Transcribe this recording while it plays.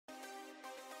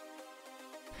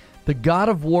The God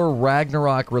of War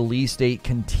Ragnarok release date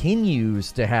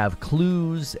continues to have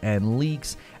clues and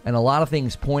leaks and a lot of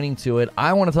things pointing to it.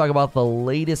 I want to talk about the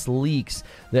latest leaks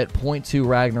that point to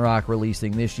Ragnarok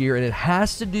releasing this year, and it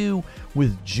has to do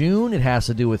with June. It has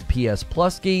to do with PS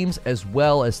Plus games as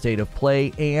well as State of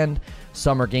Play and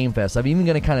Summer Game Fest. I'm even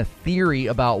going to kind of theory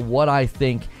about what I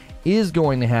think is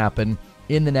going to happen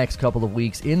in the next couple of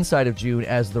weeks inside of June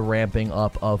as the ramping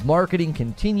up of marketing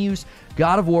continues.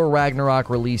 God of War Ragnarok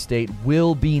release date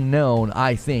will be known,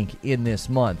 I think, in this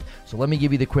month. So let me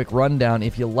give you the quick rundown.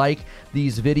 If you like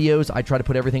these videos, I try to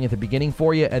put everything at the beginning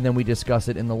for you, and then we discuss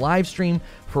it in the live stream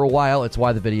for a while. It's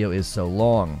why the video is so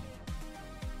long.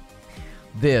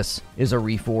 This is a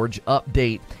Reforge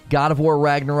update. God of War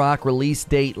Ragnarok release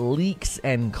date leaks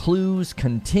and clues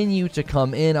continue to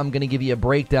come in. I'm going to give you a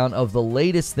breakdown of the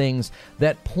latest things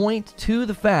that point to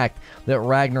the fact that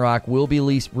Ragnarok will be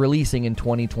releasing in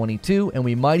 2022, and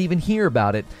we might even hear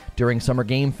about it during Summer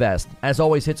Game Fest. As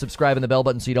always, hit subscribe and the bell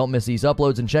button so you don't miss these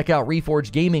uploads, and check out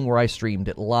Reforge Gaming where I streamed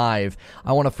it live.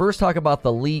 I want to first talk about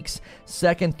the leaks,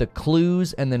 second the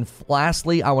clues, and then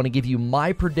lastly I want to give you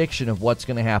my prediction of what's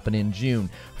going to happen in June.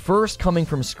 First, coming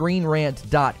from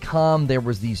ScreenRant.com, there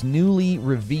was these newly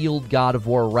revealed God of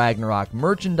War Ragnarok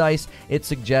merchandise. It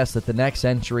suggests that the next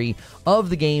entry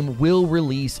of the game will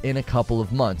release in a couple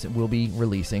of months. It will be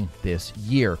releasing this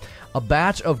year. A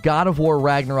batch of God of War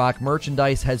Ragnarok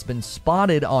merchandise has been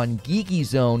spotted on Geeky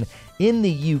Zone in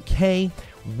the UK,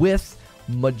 with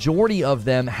majority of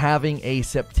them having a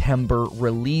September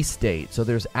release date. So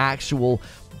there's actual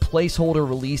placeholder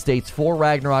release dates for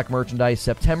Ragnarok merchandise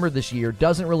September this year.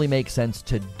 Doesn't really make sense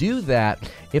to do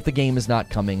that if the game is not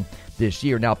coming this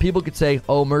year. Now, people could say,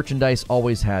 oh, merchandise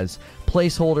always has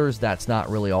placeholders. That's not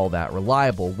really all that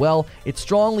reliable. Well, it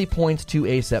strongly points to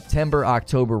a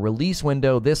September-October release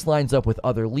window. This lines up with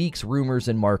other leaks, rumors,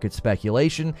 and market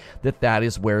speculation that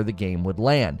is where the game would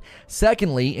land.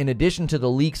 Secondly, in addition to the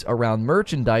leaks around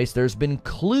merchandise, there's been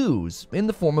clues in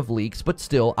the form of leaks, but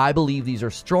still, I believe these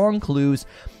are strong clues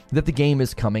that the game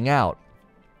is coming out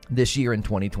this year in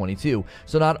 2022.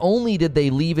 So not only did they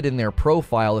leave it in their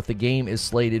profile if the game is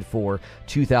slated for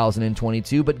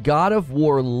 2022, but God of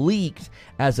War leaked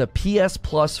as a PS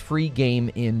Plus free game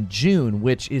in June,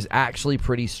 which is actually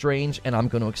pretty strange, and I'm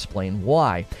going to explain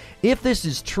why. If this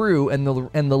is true, and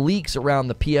the leaks around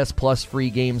the PS Plus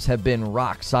free games have been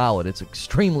rock solid, it's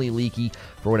extremely leaky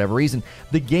for whatever reason,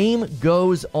 the game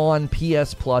goes on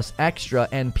PS Plus Extra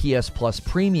and PS Plus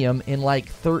Premium in like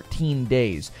 13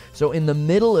 days. So in the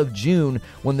middle of June,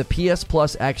 when the PS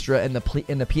Plus Extra and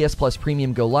the PS Plus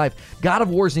Premium go live, God of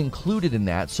War is included in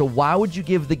that. So why would you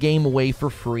give the game away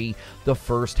for free the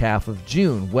first half of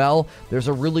June? Well, there's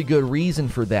a really good reason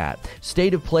for that.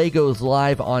 State of Play goes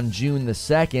live on June the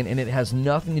 2nd, and it has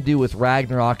nothing to do with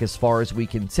Ragnarok as far as we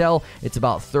can tell. It's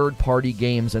about third-party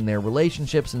games and their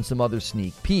relationships and some other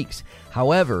sneak peeks.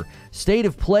 However, State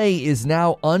of Play is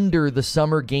now under the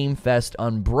Summer Game Fest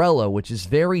umbrella, which is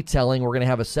very telling. We're going to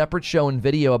have a separate show and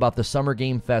video about the Summer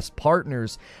Game Fest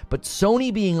partners, but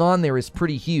Sony being on there is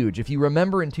pretty huge. If you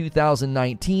remember in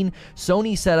 2019,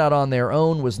 Sony set out on their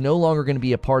own, was no longer going to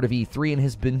be a part of E3, and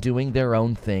has been doing their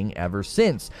own thing ever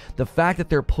since. The fact that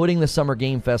they're putting the Summer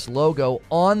Game Fest logo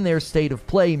on their State of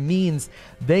Play means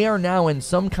they are now in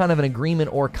some kind of an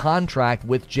agreement or contract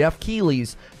with Jeff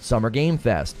Keighley's Summer Game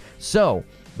Fest. So,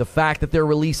 the fact that they're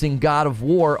releasing God of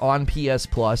War on PS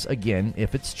Plus, again,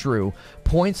 if it's true,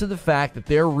 points to the fact that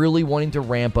they're really wanting to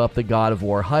ramp up the God of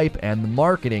War hype and the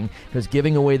marketing, because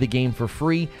giving away the game for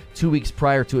free 2 weeks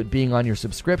prior to it being on your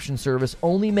subscription service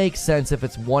only makes sense if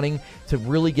it's wanting to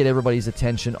really get everybody's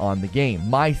attention on the game.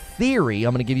 My theory,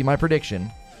 I'm going to give you my prediction.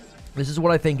 This is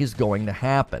what I think is going to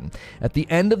happen. At the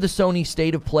end of the Sony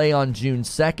State of Play on June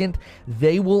 2nd,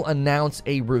 they will announce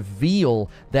a reveal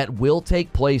that will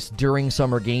take place during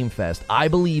Summer Game Fest. I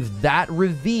believe that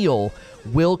reveal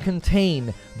will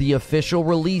contain the official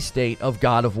release date of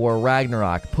God of War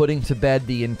Ragnarok, putting to bed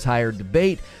the entire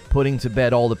debate, putting to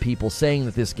bed all the people saying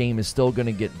that this game is still going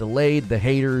to get delayed, the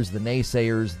haters, the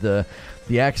naysayers, the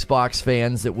Xbox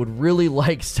fans that would really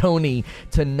like Sony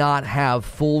to not have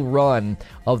full run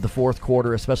of the fourth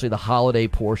quarter, especially the holiday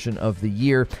portion of the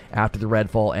year after the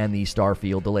Redfall and the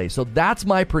Starfield delays. So that's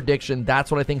my prediction.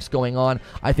 That's what I think is going on.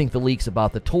 I think the leaks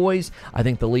about the toys, I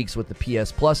think the leaks with the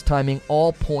PS Plus timing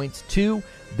all points to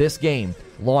this game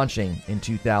launching in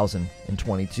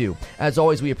 2022. As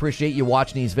always, we appreciate you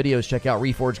watching these videos. Check out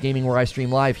Reforge Gaming where I stream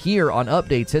live here on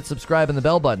Updates. Hit subscribe and the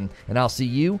bell button, and I'll see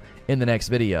you in the next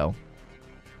video.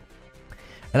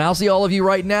 And I'll see all of you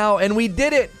right now, and we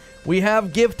did it! We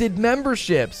have gifted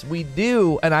memberships. We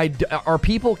do, and are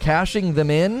people cashing them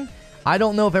in? I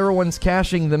don't know if everyone's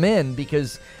cashing them in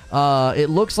because it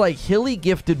looks like Hilly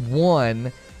gifted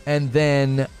 1, and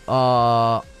then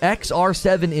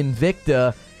XR7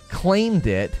 Invicta claimed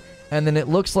it, and then it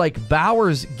looks like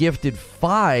Bowers gifted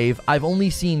 5. I've only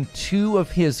seen 2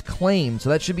 of his claimed, so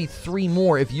that should be 3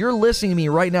 more. If you're listening to me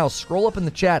right now, scroll up in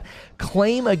the chat,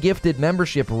 claim a gifted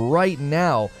membership right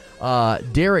now.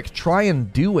 Derek, try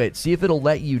and do it. See if it'll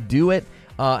let you do it.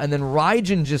 And then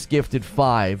Raijin just gifted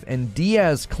 5, and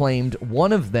Diaz claimed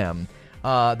 1 of them.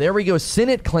 There we go.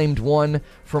 Sinnott claimed 1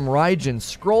 from Raijin.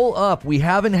 Scroll up. We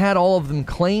haven't had all of them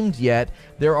claimed yet.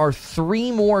 There are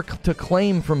 3 more to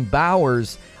claim from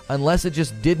Bowers, unless it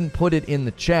just didn't put it in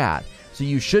the chat. So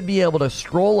you should be able to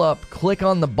scroll up, click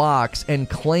on the box, and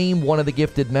claim one of the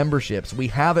gifted memberships. We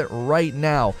have it right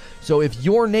now. So if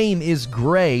your name is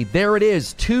Gray, there it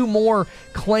is. 2 more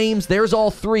claims. There's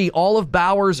all 3. All of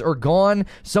Bowers are gone.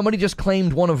 Somebody just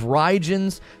claimed one of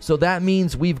Raijin's. So that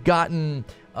means we've gotten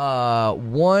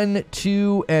 1,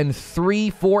 2, and 3,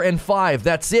 4, and 5.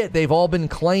 That's it. They've all been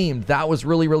claimed. That was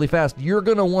really, really fast. You're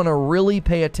going to want to really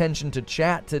pay attention to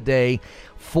chat today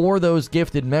for those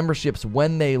gifted memberships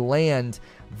when they land.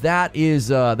 That's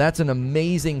an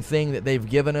amazing thing that they've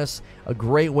given us. A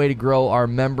great way to grow our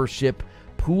membership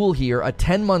pool here. A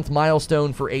 10-month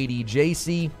milestone for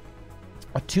ADJC.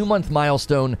 A 2-month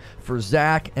milestone for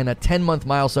Zach, and a 10-month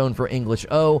milestone for English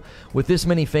O. With this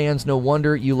many fans, no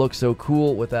wonder you look so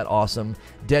cool with that awesome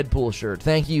Deadpool shirt.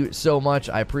 Thank you so much.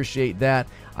 I appreciate that.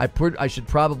 I should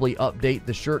probably update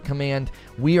the shirt command.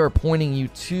 We are pointing you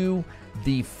to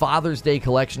the Father's Day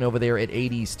collection over there at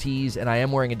 80s Tees, and I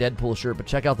am wearing a Deadpool shirt, but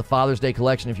check out the Father's Day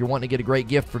collection. If you're wanting to get a great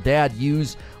gift for Dad,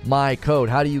 use my code.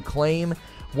 How do you claim?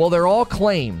 Well, they're all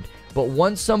claimed. But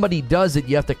once somebody does it,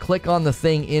 you have to click on the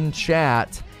thing in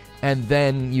chat, and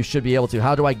then you should be able to.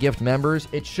 How do I gift members?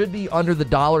 It should be under the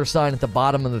 $ at the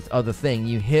bottom of the thing.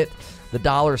 You hit the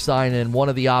 $, and one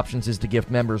of the options is to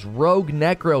gift members. Rogue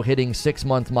Necro hitting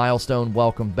 6-month milestone.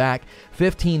 Welcome back.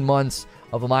 15 months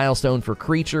of a milestone for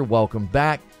Creature. Welcome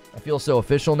back. I feel so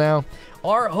official now.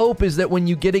 Our hope is that when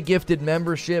you get a gifted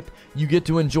membership, you get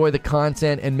to enjoy the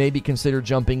content and maybe consider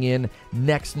jumping in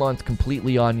next month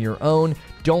completely on your own.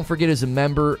 Don't forget, as a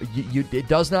member, it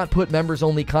does not put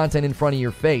members-only content in front of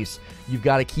your face. You've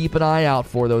got to keep an eye out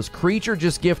for those. Creature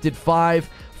just gifted 5.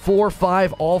 4,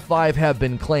 5, all 5 have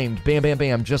been claimed. Bam, bam,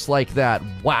 bam, just like that.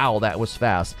 Wow, that was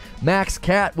fast. Max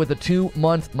Cat with a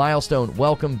 2-month milestone.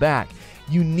 Welcome back.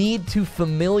 You need to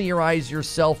familiarize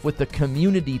yourself with the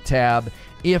community tab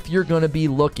if you're going to be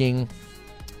looking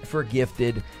for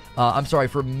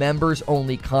for members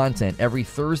only content. Every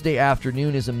Thursday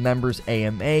afternoon is a members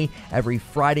AMA. Every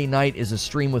Friday night is a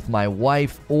stream with my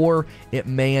wife, or it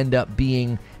may end up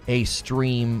being a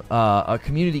stream, a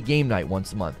community game night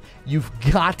once a month. You've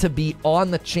got to be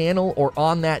on the channel or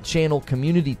on that channel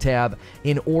community tab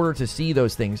in order to see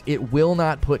those things. It will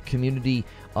not put community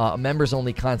members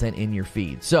only content in your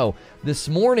feed. So this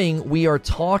morning we are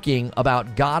talking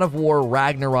about God of War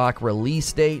Ragnarok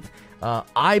release date.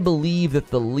 I believe that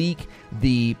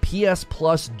the PS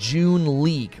Plus June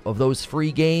leak of those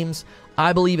free games,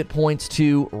 I believe it points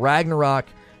to Ragnarok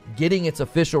getting its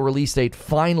official release date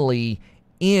finally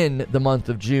in the month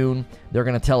of June. They're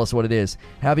going to tell us what it is.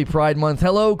 Happy Pride Month.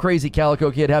 Hello, Crazy Calico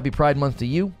Kid. Happy Pride Month to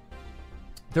you.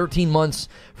 13 months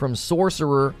from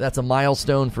Sorcerer. That's a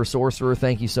milestone for Sorcerer.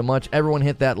 Thank you so much. Everyone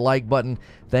hit that like button.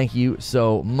 Thank you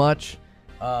so much.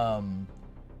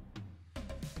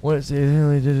 What is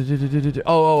it?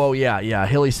 Oh, yeah.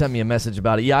 Hilly sent me a message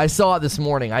about it. Yeah, I saw it this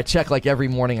morning. I check like every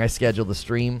morning I schedule the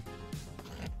stream.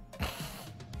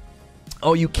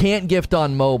 Oh, you can't gift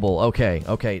on mobile. Okay.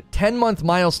 10-month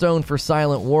milestone for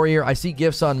Silent Warrior. I see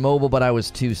gifts on mobile, but I was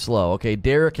too slow. Okay,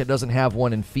 Derek doesn't have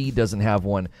one, and Feed doesn't have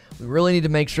one. We really need to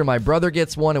make sure my brother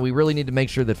gets one, and we really need to make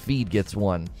sure that Feed gets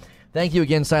one. Thank you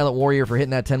again, Silent Warrior, for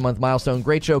hitting that 10-month milestone.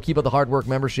 Great show. Keep up the hard work.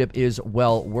 Membership is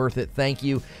well worth it. Thank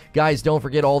you. Guys, don't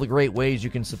forget all the great ways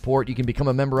you can support. You can become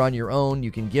a member on your own.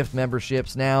 You can gift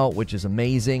memberships now, which is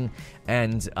amazing.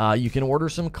 And you can order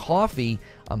some coffee.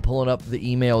 I'm pulling up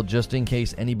the email just in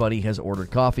case anybody has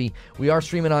ordered coffee. We are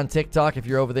streaming on TikTok. If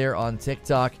you're over there on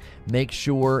TikTok, make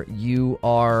sure you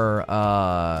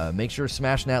are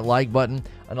smashing that like button.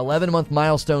 An 11-month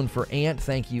milestone for Ant.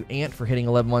 Thank you, Ant, for hitting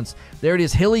 11 months. There it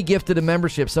is. Hilly gifted a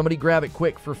membership. Somebody grab it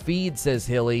quick for Feed, says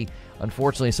Hilly.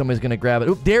 Unfortunately, somebody's going to grab it.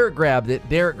 Oop, Derek grabbed it.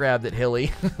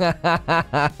 Hilly.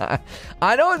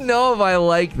 I don't know if I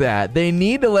like that. They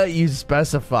need to let you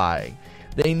specify.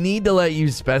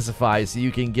 So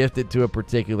you can gift it to a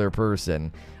particular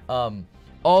person.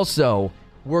 Also,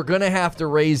 we're going to have to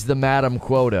raise the Madam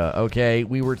quota, okay?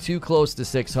 We were too close to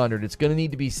 600. It's going to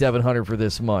need to be 700 for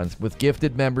this month. With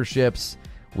gifted memberships,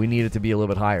 we need it to be a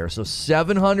little bit higher. So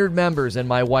 700 members and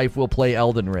my wife will play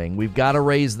Elden Ring. We've got to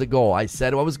raise the goal. I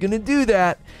said I was going to do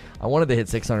that. I wanted to hit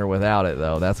 600 without it,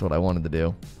 though. That's what I wanted to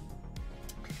do.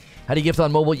 How do you gift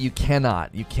on mobile? You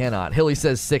cannot. You cannot. Hilly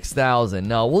says 6,000.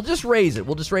 No, we'll just raise it.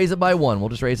 We'll just raise it by one. We'll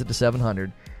just raise it to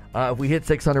 700. If we hit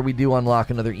 600, we do unlock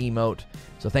another emote.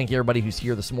 So thank you, everybody who's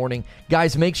here this morning.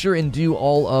 Guys, make sure and do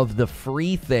all of the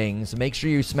free things. Make sure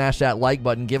you smash that like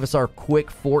button. Give us our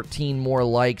quick 14 more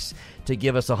likes to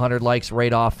give us 100 likes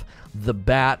right off the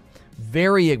bat.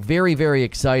 Very, very, very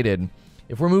excited.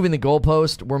 If we're moving the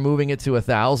goalpost, we're moving it to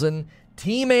 1,000.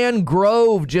 T-Man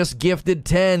Grove just gifted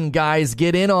 10. Guys,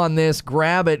 get in on this.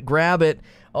 Grab it. Grab it.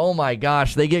 Oh my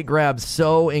gosh, they get grabbed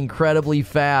so incredibly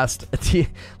fast.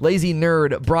 Lazy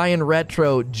Nerd, Brian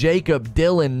Retro, Jacob,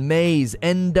 Dylan, Maze,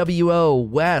 NWO,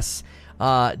 Wes,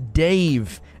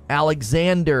 Dave,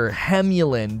 Alexander,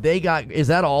 Hemulin. They got, is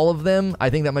that all of them? I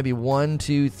think that might be 1,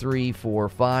 2, 3, 4,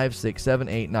 5, 6, 7,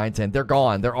 8, 9, 10. They're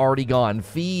gone. They're already gone.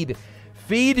 Feed,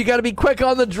 you got to be quick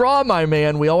on the draw, my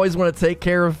man. We always want to take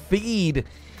care of Feed.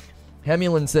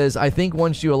 Hemulin says, I think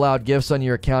once you allowed gifts on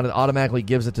your account, it automatically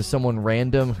gives it to someone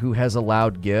random who has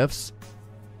allowed gifts.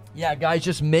 Yeah, guys,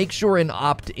 just make sure and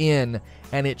opt in,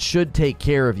 and it should take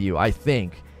care of you, I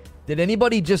think.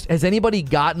 Has anybody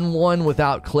gotten one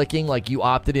without clicking, like you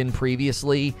opted in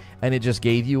previously, and it just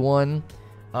gave you one?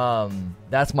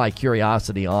 That's my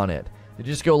curiosity on it. Did it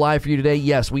just go live for you today?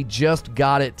 Yes, we just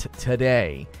got it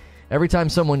today. Every time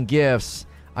someone gifts,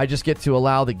 I just get to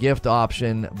allow the gift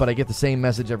option, but I get the same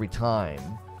message every time.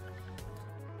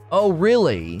 Oh,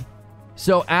 really?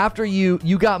 So after you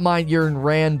got mine, you're in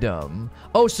random.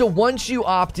 Oh, so once you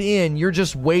opt in, you're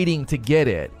just waiting to get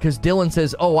it. Because Dylan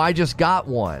says, oh, I just got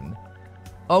one.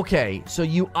 Okay, so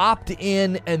you opt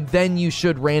in, and then you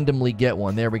should randomly get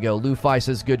one. There we go. Lufi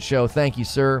says, good show. Thank you,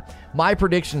 sir. My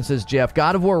prediction, says Jeff,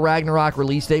 God of War Ragnarok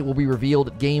release date will be revealed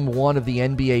at Game 1 of the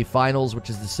NBA Finals, which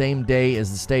is the same day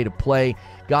as the State of Play.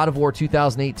 God of War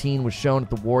 2018 was shown at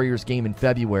the Warriors game in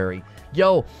February.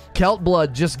 Yo,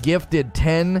 Keltblood just gifted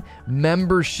 10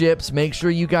 memberships. Make sure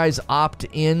you guys opt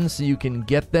in so you can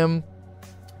get them.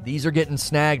 These are getting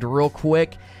snagged real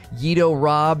quick. Yito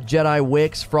Rob, Jedi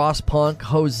Wix, Frostpunk,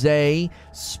 Jose,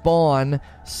 Spawn,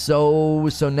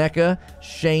 Soneka,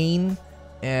 Shane,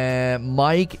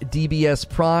 Mike, DBS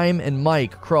Prime, and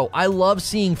Mike Crow. I love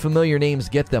seeing familiar names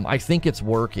get them. I think it's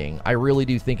working. I really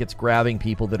do think it's grabbing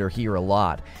people that are here a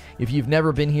lot. If you've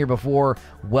never been here before,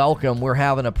 welcome. We're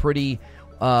having a pretty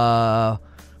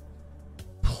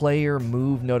player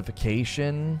move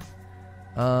notification.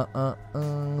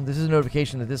 This is a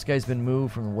notification that this guy's been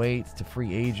moved from wait to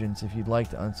free agents. If you'd like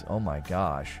to oh my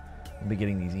gosh, I'll be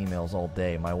getting these emails all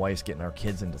day. My wife's getting our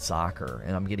kids into soccer,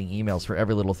 and I'm getting emails for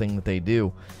every little thing that they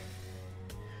do.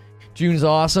 June's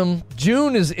awesome.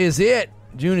 June is it.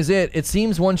 June is it. It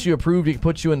seems once you approve, it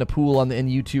puts you in the pool and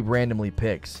YouTube randomly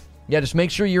picks. Yeah, just make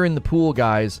sure you're in the pool,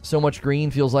 guys. So much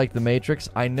green feels like the Matrix.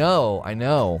 I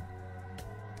know.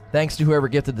 Thanks to whoever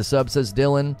gifted the sub, says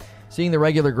Dylan. Seeing the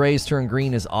regular grays turn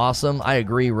green is awesome. I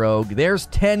agree, Rogue. There's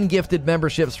 10 gifted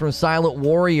memberships from Silent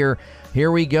Warrior.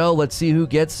 Here we go. Let's see who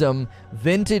gets them.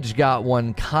 Vintage got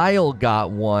one. Kyle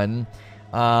got one.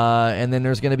 And then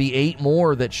there's going to be 8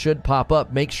 more that should pop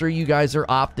up. Make sure you guys are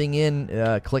opting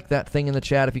in. Click that thing in the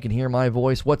chat if you can hear my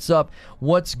voice. What's up?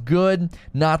 What's good?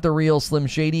 Not the real Slim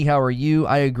Shady. How are you?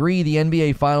 I agree. The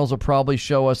NBA Finals will probably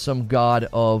show us some God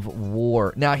of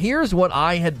War. Now, here's what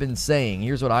I had been saying.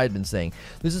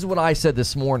 This is what I said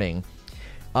this morning.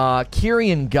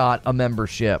 Kyrian got a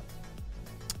membership.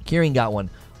 Kyrian got one.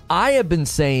 I have been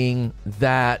saying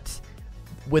that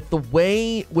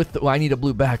I need a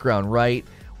blue background, right?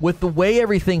 With the way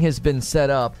everything has been set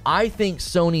up, I think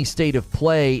Sony State of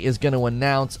Play is going to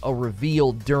announce a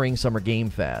reveal during Summer Game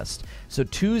Fest. So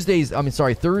Thursday's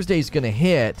going to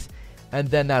hit, and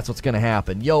then that's what's going to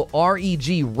happen. Yo,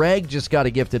 Reg just got a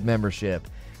gifted membership.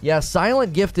 Yeah,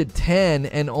 Silent gifted 10,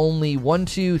 and only 1,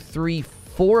 2, 3,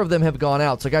 4 of them have gone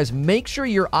out. So guys, make sure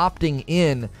you're opting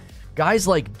in. Guys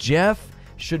like Jeff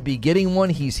should be getting one.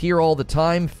 He's here all the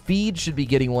time. Feed should be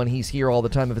getting one. He's here all the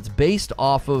time. If it's based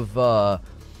off of how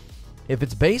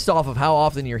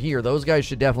often you're here, those guys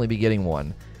should definitely be getting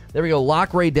one. There we go.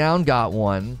 Lock Ray Down got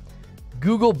one.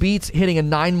 Google Beats hitting a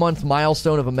 9-month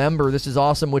milestone of a member. This is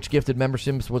awesome. Which gifted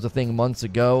memberships was a thing months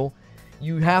ago.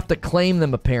 You have to claim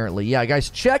them, apparently. Yeah, guys,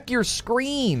 check your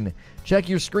screen.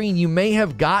 You may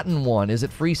have gotten one. Is it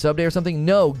free sub day or something?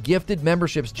 No, gifted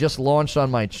memberships just launched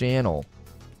on my channel.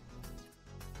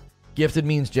 Gifted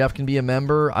means Jeff can be a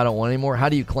member. I don't want any more. How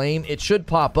do you claim? It should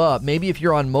pop up. Maybe if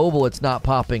you're on mobile, it's not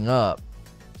popping up.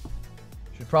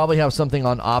 Should probably have something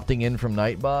on opting in from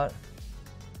Nightbot.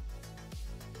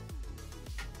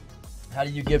 How do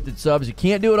you gifted subs? You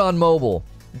can't do it on mobile.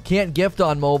 You can't gift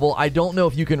on mobile. I don't know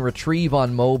if you can retrieve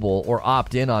on mobile or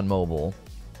opt in on mobile.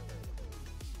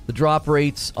 The drop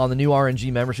rates on the new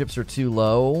RNG memberships are too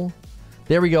low.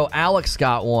 There we go. Alex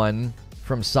got one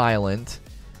from Silent.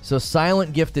 So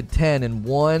Silent gifted 10, and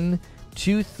 1,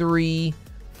 2, 3,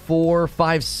 4,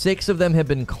 5, 6 of them have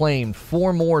been claimed.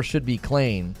 4 more should be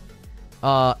claimed.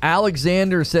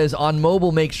 Alexander says on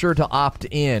mobile, make sure to opt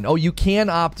in. Oh, you can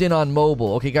opt in on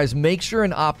mobile. Okay, guys, make sure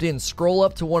and opt in. Scroll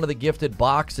up to one of the gifted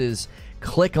boxes,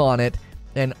 click on it,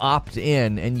 and opt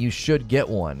in, and you should get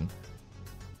one.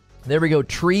 There we go.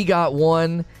 Tree got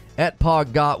one.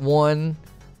 Etpog got one.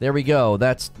 There we go.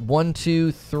 That's 1,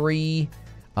 2, 3,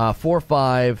 4,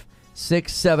 5,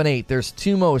 6, 7, 8. There's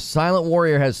 2 more. Silent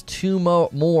Warrior has 2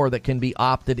 more that can be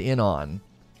opted in on.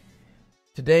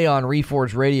 Today on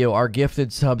Reforged Radio, our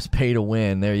gifted subs pay to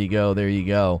win. There you go. There you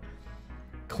go.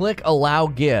 Click Allow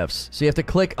Gifts. So you have to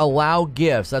click Allow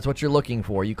Gifts. That's what you're looking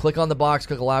for. You click on the box,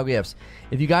 click Allow Gifts.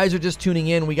 If you guys are just tuning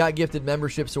in, we got gifted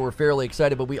memberships, so we're fairly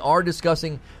excited. But we are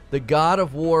discussing the God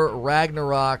of War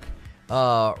Ragnarok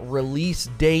release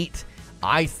date.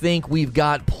 I think we've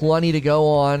got plenty to go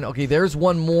on. Okay, there's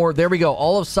one more. There we go.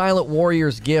 All of Silent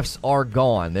Warrior's gifts are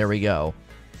gone. There we go.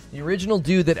 The original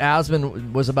dude that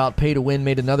Asmon was about pay to win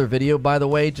made another video, by the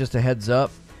way, just a heads up.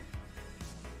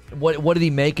 What did he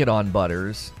make it on,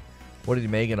 Butters? What did he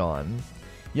make it on?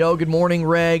 Yo, good morning,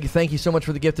 Reg. Thank you so much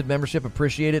for the gifted membership.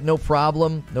 Appreciate it. No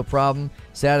problem. No problem.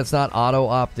 Sad it's not auto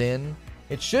opt-in.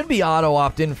 It should be auto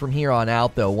opt-in from here on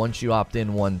out, though, once you opt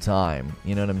in one time.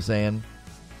 You know what I'm saying?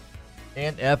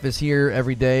 Aunt F is here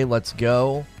every day. Let's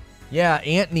go. Yeah,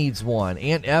 Ant needs one.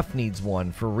 Aunt F needs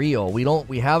one, for real.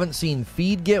 We haven't seen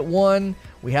Feed get one.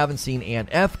 We haven't seen Aunt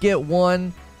F get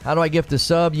one. How do I gift a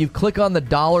sub? You click on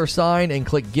the $sign and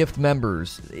click gift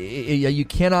members. You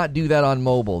cannot do that on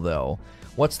mobile, though.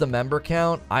 What's the member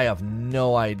count? I have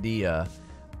no idea.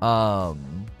 We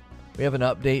have an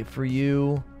update for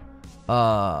you.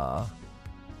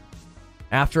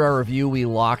 After our review, we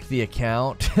locked the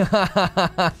account.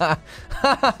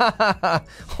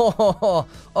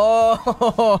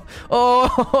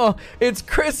 It's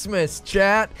Christmas,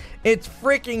 chat. It's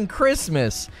freaking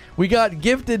Christmas. We got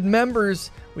gifted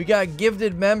members.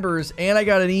 And I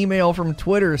got an email from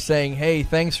Twitter saying, hey,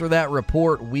 thanks for that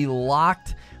report. We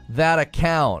locked that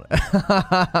account.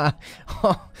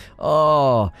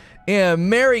 Yeah,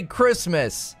 Merry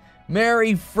Christmas.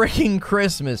 Merry freaking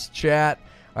Christmas, chat.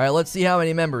 All right, let's see how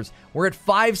many members. We're at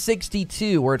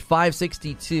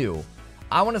 562.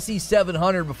 I want to see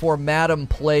 700 before Madam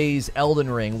plays Elden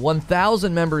Ring.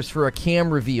 1,000 members for a cam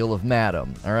reveal of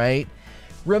Madam, all right?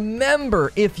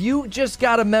 Remember, if you just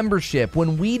got a membership,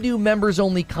 when we do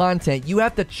members-only content, you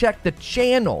have to check the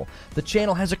channel. The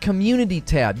channel has a community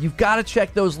tab. You've got to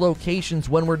check those locations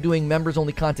when we're doing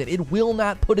members-only content. It will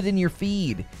not put it in your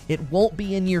feed. It won't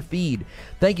be in your feed.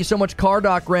 Thank you so much,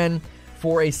 Cardoc Ren,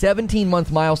 for a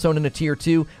 17-month milestone in a Tier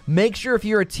 2. Make sure if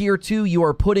you're a Tier 2, you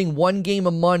are putting one game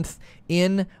a month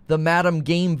in the Madam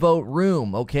Game Vote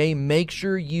room, okay? Make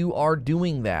sure you are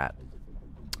doing that,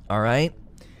 all right?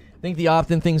 I think the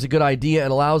opt-in thing's a good idea.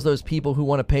 It allows those people who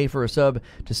want to pay for a sub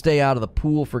to stay out of the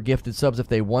pool for gifted subs if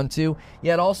they want to.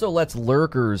 Yeah, it also lets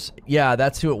lurkers... Yeah,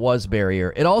 that's who it was,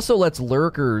 Barrier. It also lets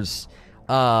lurkers...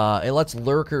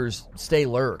 stay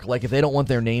lurk. Like, if they don't want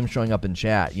their name showing up in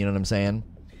chat, you know what I'm saying?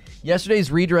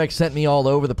 Yesterday's redirect sent me all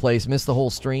over the place. Missed the whole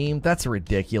stream. That's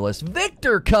ridiculous.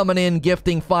 Victor coming in,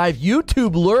 gifting 5.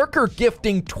 YouTube Lurker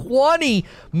gifting 20.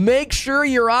 Make sure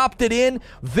you're opted in.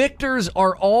 Victors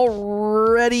are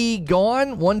already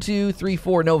gone. 1, 2, 3,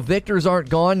 4. No, Victors aren't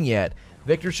gone yet.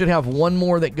 Victor should have one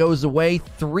more that goes away.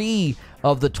 3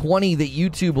 of the 20 that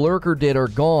YouTube Lurker did are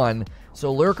gone.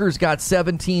 So Lurker's got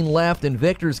 17 left and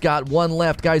Victor's got 1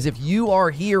 left. Guys, if you are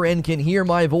here and can hear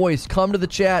my voice, come to the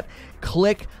chat.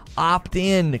 Click opt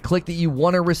in. Click that you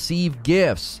want to receive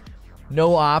gifts.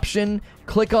 No option.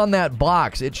 Click on that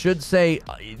box. It should say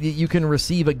you can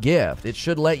receive a gift. It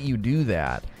should let you do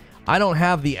that. I don't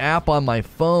have the app on my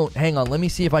phone. Hang on. Let me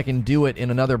see if I can do it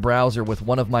in another browser with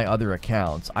one of my other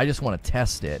accounts. I just want to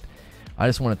test it. I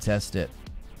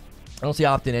don't see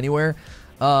opt in anywhere.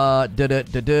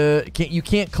 You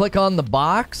can't click on the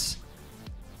box?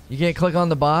 You can't click on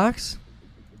the box?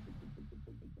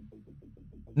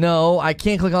 No, I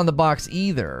can't click on the box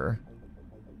either.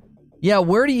 Yeah,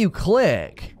 where do you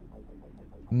click?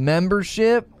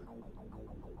 Membership?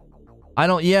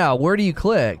 Where do you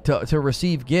click to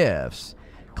receive gifts?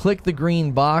 Click the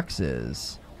green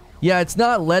boxes. Yeah, it's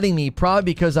not letting me, probably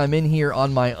because I'm in here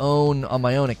on my own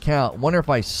account. Wonder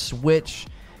if I switch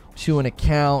to an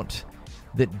account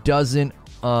that doesn't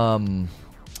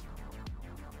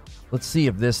let's see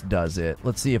if this does it.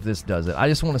 I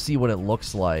just want to see what it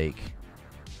looks like.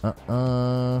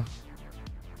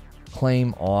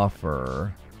 Claim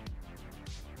offer.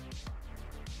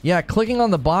 Yeah, clicking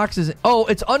on the boxes. Oh,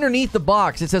 it's underneath the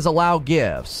box. It says allow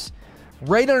gifts.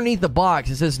 Right underneath the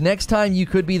box, it says next time you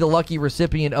could be the lucky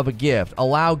recipient of a gift.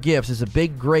 Allow gifts is a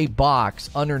big gray box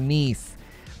underneath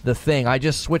the thing. I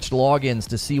just switched logins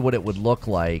to see what it would look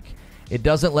like. It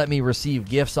doesn't let me receive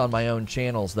gifts on my own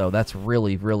channels, though. That's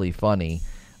really, really funny.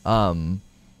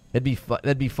 That'd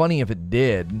be funny if it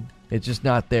did. It's just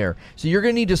not there. So you're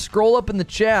going to need to scroll up in the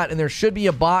chat, and there should be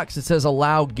a box that says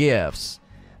allow gifts.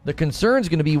 The concern is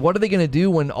going to be, what are they going to do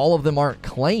when all of them aren't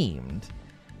claimed?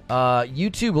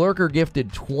 YouTube Lurker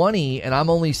gifted 20, and I'm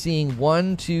only seeing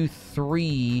 1, 2,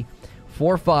 3,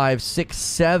 4, 5, 6,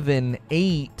 7,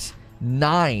 8,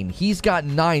 9. He's got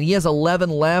 9. He has 11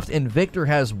 left, and Victor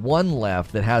has 1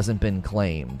 left that hasn't been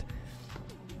claimed.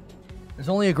 There's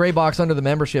only a gray box under the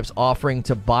memberships offering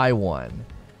to buy one.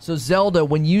 So Zelda,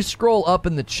 when you scroll up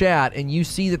in the chat and you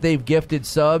see that they've gifted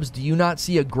subs, do you not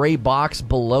see a gray box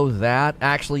below that?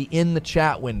 Actually, in the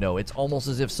chat window. It's almost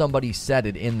as if somebody said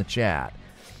it in the chat.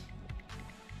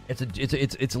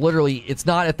 It's literally, it's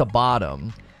not at the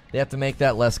bottom. They have to make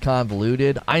that less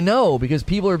convoluted. I know, because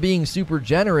people are being super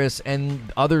generous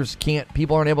and others can't,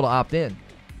 people aren't able to opt in.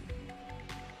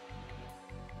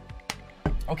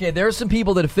 Okay, there's some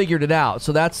people that have figured it out.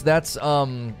 So that's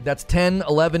 10,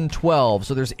 11, 12.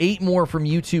 So there's 8 more from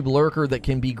YouTube Lurker that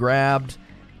can be grabbed,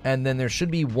 and then there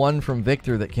should be 1 from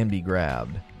Victor that can be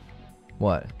grabbed.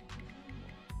 What?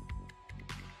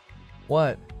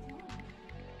 What?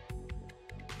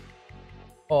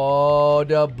 Oh,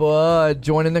 the bud.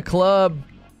 Joining the club.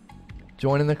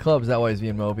 Joining the club. Is that why he's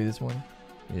being mopey this morning?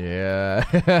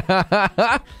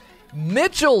 Yeah.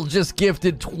 Mitchell just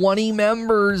gifted 20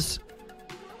 members.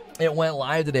 It went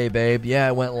live today, babe. Yeah,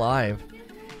 it went live.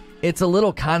 It's a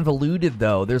little convoluted,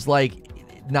 though. There's like,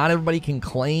 not everybody can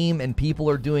claim, and people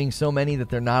are doing so many that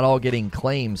they're not all getting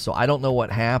claims, so I don't know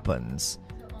what happens.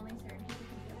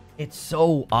 It's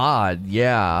so odd.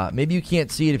 Yeah. Maybe you can't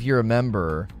see it if you're a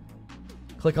member.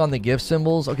 Click on the gift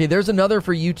symbols. Okay, there's another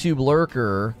for YouTube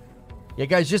Lurker. Yeah,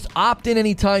 guys, just opt in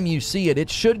anytime you see it.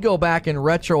 It should go back and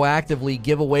retroactively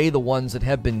give away the ones that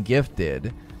have been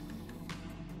gifted.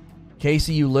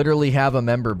 Casey, you literally have a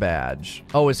member badge.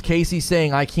 Oh, is Casey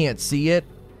saying I can't see it?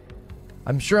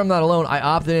 I'm sure I'm not alone. I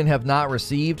opted in and have not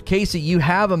received. Casey, you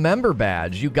have a member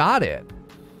badge. You got it.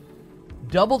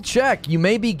 Double check. You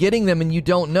may be getting them and you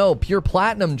don't know. Pure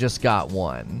Platinum just got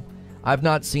one. I've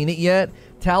not seen it yet.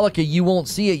 Talika, you won't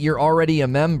see it. You're already a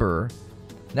member.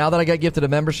 Now that I got gifted a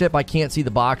membership, I can't see the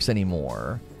box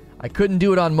anymore. I couldn't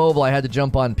do it on mobile. I had to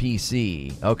jump on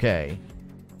PC. Okay.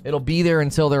 It'll be there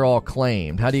until they're all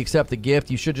claimed. How do you accept the gift?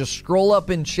 You should just scroll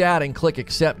up in chat and click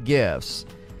accept gifts.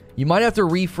 You might have to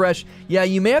refresh. Yeah,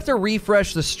 you may have to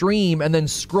refresh the stream and then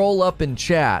scroll up in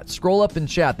chat. Scroll up in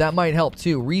chat. That might help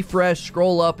too. Refresh,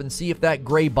 scroll up, and see if that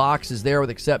gray box is there with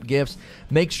accept gifts.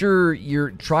 Make sure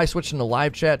try switching to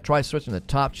live chat. Try switching to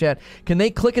top chat. Can they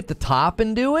click at the top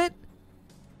and do it?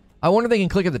 I wonder if they can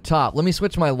click at the top. Let me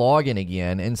switch my login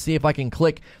again and see if I can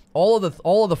click all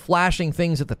of the flashing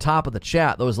things at the top of the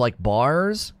chat. Those like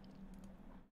bars.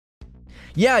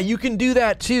 Yeah, you can do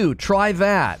that too. Try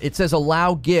that. It says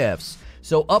allow gifts.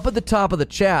 So up at the top of the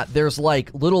chat, there's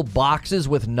like little boxes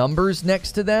with numbers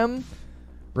next to them,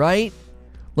 right?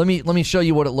 Let me show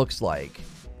you what it looks like.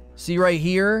 See right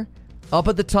here? Up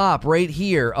at the top, right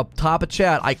here, up top of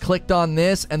chat, I clicked on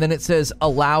this, and then it says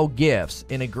allow gifts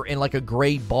in like a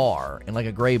gray bar,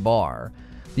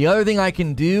 The other thing I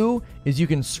can do is you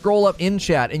can scroll up in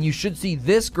chat, and you should see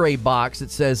this gray box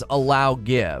that says allow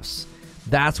gifts.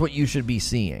 That's what you should be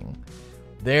seeing.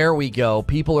 There we go.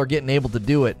 People are getting able to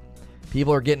do it.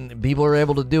 People are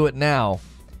able to do it now.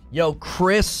 Yo,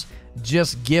 Chris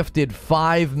just gifted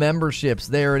 5 memberships.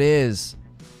 There it is.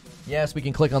 Yes, we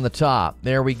can click on the top.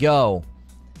 There we go.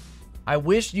 I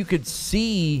wish you could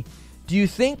see. Do you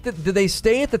think that, do they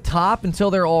stay at the top until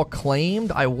they're all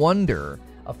claimed? I wonder.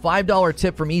 A $5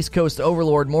 tip from East Coast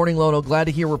Overlord. Morning, Lono. Glad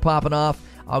to hear we're popping off.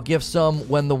 I'll give some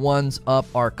when the ones up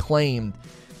are claimed.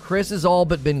 Chris has all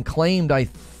but been claimed, I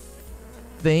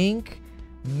think.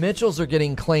 Mitchell's are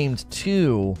getting claimed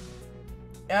too.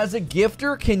 As a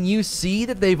gifter, can you see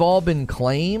that they've all been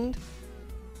claimed?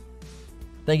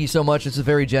 Thank you so much. It's a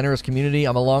very generous community.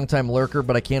 I'm a longtime lurker,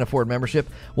 but I can't afford membership.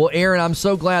 Well, Aaron, I'm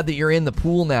so glad that you're in the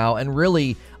pool now. And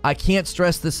really, I can't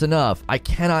stress this enough. I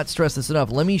cannot stress this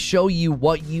enough. Let me show you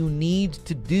what you need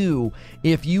to do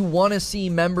if you want to see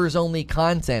members-only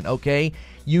content, okay?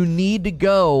 You need to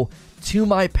go to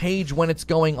my page when it's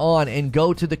going on and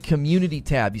go to the community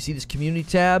tab. You see this community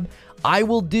tab?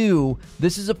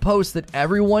 This is a post that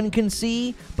everyone can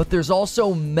see, but there's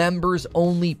also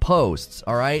members-only posts,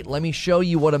 all right? Let me show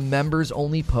you what a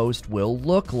members-only post will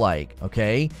look like,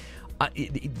 okay?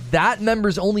 That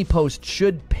members-only post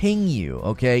should ping you,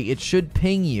 okay? It should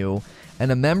ping you,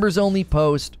 and a members-only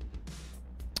post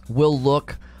will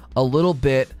look a little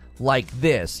bit like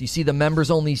this. You see the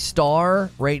members-only star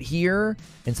right here?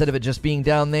 Instead of it just being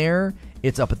down there,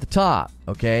 it's up at the top,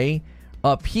 okay?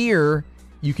 Up here,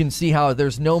 you can see how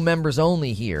there's no members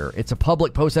only here. It's a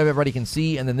public post that everybody can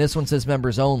see, and then this one says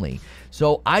members only.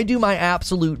 So I do my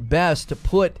absolute best to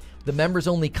put the members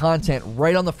only content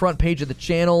right on the front page of the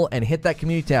channel and hit that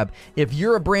community tab. If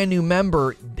you're a brand new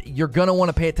member, you're going to want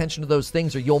to pay attention to those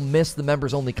things or you'll miss the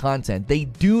members only content. They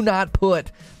do not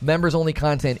put members only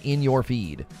content in your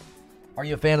feed. Are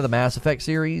you a fan of the Mass Effect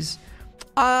series?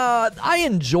 I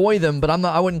enjoy them, but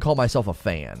I wouldn't call myself a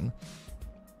fan.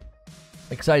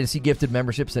 Excited to see gifted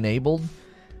memberships enabled.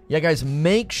 Yeah, guys,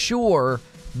 make sure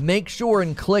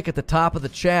and click at the top of the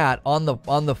chat on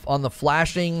the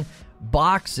flashing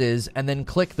boxes, and then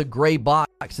click the gray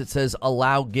box that says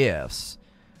allow gifts.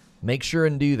 Make sure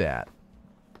and do that.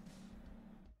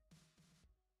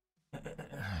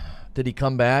 Did he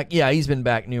come back? Yeah, he's been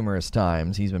back numerous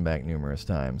times.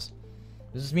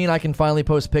 Does this mean I can finally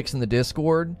post pics in the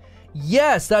Discord?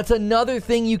 Yes, that's another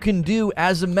thing you can do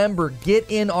as a member.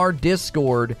 Get in our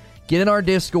Discord.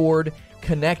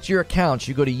 Connect your accounts.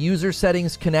 You go to user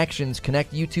settings, connections,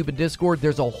 connect YouTube and Discord.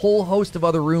 There's a whole host of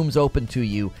other rooms open to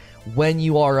you when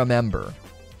you are a member.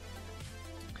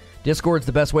 Discord's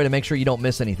the best way to make sure you don't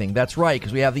miss anything. That's right,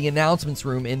 because we have the announcements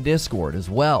room in Discord as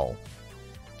well.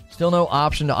 Still no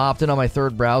option to opt in on my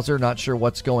third browser. Not sure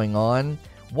what's going on.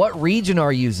 What region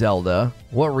are you, Zelda?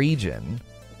 What region?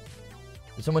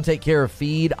 Did someone take care of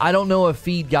Feed? I don't know if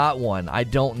Feed got one. I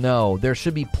don't know. There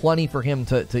should be plenty for him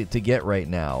to get right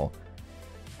now.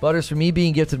 Butters, for me,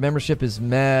 being gifted membership is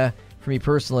meh. For me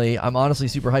personally, I'm honestly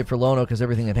super hyped for Lono because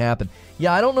everything that happened.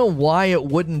 Yeah, I don't know why it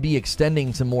wouldn't be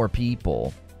extending to more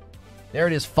people. There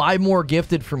it is. 5 more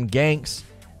gifted from Ganks.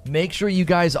 Make sure you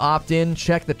guys opt in.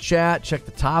 Check the chat. Check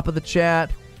the top of the chat.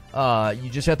 You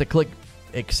just have to click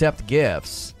accept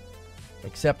gifts.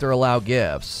 Accept or allow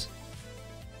gifts.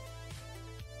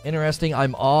 Interesting.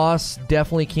 I'm Oz.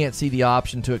 Definitely can't see the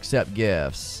option to accept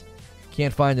gifts.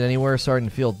 Can't find it anywhere. Starting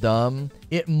to feel dumb.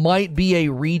 It might be a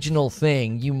regional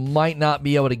thing. You might not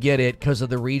be able to get it because of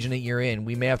the region that you're in.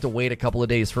 We may have to wait a couple of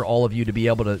days for all of you to be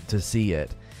able to see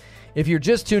it. If you're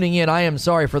just tuning in, I am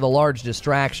sorry for the large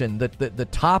distraction. The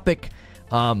topic,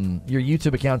 your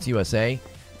YouTube account's USA.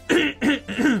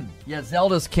 Yeah,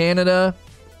 Zelda's Canada.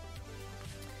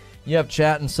 You have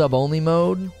chat and sub-only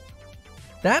mode.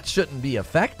 That shouldn't be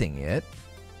affecting it.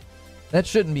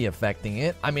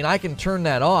 I mean, I can turn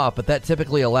that off, but that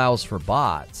typically allows for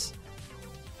bots.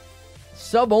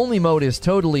 Sub-only mode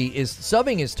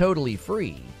subbing is totally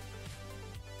free.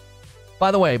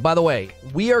 By the way,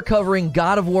 we are covering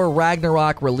God of War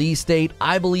Ragnarok release date.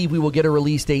 I believe we will get a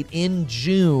release date in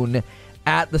June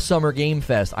at the Summer Game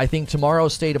Fest. I think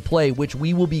tomorrow's State of Play, which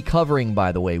we will be covering,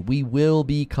 by the way. We will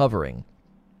be covering.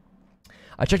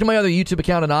 I checked on my other YouTube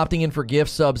account and opting in for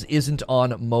gift subs isn't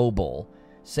on mobile.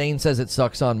 Sane says it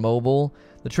sucks on mobile.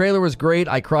 The trailer was great.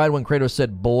 I cried when Kratos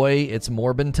said, boy, it's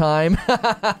Morbin time.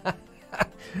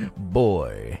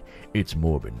 Boy, it's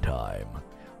Morbin time.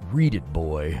 Read it,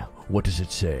 boy. What does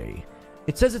it say?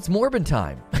 It says it's Morbin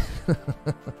time.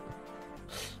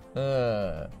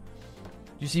 Do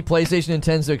you see PlayStation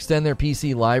intends to extend their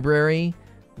PC library?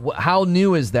 How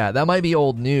new is that? That might be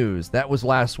old news. That was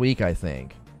last week, I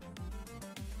think.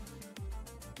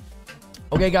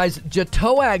 Okay, guys,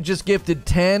 Jatoag just gifted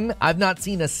 10. I've not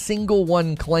seen a single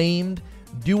one claimed.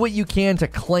 Do what you can to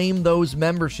claim those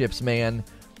memberships, man.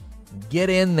 Get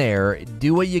in there.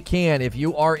 Do what you can. If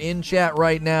you are in chat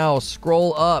right now,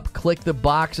 scroll up, click the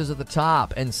boxes at the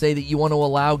top, and say that you want to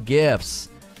allow gifts.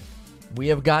 We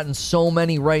have gotten so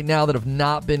many right now that have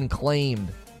not been claimed.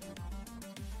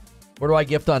 Where do I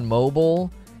gift on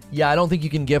mobile? Yeah, I don't think you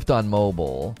can gift on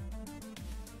mobile.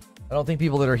 I don't think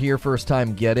people that are here first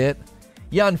time get it.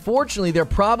 Yeah, unfortunately, they're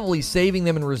probably saving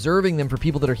them and reserving them for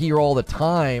people that are here all the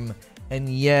time, and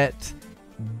yet,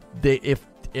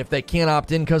 if they can't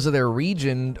opt in because of their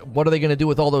region, what are they going to do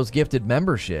with all those gifted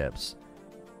memberships?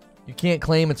 You can't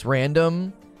claim it's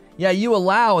random. Yeah, you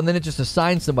allow, and then it just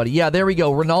assigns somebody. Yeah, there we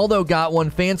go. Ronaldo got one.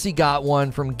 Fancy got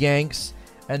one from Ganks,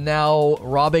 and now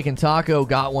Raw Bacon Taco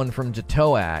got one from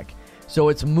Jatoak. So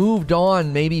it's moved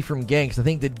on maybe from Ganks. I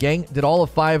think did all of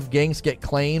 5 Ganks get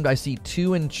claimed? I see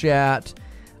 2 in chat.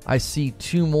 I see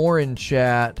 2 more in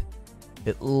chat.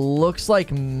 It looks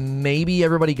like maybe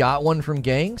everybody got one from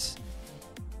Ganks.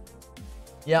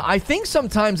 Yeah, I think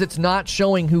sometimes it's not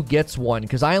showing who gets one,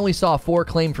 because I only saw 4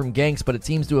 claimed from Ganks, but it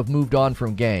seems to have moved on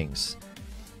from Ganks.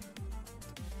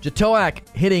 Jatoak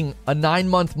hitting a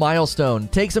 9-month milestone.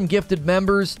 Take some gifted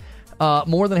members.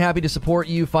 More than happy to support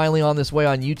you finally on this way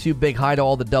on YouTube. Big hi to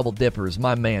all the double dippers.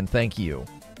 My man, thank you.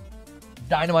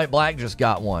 Dynamite Black just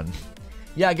got one.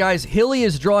 Yeah, guys, Hilly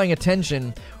is drawing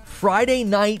attention. Friday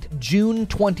night, June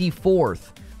 24th.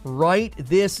 Write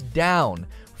this down.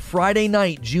 Friday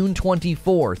night, June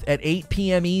 24th at 8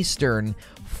 p.m. Eastern.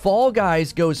 Fall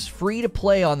Guys goes free to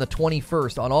play on the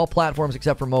 21st on all platforms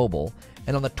except for mobile.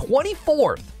 And on the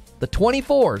 24th,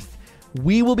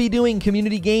 we will be doing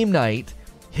community game night.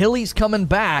 Hilly's coming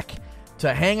back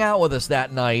to hang out with us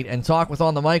that night and talk with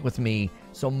On the Mic with me.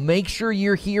 So make sure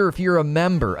you're here if you're a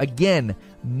member. Again,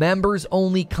 members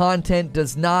only content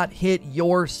does not hit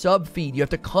your sub feed. You have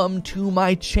to come to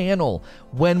my channel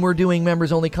when we're doing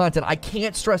members only content. I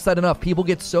can't stress that enough. People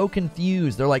get so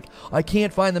confused. They're like, I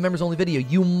can't find the members only video.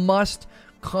 You must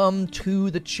come to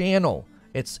the channel.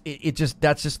 That's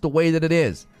just the way that it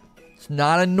is. It's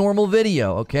not a normal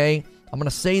video, okay? I'm going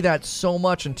to say that so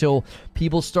much until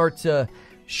people start to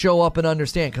show up and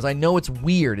understand, because I know it's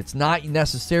weird. It's not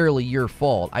necessarily your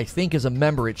fault. I think as a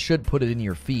member, it should put it in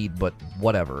your feed, but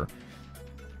whatever.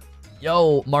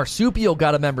 Yo, Marsupial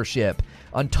got a membership.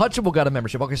 Untouchable got a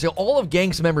membership. Okay, so all of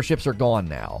Gank's memberships are gone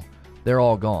now. They're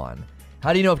all gone.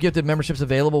 How do you know if gifted membership's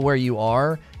available where you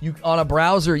are? You on a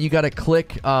browser, you got to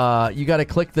click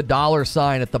the dollar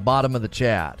sign at the bottom of the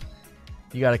chat.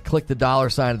 You got to click the dollar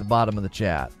sign at the bottom of the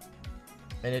chat.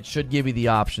 And it should give you the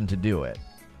option to do it.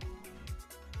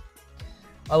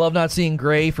 I love not seeing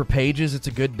gray for pages. It's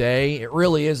a good day. It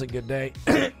really is a good day.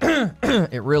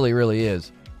 It really, really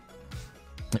is.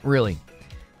 It really,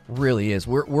 really is.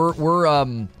 We've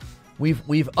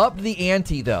upped the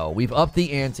ante though. We've upped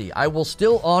the ante. I will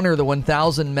still honor the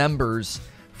 1,000 members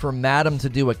for Madam to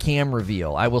do a cam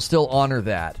reveal. I will still honor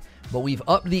that. But we've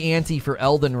upped the ante for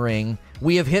Elden Ring.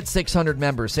 We have hit 600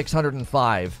 members,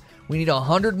 605. We need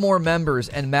 100 more members,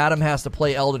 and Madam has to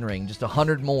play Elden Ring. Just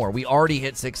 100 more. We already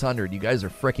hit 600. You guys are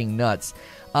freaking nuts.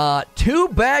 2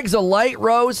 bags of light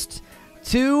roast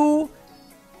to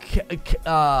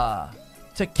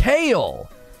Kale.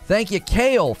 Thank you,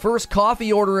 Kale. First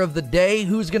coffee order of the day.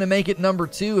 Who's going to make it number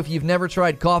 2? If you've never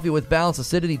tried coffee with balanced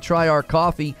acidity, try our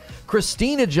coffee.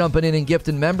 Christina jumping in and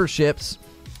gifting memberships.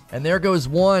 And there goes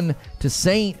one to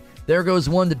Saint. There goes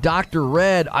one to Dr.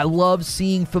 Red. I love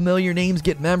seeing familiar names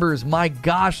get members. My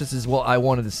gosh, this is what I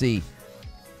wanted to see.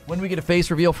 When do we get a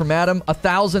face reveal from Adam?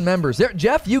 1,000 members. There,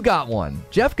 Jeff, you got one.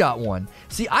 Jeff got one.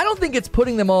 See, I don't think it's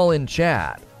putting them all in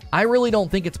chat. I really don't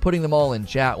think it's putting them all in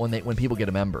chat when people get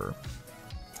a member.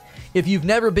 If you've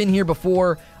never been here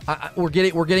before, we're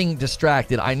getting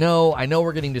distracted. I know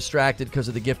we're getting distracted because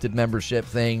of the gifted membership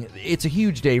thing. It's a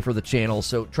huge day for the channel,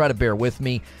 so try to bear with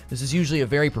me. This is usually a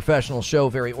very professional show,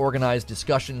 very organized,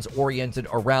 discussions oriented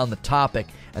around the topic,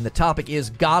 and the topic is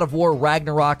God of War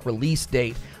Ragnarok release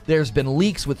date. There's been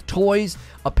leaks with toys.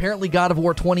 Apparently, God of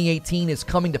War 2018 is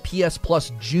coming to PS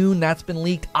Plus June. That's been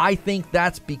leaked. I think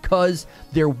that's because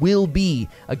there will be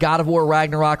a God of War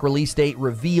Ragnarok release date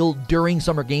reveal during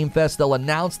Summer Game Fest. They'll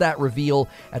announce that reveal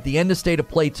at the end of State of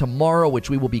Play tomorrow, which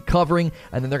we will be covering,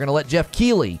 and then they're going to let Jeff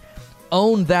Keighley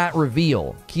own that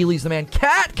reveal. Keighley's the man.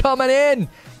 Cat coming in!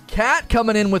 Cat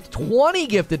coming in with 20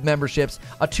 gifted memberships.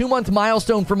 A 2-month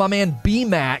milestone for my man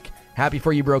B-Mac. Happy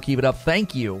for you, bro. Keep it up.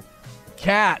 Thank you.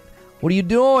 Cat, what are you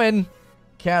doing?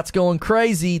 Cat's going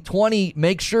crazy. 20.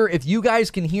 Make sure if you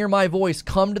guys can hear my voice,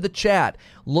 come to the chat.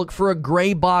 Look for a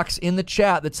gray box in the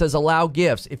chat that says allow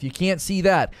gifts. If you can't see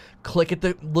that, click at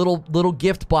the little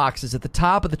gift boxes at the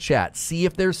top of the chat. See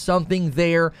if there's something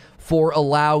there for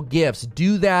allow gifts.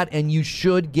 Do that and you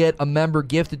should get a member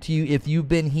gifted to you if you've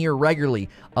been here regularly.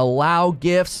 Allow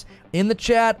gifts in the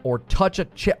chat or touch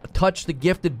the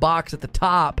gifted box at the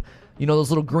top. You know those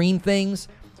little green things?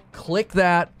 Click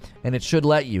that, and it should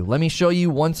let you. Let me show you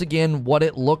once again what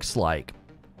it looks like.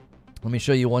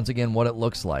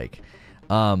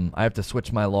 I have to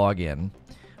switch my login.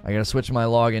 I got to switch my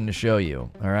login to show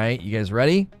you. All right, you guys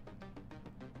ready?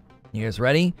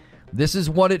 This is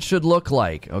what it should look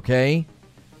like, okay?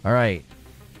 All right.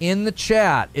 In the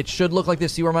chat, it should look like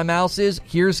this. See where my mouse is?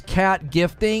 Here's Cat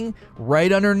gifting.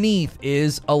 Right underneath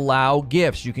is allow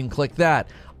gifts. You can click that.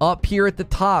 Up here at the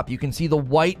top, you can see the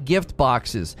white gift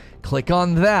boxes. Click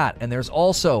on that, and there's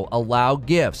also allow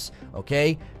gifts,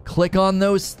 okay? Click on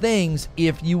those things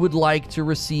if you would like to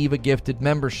receive a gifted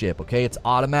membership, okay? It's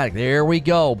automatic. There we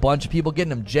go. Bunch of people getting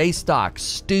them. J-Stock,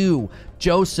 Stu,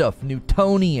 Joseph,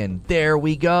 Newtonian. There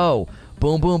we go.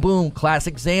 Boom, boom, boom.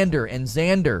 Classic Xander and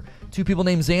Xander. 2 people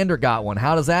named Xander got one.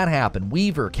 How does that happen?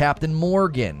 Weaver, Captain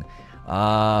Morgan.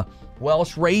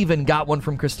 Welsh Raven got one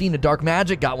from Christina. Dark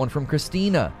Magic got one from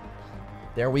Christina.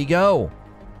 There we go.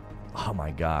 Oh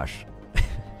my gosh.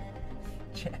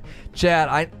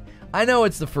 Chad, I know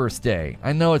it's the first day.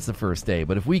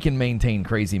 But if we can maintain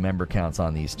crazy member counts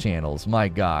on these channels, my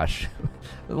gosh,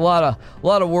 a lot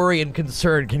of worry and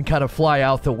concern can kind of fly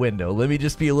out the window. Let me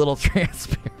just be a little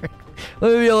transparent.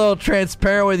 Let me be a little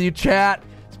transparent with you, chat.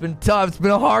 It's been tough. It's been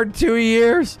a hard 2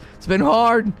 years. It's been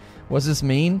hard. What's this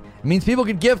mean? It means people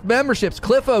can gift memberships.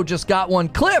 Cliffo just got one.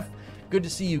 Cliff! Good to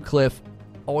see you, Cliff.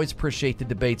 Always appreciate the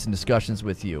debates and discussions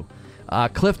with you.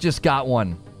 Cliff just got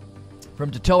one.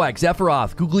 From Tatoak,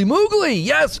 Zephyroth, Googly Moogly.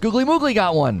 Yes, Googly Moogly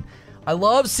got one. I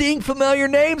love seeing familiar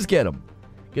names get them.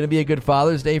 Gonna be a good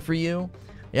Father's Day for you?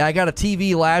 Yeah, I got a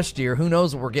TV last year. Who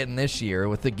knows what we're getting this year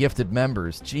with the gifted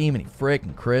members. Gee, many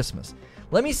frickin' Christmas.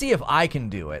 Let me see if I can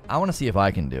do it. I want to see if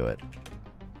I can do it.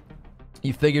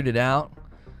 You figured it out?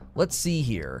 Let's see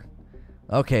here.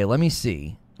 Okay, let me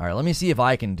see. All right, let me see if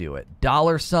I can do it.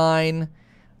 $,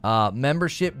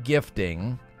 membership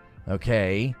gifting.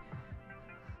 Okay.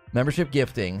 Membership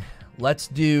gifting. Let's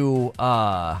do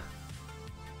 10.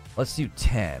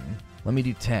 Let me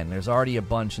do 10. There's already a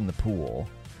bunch in the pool.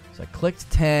 So I clicked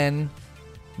 10.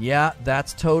 Yeah,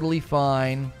 that's totally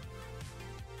fine.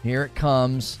 Here it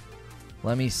comes.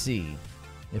 Let me see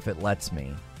if it lets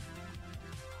me.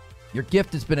 Your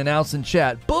gift has been announced in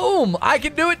chat. Boom! I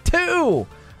can do it too!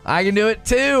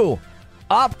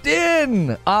 Opt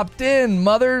in! Opt in,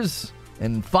 mothers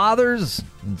and fathers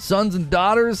and sons and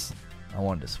daughters. I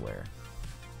wanted to swear,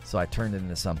 so I turned it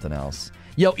into something else.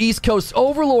 Yo, East Coast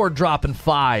Overlord dropping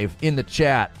 5 in the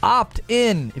chat. Opt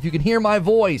in. If you can hear my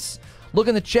voice, look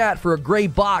in the chat for a gray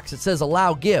box that says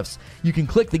allow gifts. You can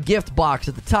click the gift box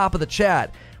at the top of the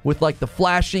chat with like the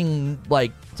flashing,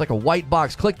 like it's like a white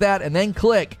box. Click that and then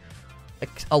click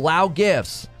allow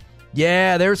gifts.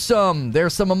 Yeah, there's some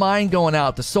of mine going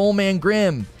out. The Soulman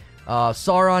Grim,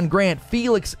 Sauron Grant,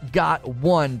 Felix got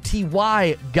one,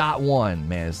 TY got one.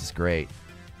 Man, this is great.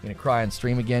 Gonna cry on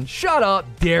stream again. Shut up,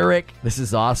 Derek. This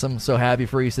is awesome. So happy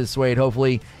for you, says Suede.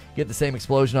 Hopefully get the same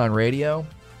explosion on radio.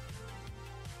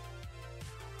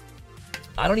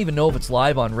 I don't even know if it's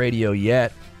live on radio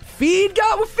yet. Feed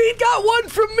got one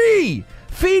from me.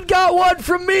 Feed got one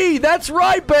from me. That's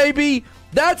right, baby.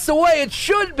 That's the way it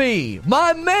should be.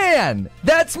 My man.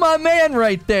 That's my man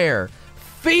right there.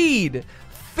 Feed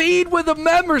with a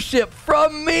membership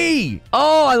from me.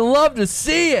 Oh, I love to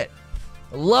see it.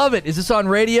 Love it. Is this on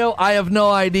radio? I have no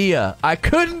idea. I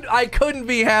couldn't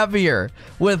be happier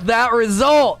with that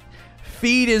result.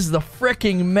 Feed is the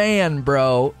freaking man,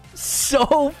 bro.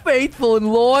 So faithful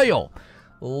and loyal.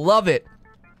 Love it.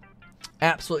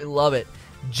 Absolutely love it.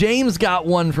 James got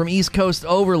one from East Coast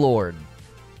Overlord.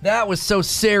 That was so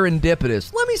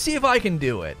serendipitous. Let me see if I can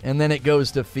do it. And then it goes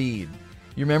to Feed.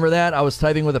 You remember that? I was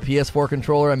typing with a PS4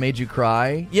 controller. I made you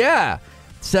cry. Yeah.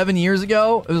 7 years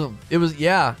ago. It was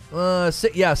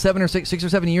 6 or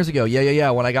 7 years ago. Yeah.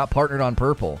 When I got partnered on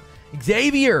Purple.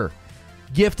 Xavier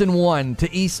gifting one to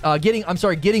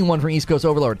getting one from East Coast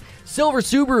Overlord. Silver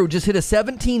Subaru just hit a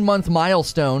 17-month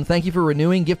milestone. Thank you for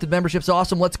renewing. Gifted memberships.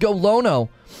 Awesome. Let's go, Lono.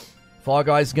 Fall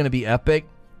Guys is going to be epic.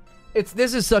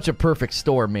 This is such a perfect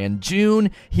storm, man.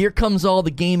 June, here comes all the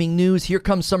gaming news. Here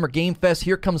comes Summer Game Fest.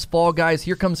 Here comes Fall Guys.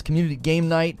 Here comes Community Game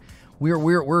Night.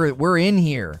 We're in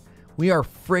here. We are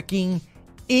freaking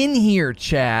in here,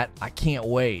 chat. I can't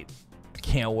wait.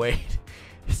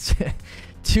 It's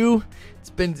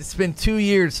been 2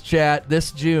 years, chat.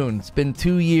 This June, it's been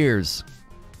 2 years,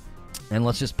 and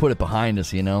let's just put it behind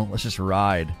us. Let's just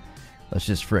ride. Let's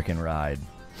just freaking ride.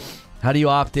 How do you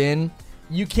opt in?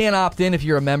 You can't opt in if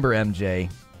you're a member,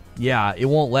 MJ. Yeah, it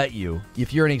won't let you.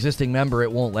 If you're an existing member,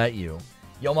 it won't let you.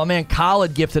 Yo, my man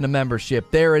Khaled gifted a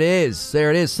membership. There it is.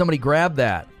 Somebody grab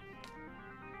that.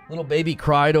 Little baby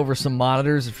cried over some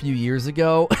monitors a few years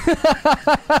ago.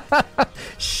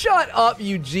 Shut up,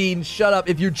 Eugene. Shut up.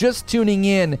 If you're just tuning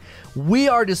in, we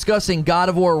are discussing God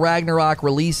of War Ragnarok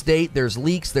release date. There's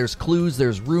leaks, there's clues,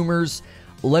 there's rumors.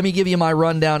 Let me give you my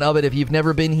rundown of it if you've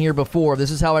never been here before. This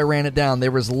is how I ran it down.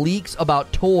 There was leaks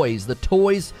about toys. The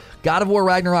toys, God of War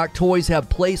Ragnarok toys have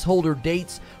placeholder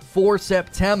dates for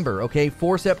September, okay?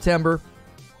 For September.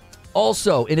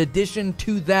 Also, in addition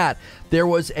to that, there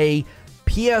was a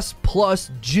PS Plus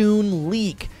June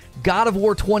leak. God of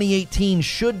War 2018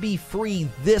 should be free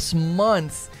this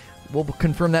month. We'll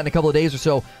confirm that in a couple of days or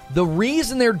so. The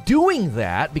reason they're doing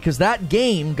that, because that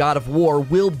game, God of War,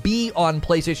 will be on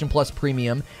PlayStation Plus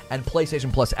Premium and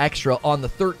PlayStation Plus Extra on the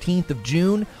 13th of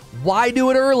June. Why do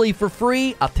it early for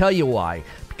free? I'll tell you why.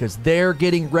 Because they're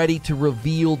getting ready to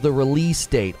reveal the release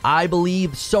date. I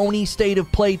believe Sony State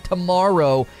of Play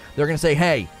tomorrow, they're going to say,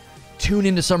 hey, tune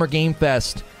into Summer Game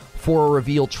Fest for a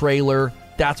reveal trailer.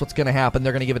 That's what's going to happen.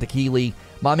 They're going to give it to Keighley.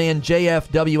 My man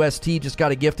JFWST just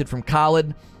got a gifted from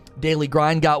Khaled. Daily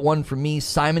Grind got one from me.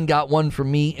 Simon got one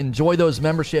from me. Enjoy those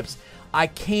memberships. I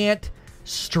can't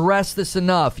stress this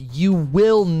enough. You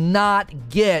will not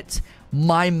get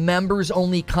my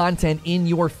members-only content in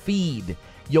your feed.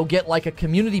 You'll get like a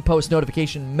community post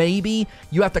notification. Maybe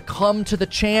you have to come to the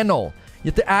channel. You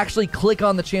have to actually click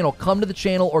on the channel, come to the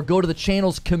channel, or go to the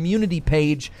channel's community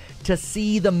page to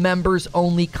see the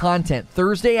members-only content.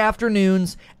 Thursday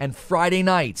afternoons and Friday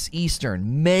nights,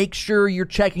 Eastern. Make sure you're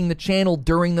checking the channel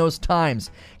during those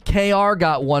times. KR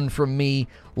got one from me.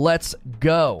 Let's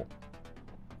go.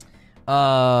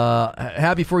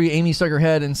 Happy for you. Amy stuck her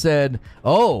head and said,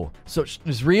 oh, so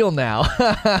it's real now.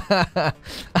 I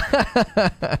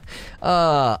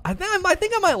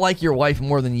think I might like your wife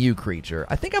more than you, Creature.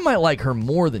 I think I might like her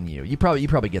more than you. You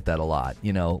probably get that a lot,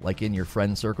 you know, like in your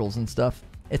friend circles and stuff.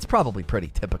 It's probably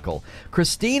pretty typical.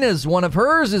 Christina's, one of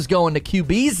hers is going to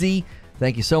QBZ.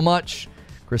 Thank you so much,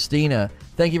 Christina.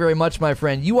 Thank you very much, my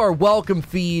friend. You are welcome,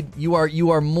 Feed. You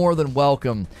are more than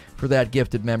welcome for that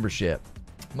gifted membership.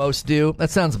 Most do. That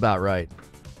sounds about right.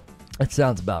 That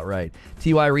sounds about right.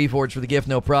 TY Reforged for the gift,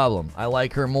 no problem. I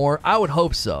like her more. I would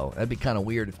hope so. That'd be kind of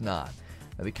weird if not.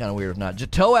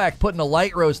 Jatoak putting a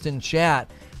light roast in chat.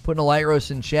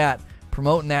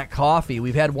 Promoting that coffee.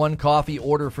 We've had one coffee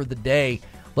order for the day.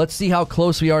 Let's see how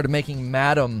close we are to making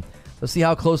Madam.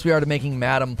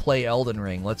 Play Elden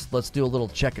Ring. Let's do a little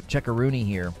check-a-rooney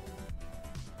here.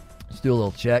 Let's do a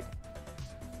little check.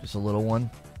 Just a little one.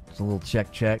 Just a little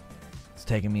check. It's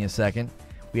taking me a second.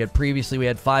 We had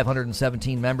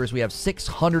 517 members. We have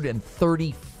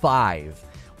 635.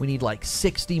 We need like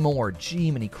 60 more.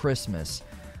 Jiminy Christmas.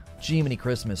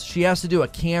 She has to do a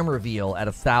cam reveal at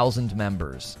 1,000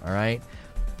 members. All right.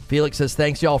 Felix says,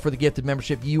 thanks, y'all, for the gifted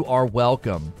membership. You are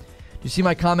welcome. Do you see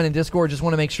my comment in Discord? Just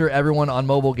want to make sure everyone on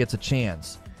mobile gets a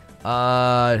chance.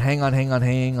 Hang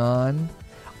on.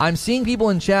 I'm seeing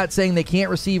people in chat saying they can't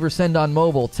receive or send on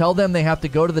mobile. Tell them they have to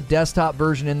go to the desktop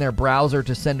version in their browser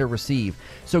to send or receive.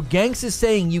 So Genks is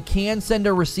saying you can send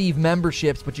or receive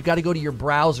memberships, but you got to go to your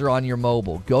browser on your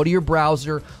mobile. Go to your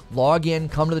browser, log in,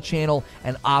 come to the channel,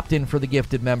 and opt in for the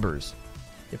gifted members.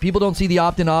 If people don't see the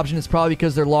opt-in option, it's probably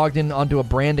because they're logged in onto a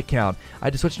brand account. I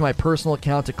had to switch to my personal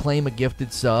account to claim a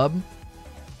gifted sub.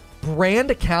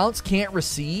 Brand accounts can't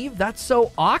receive? That's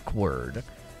so awkward.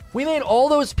 We made all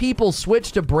those people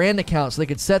switch to brand accounts so they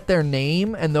could set their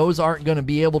name, and those aren't going to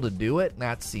be able to do it?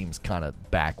 That seems kind of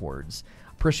backwards.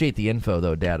 Appreciate the info,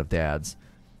 though, Dad of Dads.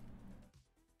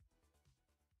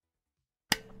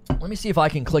 Let me see if I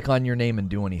can click on your name and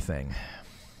do anything.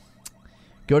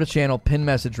 Go to channel, pin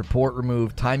message, report,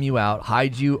 remove, time you out,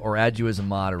 hide you, or add you as a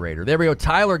moderator. There we go.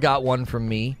 Tyler got one from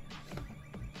me.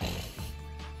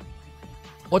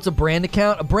 What's a brand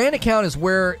account? A brand account is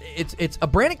where it's a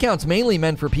brand account's mainly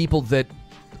meant for people that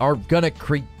are gonna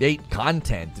create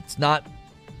content. It's not,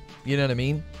 you know what I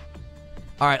mean?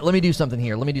 All right, let me do something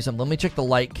here. Let me check the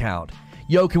like count.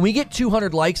 Yo, can we get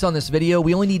 200 likes on this video?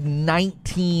 We only need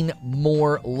 19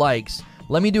 more likes.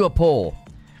 Let me do a poll.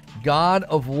 God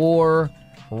of War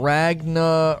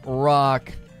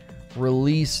Ragnarok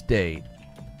release date.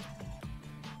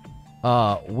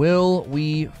 Will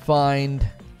we find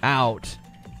out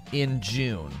in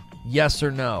June? Yes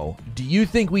or no? Do you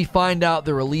think we find out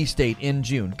the release date in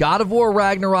June? God of War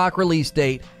Ragnarok release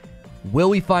date. Will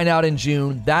we find out in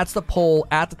June? That's the poll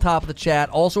at the top of the chat.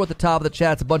 Also at the top of the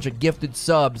chat, it's a bunch of gifted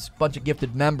subs, a bunch of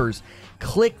gifted members.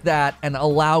 Click that and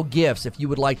allow gifts if you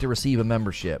would like to receive a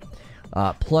membership.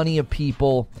 Plenty of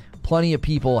people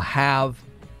have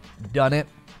done it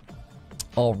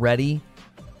already.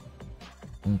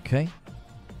 Okay.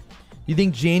 You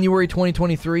think January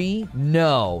 2023?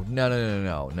 No.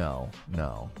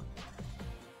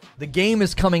 The game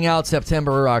is coming out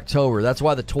September or October. That's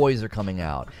why the toys are coming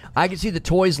out. I can see the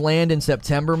toys land in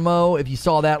September, Mo. If you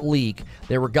saw that leak,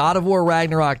 there were God of War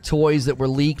Ragnarok toys that were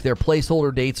leaked. Their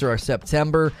placeholder dates are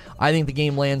September. I think the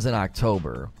game lands in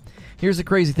October. Here's the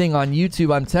crazy thing. On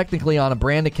YouTube, I'm technically on a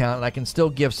brand account, and I can still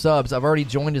give subs. I've already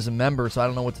joined as a member, so I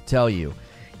don't know what to tell you.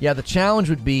 Yeah, the challenge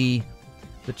would be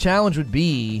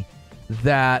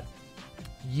that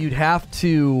you'd have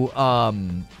to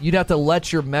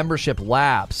let your membership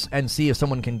lapse and see if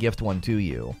someone can gift one to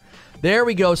you. There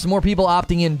we go. Some more people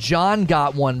opting in. John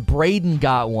got one. Braden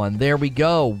got one. There we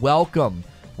go. Welcome.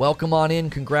 Welcome on in.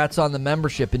 Congrats on the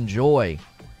membership. Enjoy.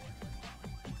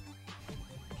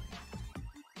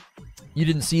 You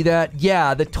didn't see that?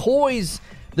 Yeah, the toys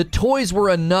were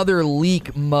another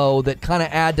leak, Mo, that kind of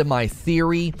add to my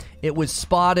theory. It was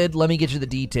spotted. Let me get you the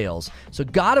details. So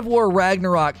God of War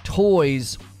Ragnarok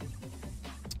toys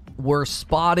were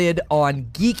spotted on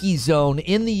Geeky Zone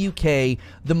in the UK.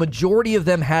 The majority of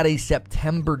them had a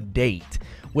September date,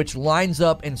 which lines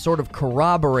up and sort of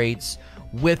corroborates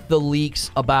with the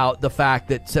leaks about the fact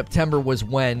that September was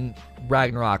when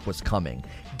Ragnarok was coming.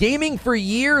 Gaming for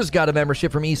Years got a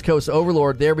membership from East Coast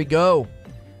Overlord. There we go.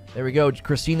 There we go.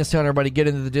 Christina's telling everybody get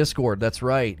into the Discord. That's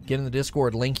right. Get in the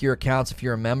Discord. Link your accounts if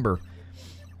you're a member.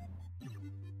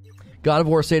 God of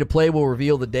War State of Play will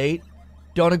reveal the date.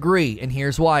 Don't agree. And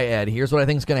here's why, Ed. Here's what I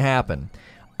think is going to happen.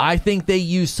 I think they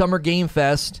use Summer Game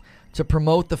Fest to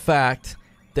promote the fact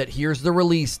that here's the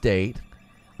release date.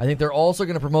 I think they're also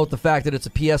going to promote the fact that it's a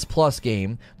PS Plus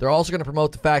game. They're also going to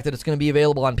promote the fact that it's going to be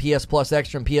available on PS Plus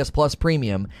Extra and PS Plus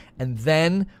Premium. And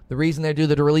then the reason they do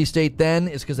the release date then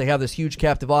is because they have this huge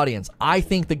captive audience. I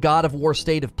think the God of War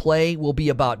State of Play will be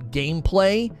about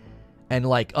gameplay and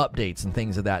like updates and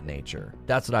things of that nature.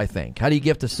 That's what I think. How do you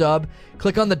gift a sub?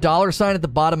 Click on the $ at the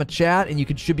bottom of chat and you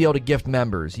should be able to gift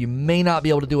members. You may not be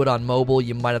able to do it on mobile.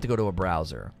 You might have to go to a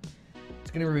browser.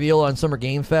 It's going to reveal on Summer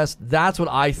Game Fest. That's what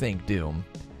I think, Doom.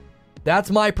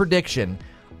 That's my prediction.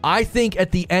 I think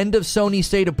at the end of Sony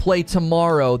State of Play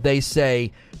tomorrow, they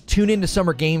say, tune into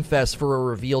Summer Game Fest for a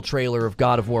reveal trailer of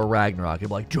God of War Ragnarok. It'll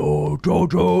be like, Joe,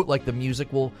 like the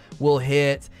music will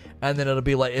hit, and then it'll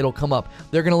be like, it'll come up.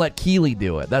 They're going to let Keighley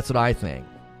do it. That's what I think.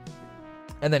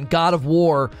 And then God of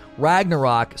War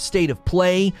Ragnarok State of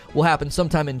Play will happen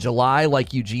sometime in July,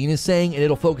 like Eugene is saying, and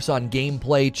it'll focus on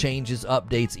gameplay, changes,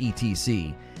 updates,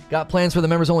 etc. Got plans for the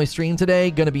members-only stream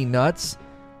today? Gonna be nuts.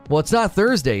 Well, it's not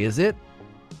Thursday, is it?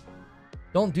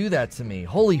 Don't do that to me.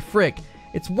 Holy frick.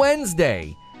 It's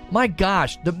Wednesday. My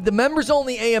gosh. The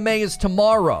members-only AMA is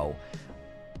tomorrow.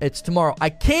 It's tomorrow. I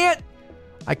can't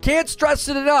stress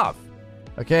it enough.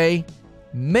 Okay?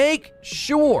 Make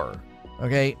sure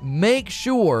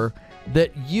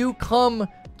that you come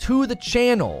to the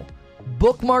channel.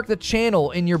 Bookmark the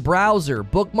channel in your browser.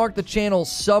 Bookmark the channel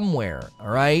somewhere. All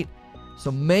right? So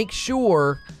make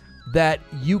sure that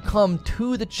you come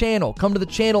to the channel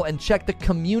and check the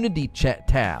community chat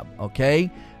tab, okay?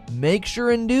 Make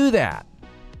sure and do that,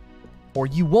 or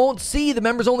you won't see the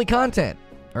members-only content,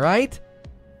 all right?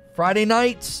 Friday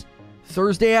nights,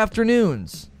 Thursday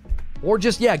afternoons, or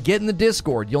just, get in the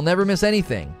Discord. You'll never miss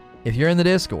anything if you're in the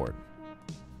Discord.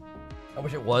 I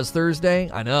wish it was Thursday.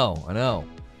 I know.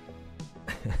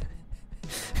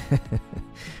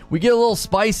 We get a little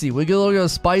spicy. We get a little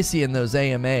spicy in those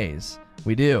AMAs.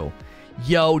 We do.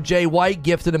 Yo, Jay White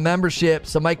gifted a membership.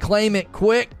 Somebody claim it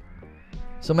quick.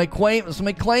 Somebody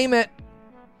claim it.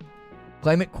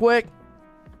 Claim it quick.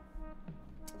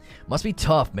 Must be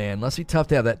tough, man. Must be tough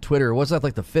to have that Twitter. What's that,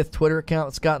 like the 5th Twitter account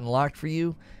that's gotten locked for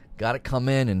you? Got to come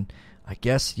in and I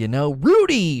guess,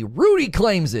 Rudy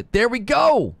claims it. There we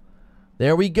go.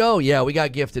 Yeah, we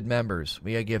got gifted members.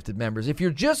 If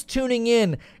you're just tuning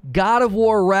in, God of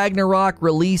War Ragnarok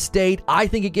release date, I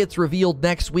think it gets revealed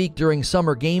next week during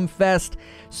Summer Game Fest.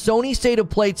 Sony State of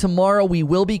Play tomorrow. We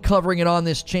will be covering it on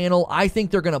this channel. I think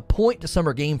they're going to point to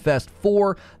Summer Game Fest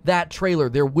for that trailer.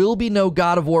 There will be no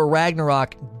God of War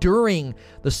Ragnarok during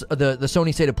the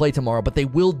Sony State of Play tomorrow, but they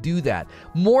will do that.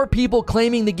 More people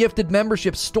claiming the gifted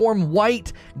membership. Storm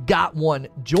White got one.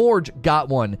 George got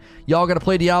one. Y'all got to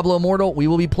play Diablo Immortal? We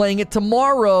will be playing it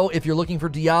tomorrow. If you're looking for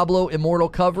Diablo Immortal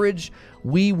coverage,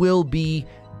 we will be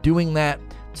doing that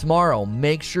tomorrow.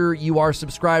 Make sure you are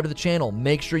subscribed to the channel.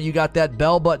 Make sure you got that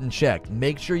bell button checked.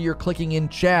 Make sure you're clicking in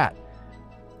chat.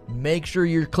 In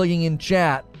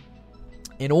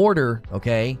order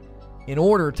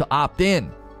to opt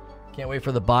in. Can't wait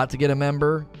for the bot to get a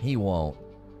member. He won't.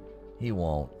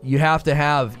 You have to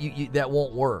have, that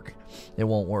won't work. It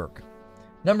won't work.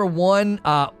 Number one,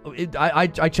 I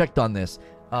checked on this.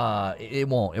 It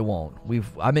won't.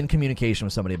 I'm in communication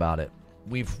with somebody about it.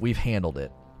 We've handled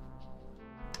it.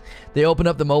 They opened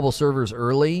up the mobile servers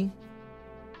early.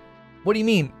 What do you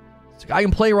mean? I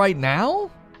can play right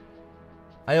now?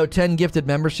 I owe 10 gifted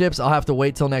memberships. I'll have to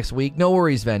wait till next week. No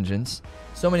worries, Vengeance.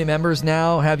 So many members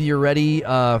now. Have you ready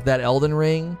that Elden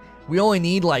Ring? We only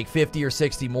need like 50 or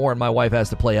 60 more, and my wife has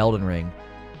to play Elden Ring.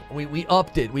 We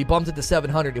upped it. We bumped it to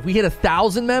 700. If we hit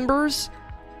 1,000 members,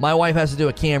 my wife has to do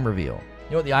a cam reveal.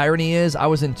 You know what the irony is? I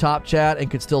was in top chat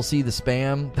and could still see the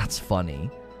spam. That's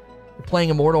funny. You're playing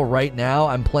Immortal right now.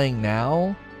 I'm playing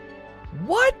now.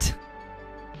 What?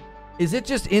 Is it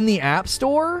just in the App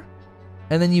Store?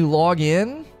 And then you log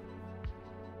in?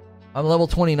 I'm level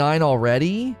 29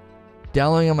 already?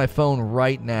 Downloading on my phone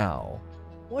right now.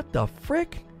 What the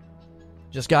frick?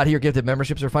 Just got here. Gifted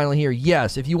memberships are finally here.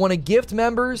 Yes, if you want to gift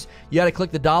members, you got to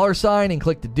click the $ and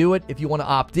click to do it. If you want to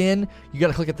opt in, you got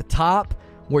to click at the top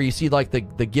where you see like the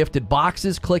gifted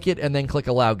boxes. Click it and then click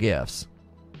allow gifts.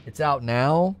 It's out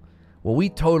now. Well, we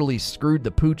totally screwed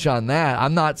the pooch on that.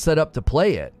 I'm not set up to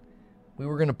play it. We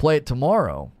were going to play it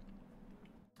tomorrow.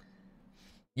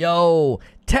 Yo,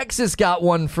 Texas got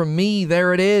one from me.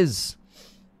 There it is.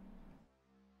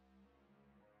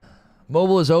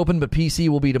 Mobile is open, but PC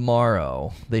will be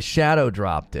tomorrow. They shadow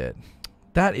dropped it.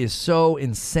 That is so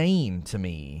insane to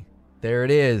me. There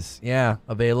it is. Yeah,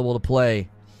 available to play.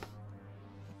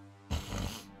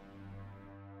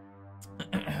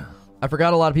 I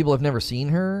forgot a lot of people have never seen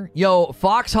her. Yo,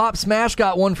 Fox Hop Smash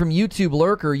got one from YouTube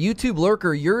Lurker. YouTube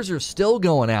Lurker, yours are still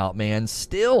going out, man.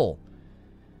 Still.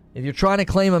 If you're trying to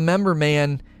claim a member,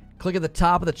 man, click at the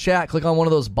top of the chat. Click on one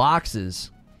of those boxes.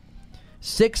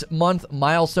 6-month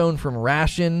milestone from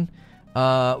Ration.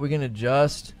 We can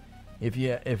adjust if you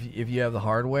have the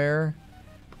hardware.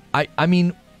 I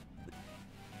mean,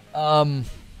 I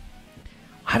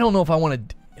don't know if I want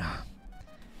to.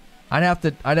 I'd have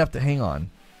to hang on.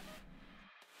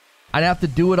 I'd have to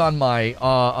do it on my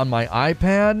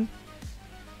iPad.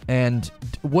 And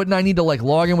wouldn't I need to like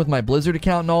log in with my Blizzard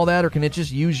account and all that, or can it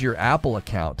just use your Apple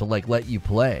account to like let you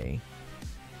play?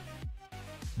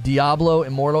 Diablo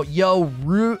Immortal. Yo,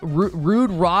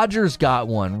 Rude Rogers got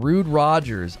one. Rude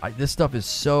Rogers. This stuff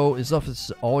is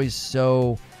always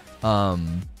so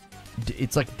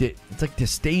it's like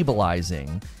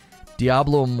destabilizing.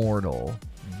 Diablo Immortal.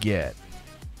 Get.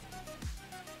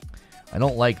 I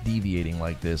don't like deviating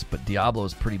like this, but Diablo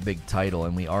is a pretty big title,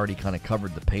 and we already kind of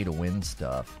covered the pay-to-win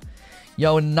stuff.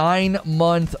 Yo,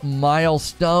 9-month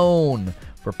milestone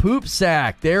for Poop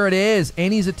Sack. There it is.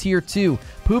 And he's a tier 2.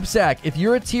 Poop Sack, if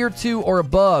you're a tier 2 or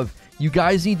above, you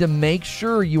guys need to make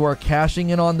sure you are cashing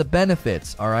in on the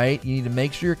benefits, all right? You need to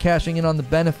make sure you're cashing in on the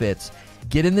benefits.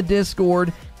 Get in the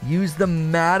Discord, use the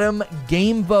Madam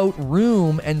Game Vote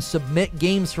room, and submit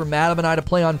games for Madam and I to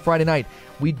play on Friday night.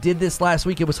 We did this last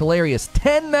week. It was hilarious.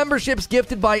 10 memberships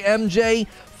gifted by MJ.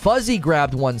 Fuzzy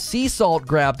grabbed one. Sea Salt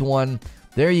grabbed one.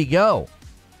 There you go.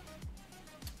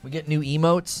 We get new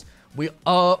emotes. We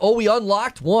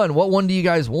unlocked one. What one do you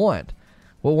guys want?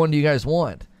 What one do you guys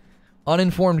want?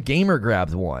 Uninformed Gamer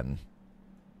grabbed one.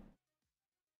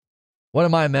 What,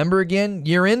 am I a member again?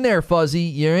 You're in there, Fuzzy.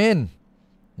 You're in.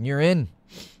 You're in.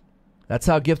 That's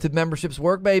how gifted memberships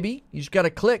work, baby. You just got to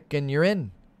click and you're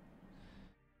in.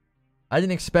 I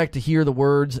didn't expect to hear the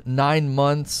words 9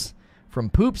 months from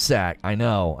Poop Sack. I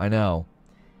know.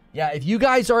 Yeah, if you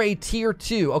guys are a tier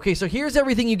 2. Okay, so here's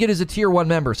everything you get as a tier 1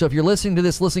 member. So if you're listening to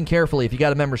this, listen carefully. If you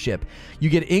got a membership, you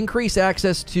get increased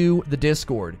access to the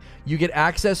Discord. You get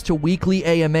access to weekly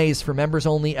AMAs for members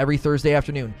only every Thursday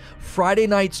afternoon. Friday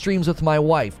night streams with my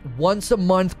wife. Once a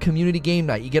month community game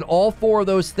night. You get all 4 of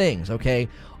those things, okay?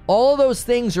 All of those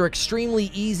things are extremely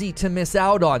easy to miss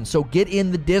out on, so get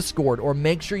in the Discord or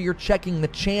make sure you're checking the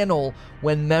channel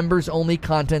when members-only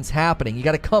content's happening. You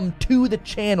got to come to the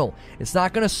channel. It's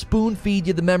not going to spoon-feed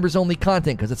you the members-only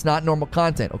content because it's not normal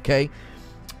content, okay?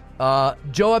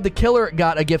 Joab the Killer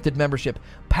got a gifted membership.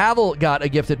 Pavel got a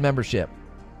gifted membership.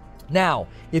 Now,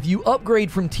 if you upgrade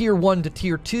from Tier 1 to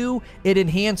Tier 2, it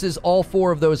enhances all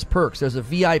 4 of those perks. There's a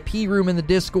VIP room in the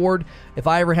Discord. If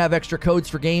I ever have extra codes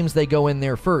for games, they go in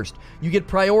there first. You get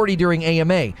priority during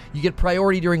AMA. You get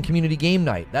priority during Community Game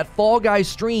Night. That Fall Guys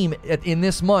stream in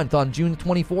this month on June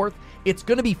 24th, it's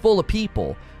going to be full of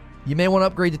people. You may want to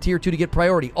upgrade to Tier 2 to get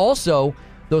priority. Also,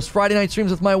 those Friday night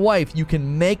streams with my wife, you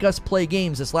can make us play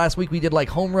games. This last week we did like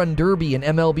Home Run Derby and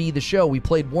MLB The Show. We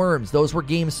played Worms. Those were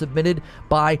games submitted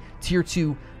by Tier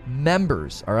 2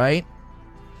 members, all right?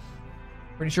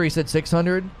 Pretty sure he said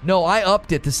 600? No, I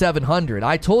upped it to 700.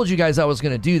 I told you guys I was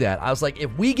going to do that. I was like,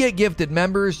 if we get gifted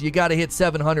members, you got to hit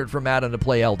 700 for Madden to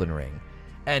play Elden Ring.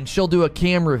 And she'll do a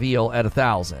cam reveal at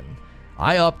 1,000.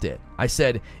 I upped it. I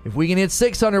said, if we can hit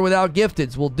 600 without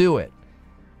gifteds, we'll do it.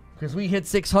 Because we hit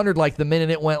 600 like the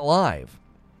minute it went live.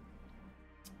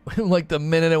 Like the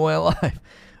minute it went live.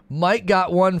 Mike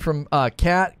got one from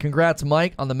Kat. Congrats,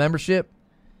 Mike, on the membership.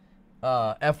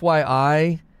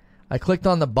 FYI, I clicked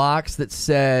on the box that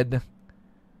said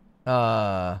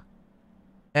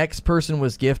X person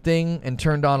was gifting and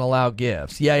turned on allow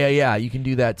gifts. Yeah. You can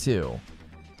do that too.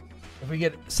 If we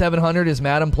get 700, is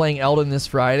Madam playing Elden this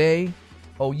Friday?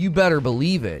 Oh, you better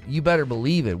believe it. You better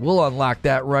believe it. We'll unlock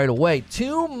that right away.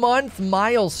 2-month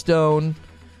milestone.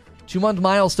 2-month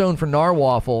milestone for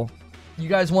Narwaffle. You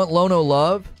guys want Lono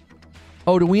Love?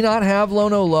 Oh, do we not have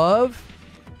Lono Love?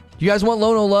 Do you guys want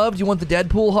Lono Love? Do you want the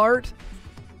Deadpool heart?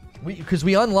 Because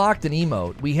we unlocked an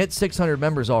emote. We hit 600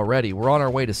 members already. We're on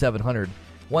our way to 700.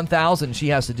 1,000, she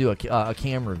has to do a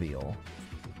cam reveal.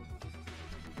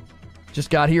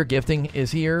 Just got here. Gifting is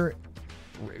here.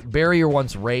 Barrier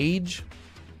wants Rage.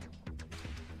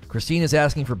 Christina's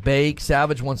asking for Bake.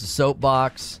 Savage wants a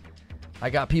soapbox. I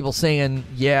got people saying,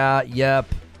 yeah, yep,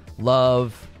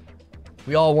 love.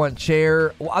 We all want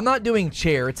Chair. Well, I'm not doing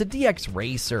Chair. It's a DX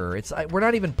Racer. We're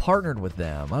not even partnered with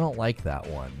them. I don't like that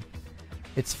one.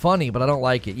 It's funny, but I don't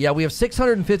like it. Yeah, we have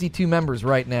 652 members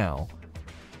right now.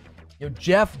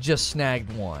 Jeff just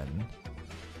snagged one.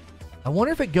 I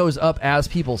wonder if it goes up as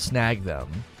people snag them.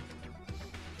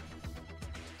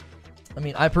 I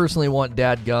mean, I personally want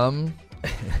Dadgum.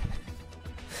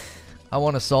 I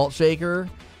want a Salt Shaker.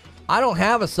 I don't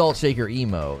have a Salt Shaker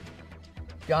emote.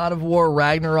 God of War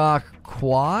Ragnarok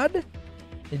quad?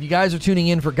 If you guys are tuning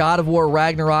in for God of War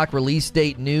Ragnarok release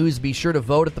date news, be sure to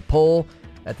vote at the poll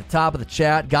at the top of the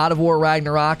chat. God of War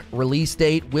Ragnarok release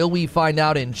date. Will we find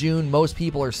out in June? Most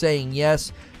people are saying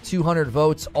yes. 200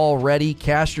 votes already.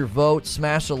 Cast your vote.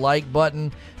 Smash the like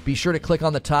button. Be sure to click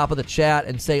on the top of the chat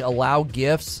and say allow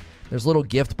gifts. There's little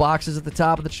gift boxes at the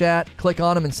top of the chat. Click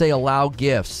on them and say allow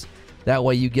gifts. That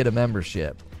way you get a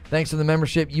membership. Thanks for the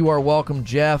membership. You are welcome,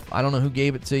 Jeff. I don't know who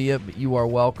gave it to you, but you are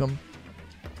welcome.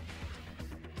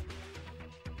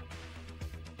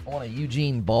 I want a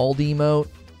Eugene Bald emote.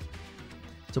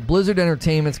 So Blizzard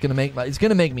Entertainment's gonna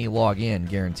make me log in,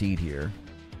 guaranteed here.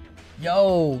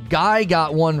 Yo, Guy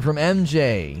got one from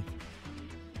MJ.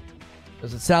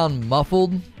 Does it sound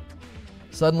muffled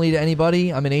suddenly to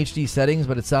anybody? I'm in HD settings,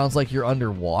 but it sounds like you're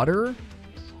underwater.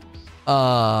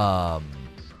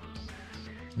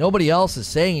 Nobody else is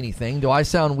saying anything. Do I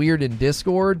sound weird in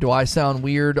Discord? Do I sound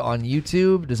weird on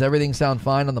YouTube? Does everything sound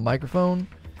fine on the microphone?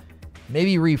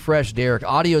 Maybe refresh, Derek.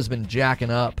 Audio's been jacking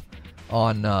up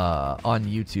on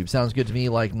YouTube. Sounds good to me,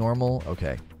 like normal.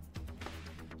 Okay.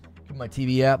 My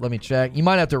TV app, let me check. You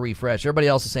might have to refresh. Everybody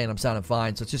else is saying I'm sounding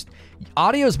fine. So it's just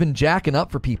audio's been jacking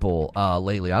up for people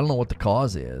lately. I don't know what the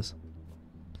cause is.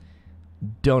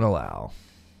 Don't allow.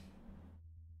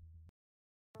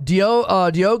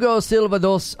 Diogo Silva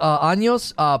dos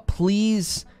Años,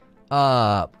 please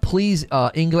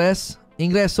Inglés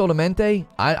solamente.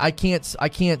 I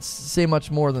can't say much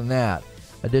more than that.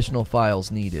 Additional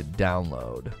files needed.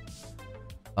 Download.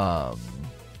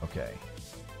 Okay.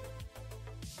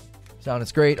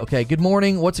 Sounds great. Okay, good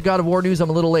morning. What's the God of War news?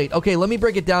 I'm a little late. Okay, let me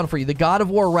break it down for you. The God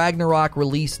of War Ragnarok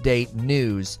release date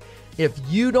news. If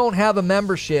you don't have a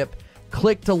membership,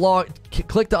 click to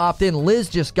opt in. Liz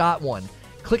just got one.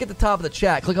 Click at the top of the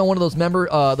chat. Click on one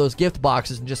of those gift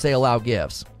boxes and just say allow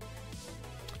gifts.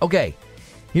 Okay,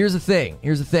 here's the thing.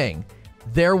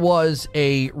 There was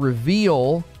a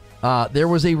reveal. That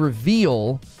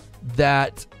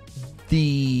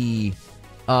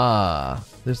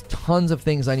there's tons of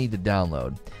things I need to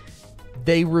download.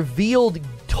 They revealed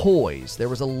toys. There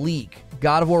was a leak.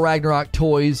 God of War Ragnarok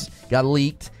toys got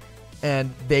leaked,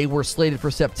 and they were slated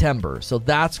for September. So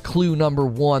that's clue number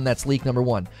one. That's leak number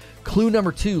one. Clue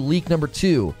number two, leak number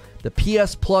two. The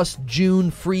PS Plus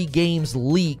June free games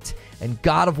leaked, and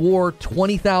God of War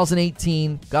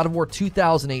 2018, God of War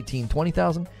 2018,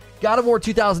 20,000? God of War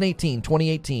 2018,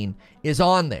 2018 is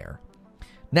on there.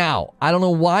 Now, I don't know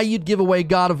why you'd give away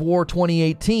God of War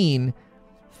 2018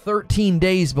 13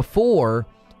 days before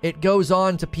it goes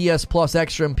on to PS Plus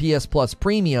Extra and PS Plus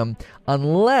Premium,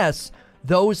 unless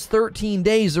those 13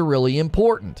 days are really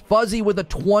important. Fuzzy with a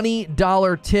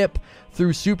 $20 tip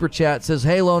through Super Chat says,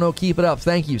 "Hey, Lono, keep it up.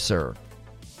 Thank you, sir."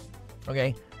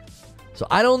 Okay. So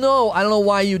I don't know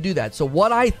why you do that. So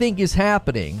what I think is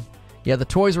happening, yeah, the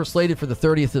toys were slated for the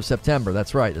 30th of September.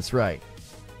 That's right.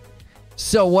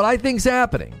 So what I think's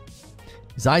happening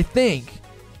is I think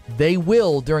they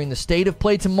will, during the State of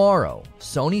Play tomorrow,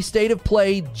 Sony State of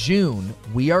Play June,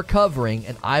 we are covering,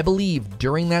 and I believe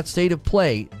during that State of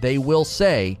Play, they will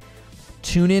say,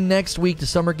 tune in next week to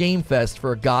Summer Game Fest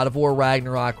for a God of War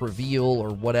Ragnarok reveal or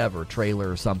whatever, trailer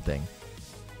or something.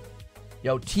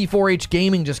 Yo, T4H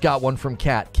Gaming just got one from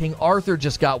Kat. King Arthur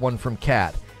just got one from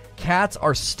Kat. Cats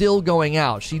are still going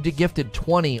out. She gifted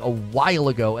 20 a while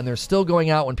ago, and they're still going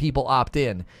out when people opt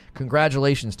in.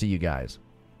 Congratulations to you guys.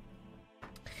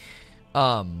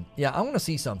 Yeah, I want to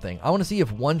see something. I want to see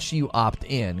if once you opt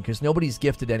in, because nobody's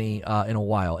gifted any in a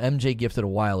while. MJ gifted a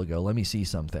while ago. Let me see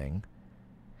something.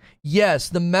 Yes,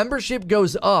 the membership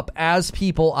goes up as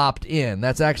people opt in.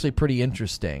 That's actually pretty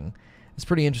interesting. It's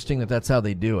pretty interesting that that's how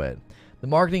they do it. The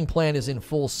marketing plan is in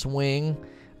full swing.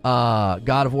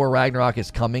 God of War Ragnarok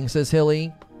is coming, says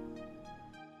Hilly.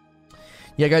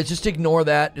 Yeah, guys, just ignore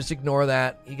that. Just ignore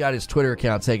that. He got his Twitter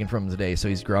account taken from him today, so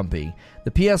he's grumpy.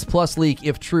 The PS Plus leak,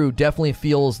 if true, definitely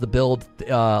feels the build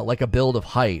like a build of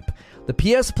hype. The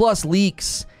PS Plus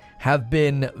leaks have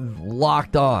been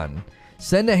locked on.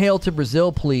 Send a hail to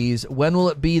Brazil, please. When will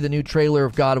it be the new trailer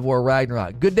of God of War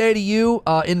Ragnarok? Good day to you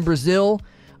in Brazil.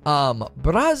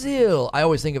 Brazil. I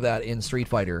always think of that in Street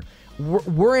Fighter.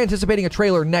 We're anticipating a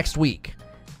trailer next week.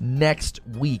 Next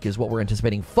week is what we're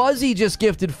anticipating. Fuzzy just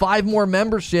gifted 5 more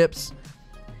memberships.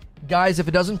 Guys, if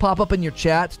it doesn't pop up in your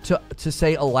chat to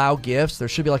say allow gifts, there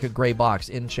should be like a gray box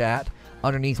in chat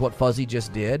underneath what Fuzzy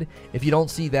just did. If you don't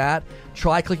see that,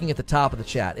 try clicking at the top of the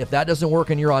chat. If that doesn't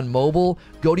work and you're on mobile,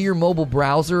 go to your mobile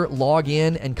browser, log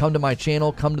in, and come to my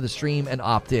channel, come to the stream, and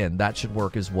opt in. That should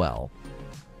work as well.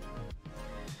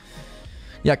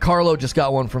 Yeah, Carlo just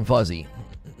got one from Fuzzy.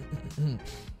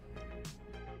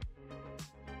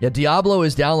 Yeah, Diablo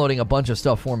is downloading a bunch of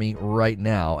stuff for me right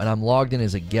now, and I'm logged in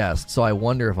as a guest, so I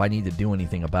wonder if I need to do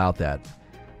anything about that.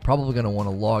 Probably going to want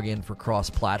to log in for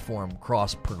cross-platform,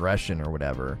 cross-progression or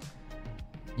whatever.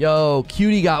 Yo,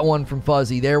 Cutie got one from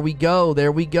Fuzzy. There we go.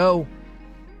 There we go.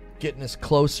 Getting us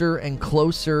closer and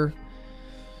closer.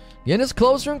 Getting us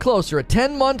closer and closer. A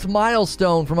 10-month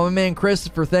milestone from my man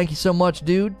Christopher. Thank you so much,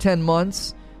 dude. 10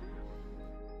 months.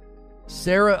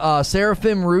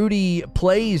 Seraphim Rudy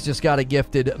Plays just got a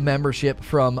gifted membership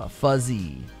from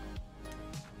Fuzzy.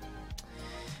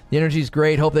 The energy's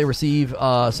great. Hope they receive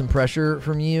some pressure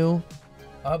from you.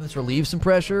 I hope this relieves some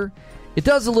pressure. It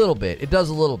does a little bit. It does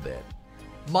a little bit.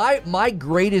 My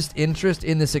greatest interest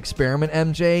in this experiment,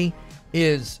 MJ,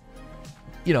 is,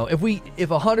 you know, if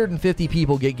 150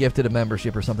 people get gifted a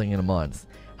membership or something in a month,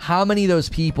 how many of those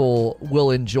people will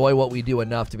enjoy what we do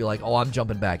enough to be like, oh, I'm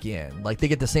jumping back in? Like, they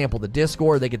get to sample the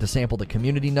Discord, they get to sample the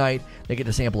community night, they get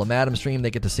to sample a Madam stream,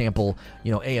 they get to sample,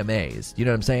 you know, AMAs. You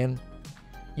know what I'm saying?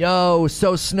 Yo,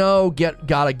 So Snow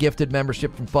got a gifted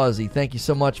membership from Fuzzy. Thank you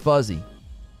so much, Fuzzy.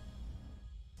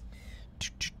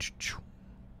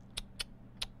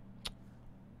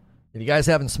 If you guys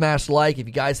haven't smashed like, if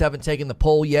you guys haven't taken the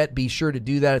poll yet, be sure to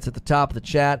do that. It's at the top of the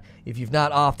chat. If you've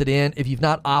not opted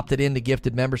into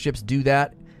gifted memberships, do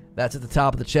that. That's at the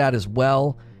top of the chat as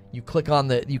well. You click on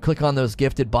those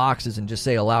gifted boxes and just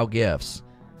say allow gifts.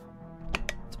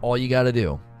 That's all you got to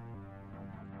do.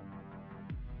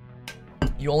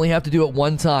 You only have to do it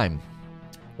one time.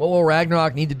 What will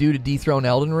Ragnarok need to do to dethrone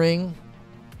Elden Ring?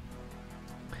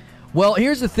 Well,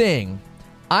 here's the thing.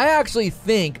 I actually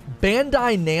think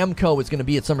Bandai Namco is going to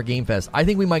be at Summer Game Fest. I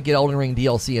think we might get Elden Ring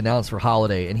DLC announced for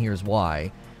holiday, and here's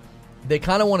why. They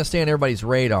kind of want to stay on everybody's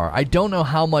radar. I don't know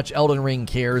how much Elden Ring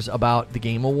cares about the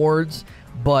Game Awards,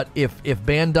 but if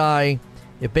Bandai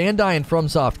and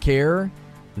FromSoft care,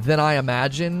 then I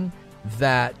imagine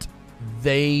that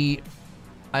they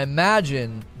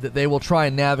will try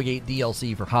and navigate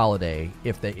DLC for holiday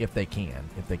if they can.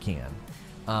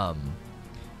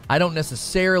 I don't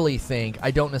necessarily think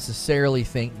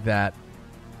that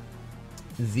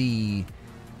the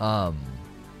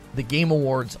Game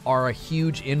Awards are a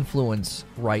huge influence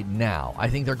right now. I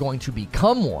think they're going to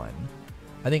become one.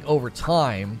 I think over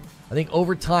time,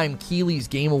 Keighley's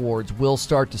Game Awards will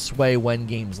start to sway when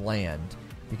games land,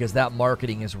 because that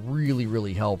marketing is really,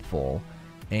 really helpful.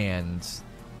 And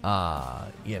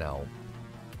you know,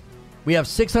 we have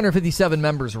 657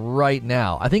 members right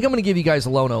now. I think I'm going to give you guys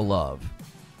Lono love.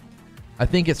 I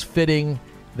think it's fitting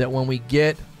that when we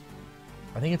get...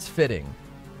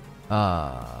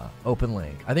 open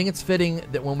link. I think it's fitting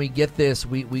that when we get this,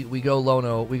 we go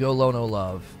Lono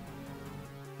love.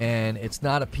 And it's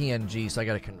not a PNG, so I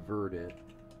got to convert it.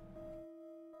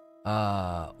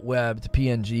 Web to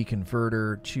PNG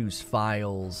converter, choose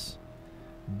files,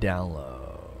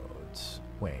 downloads.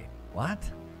 Wait, what?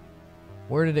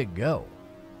 Where did it go?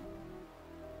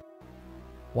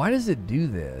 Why does it do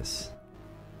this?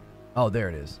 Oh, there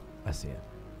it is. I see it.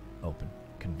 Open.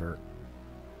 Convert.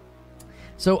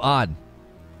 So odd.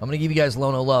 I'm going to give you guys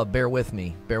Lono love. Bear with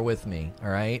me. All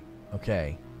right?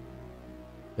 Okay.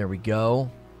 There we go.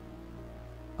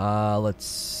 Let's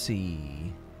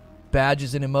see.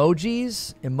 Badges and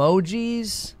emojis.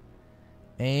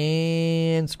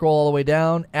 And scroll all the way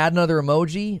down. Add another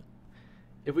emoji.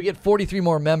 If we get 43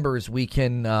 more members, we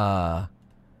can do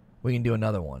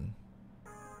another one.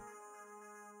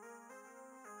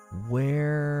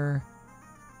 Where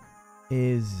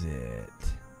is it?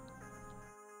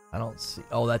 I don't see.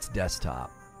 Oh, that's desktop.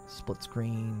 Split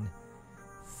screen.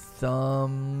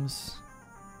 thumbs.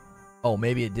 Oh,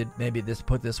 maybe it did. Maybe this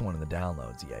put this one in the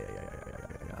downloads. Yeah.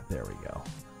 There we go.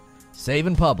 Save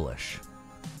and publish.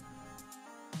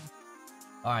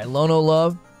 All right, Lono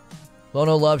Love.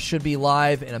 Lono Love should be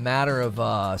live in a matter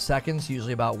of seconds,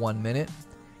 usually about 1 minute.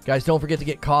 Guys, don't forget to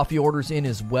get coffee orders in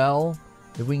as well.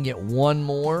 If we can get one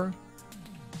more.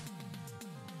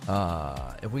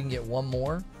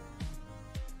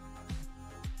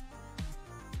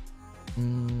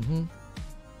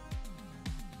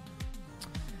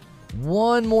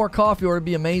 One more coffee order would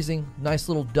be amazing. Nice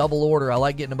little double order. I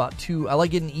like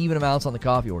getting even amounts on the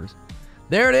coffee orders.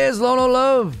 There it is, Lono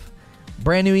Love.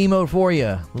 Brand new emote for you.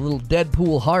 A little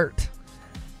Deadpool heart.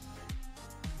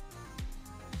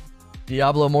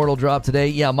 Diablo Immortal dropped today.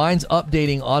 Yeah, mine's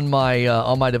updating on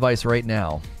my device right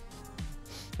now.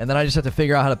 And then I just have to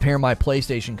figure out how to pair my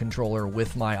PlayStation controller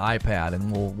with my iPad,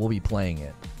 and we'll be playing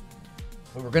it.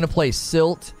 But we're going to play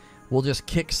Silt. We'll just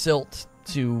kick Silt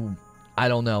to, I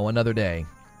don't know, another day.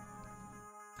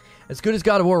 As good as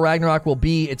God of War Ragnarok will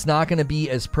be, it's not going to be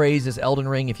as praised as Elden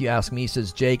Ring, if you ask me,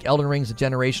 says Jake. Elden Ring's a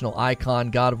generational icon.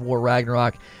 God of War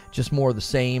Ragnarok, just more of the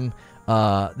same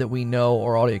that we know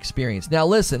or already experienced. Now,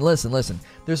 listen.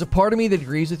 There's a part of me that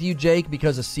agrees with you, Jake,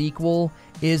 because a sequel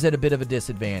is at a bit of a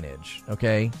disadvantage,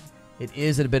 okay? It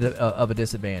is at a bit of a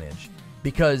disadvantage.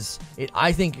 Because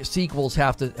I think sequels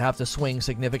have to swing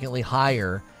significantly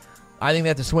higher. I think they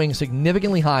have to swing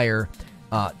significantly higher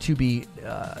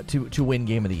to win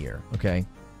Game of the Year. Okay,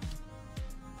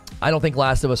 I don't think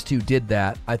Last of Us 2 did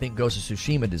that. I think Ghost of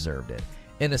Tsushima deserved it.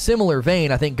 In a similar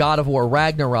vein, I think God of War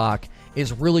Ragnarok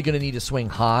is really going to need to swing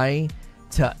high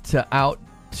to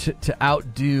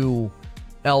outdo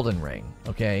Elden Ring.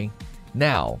 Okay,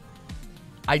 now.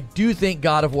 I do think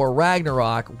God of War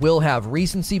Ragnarok will have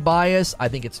recency bias. I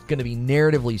think it's going to be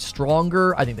narratively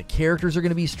stronger. I think the characters are going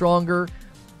to be stronger.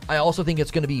 I also think it's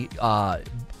going to be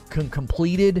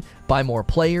completed by more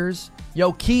players.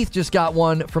 Yo, Keith just got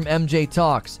one from MJ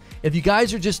Talks. If you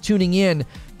guys are just tuning in,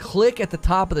 click at the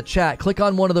top of the chat. Click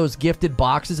on one of those gifted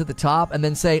boxes at the top and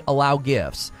then say allow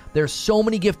gifts. There's so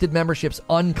many gifted memberships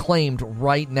unclaimed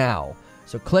right now.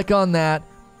 So click on that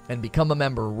and become a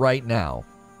member right now.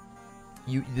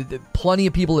 Plenty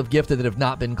of people have gifted that have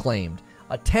not been claimed.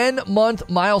 A 10-month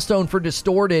milestone for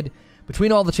Distorted.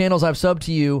 Between all the channels I've subbed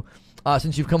to you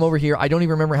since you've come over here, I don't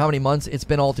even remember how many months it's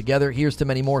been all together. Here's to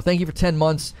many more. Thank you for 10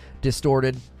 months,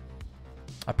 Distorted.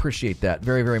 I appreciate that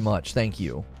very, very much. Thank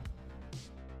you.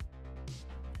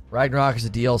 Ragnarok is a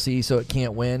DLC, so it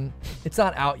can't win. It's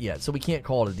not out yet, so we can't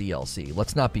call it a DLC.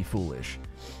 Let's not be foolish.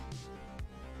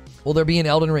 Will there be an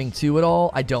Elden Ring 2 at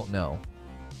all? I don't know.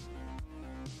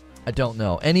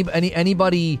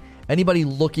 Anybody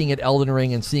looking at Elden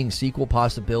Ring and seeing sequel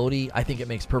possibility, I think it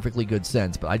makes perfectly good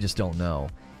sense, but I just don't know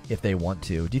if they want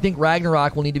to. Do you think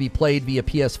Ragnarok will need to be played via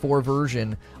PS4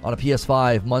 version on a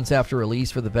PS5 months after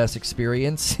release for the best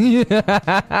experience?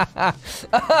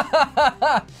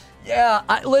 Yeah,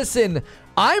 listen,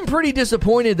 I'm pretty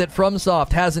disappointed that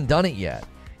FromSoft hasn't done it yet.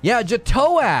 Yeah,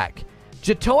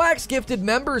 Jatoak's gifted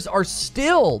members are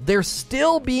still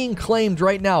being claimed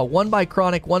right now. One by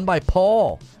Chronic, one by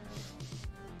Paul.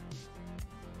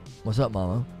 What's up,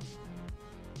 Mama?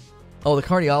 Oh, the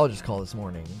cardiologist called this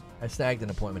morning. I snagged an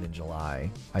appointment in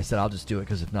July. I said I'll just do it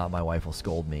because if not, my wife will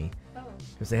scold me. Oh.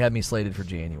 Because they had me slated for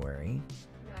January.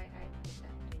 No,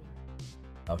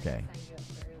 I okay. signed you up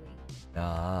for early.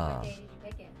 Ah. What day did you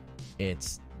pick it?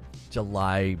 It's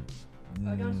July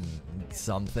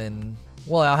something.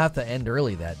 Well, I'll have to end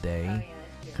early that day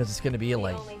because it's going to be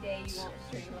like.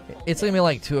 It's going to be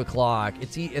like 2 o'clock. I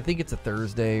think it's a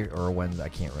Thursday or a Wednesday. I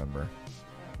can't remember.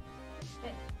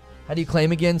 How do you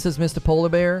claim again? Says Mr. Polar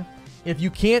Bear. If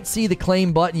you can't see the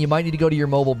claim button, you might need to go to your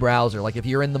mobile browser. Like if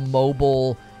you're in the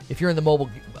mobile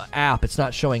app, it's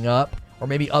not showing up, or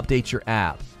maybe update your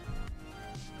app.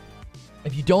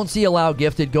 If you don't see Allow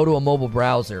Gifted, go to a mobile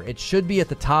browser. It should be at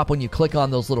the top when you click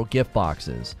on those little gift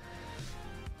boxes.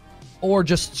 Or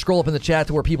just scroll up in the chat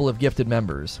to where people have gifted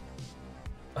members.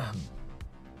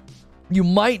 You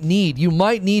might need to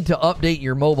update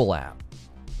your mobile app.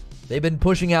 They've been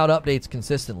pushing out updates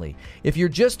consistently. If you're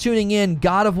just tuning in,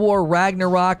 God of War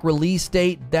Ragnarok release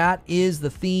date, that is the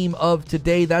theme of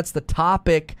today. That's the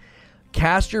topic.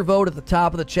 Cast your vote at the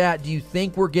top of the chat. Do you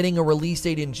think we're getting a release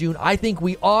date in June? I think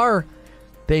we are,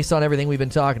 based on everything we've been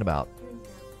talking about.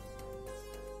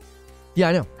 Yeah,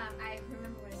 I know. I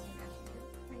remember when it came out.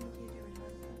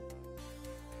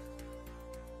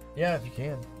 Yeah, if you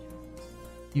can.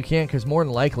 You can, because more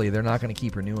than likely, they're not going to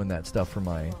keep renewing that stuff for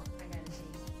my...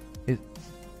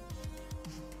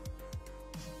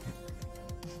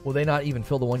 Will they not even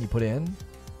fill the one you put in?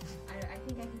 I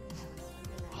think I can.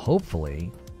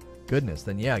 hopefully. Goodness,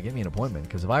 then yeah, get me an appointment,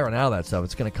 because if I run out of that stuff,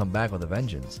 it's going to come back with a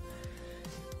vengeance.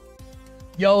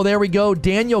 Yo, there we go.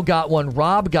 Daniel got one.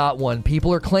 Rob got one.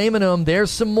 People are claiming them.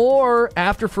 There's some more.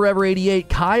 After Forever 88,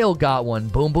 Kyle got one.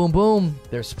 Boom, boom, boom.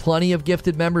 There's plenty of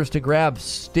gifted members to grab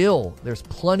still. There's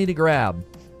plenty to grab.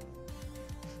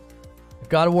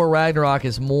 God of War Ragnarok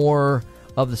is more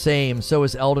of the same. So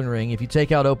is Elden Ring. If you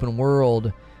take out open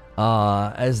world,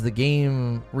 as the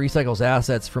game recycles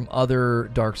assets from other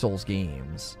Dark Souls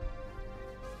games.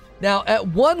 Now, at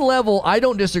one level, I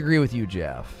don't disagree with you,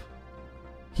 Jeff.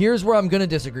 Here's where I'm going to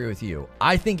disagree with you.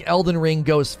 I think Elden Ring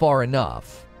goes far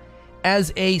enough.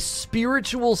 As a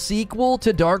spiritual sequel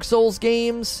to Dark Souls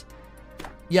games,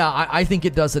 yeah, I think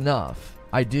it does enough.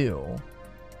 I do.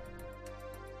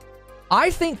 I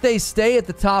think they stay at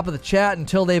the top of the chat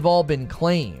until they've all been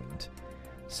claimed.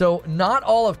 So not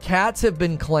all of Kat's have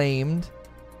been claimed.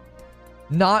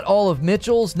 Not all of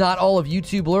Mitchell's, not all of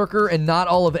YouTube Lurker, and not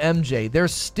all of MJ.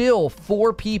 There's still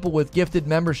 4 people with gifted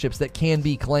memberships that can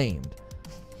be claimed.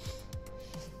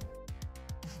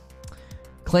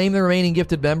 Claim the remaining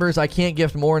gifted members. I can't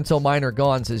gift more until mine are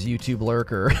gone, says YouTube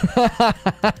Lurker.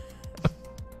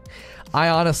 I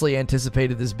honestly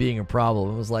anticipated this being a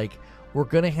problem. It was like, we're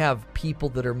going to have people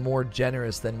that are more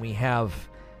generous than we have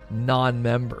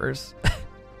non-members.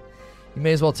 You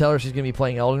may as well tell her she's going to be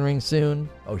playing Elden Ring soon.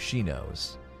 Oh, she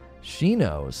knows. She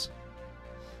knows.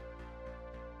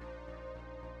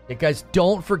 Hey, guys,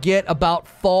 don't forget about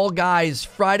Fall Guys.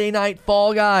 Friday night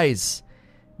Fall Guys.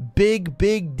 Big,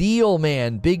 big deal,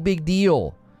 man. Big, big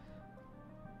deal.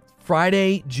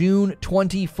 Friday, June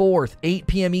 24th, 8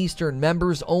 p.m. Eastern.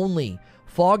 Members only.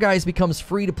 Fall Guys becomes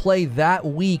free to play that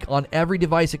week on every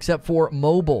device except for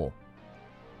mobile.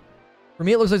 For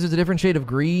me, it looks like there's a different shade of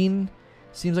green.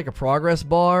 Seems like a progress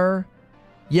bar.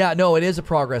 Yeah, no, it is a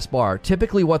progress bar.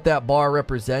 Typically what that bar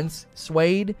represents,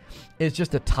 Suede, is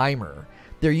just a timer.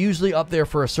 They're usually up there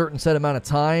for a certain set amount of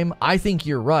time. I think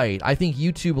you're right. I think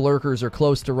YouTube Lurkers are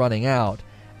close to running out,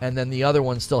 and then the other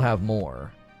ones still have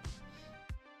more.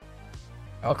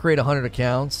 I'll create 100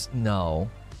 accounts.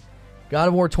 No. God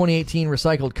of War 2018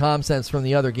 recycled concepts from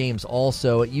the other games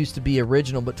also. It used to be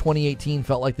original, but 2018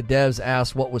 felt like the devs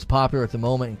asked what was popular at the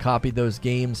moment and copied those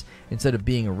games instead of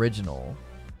being original.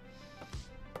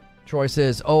 Troy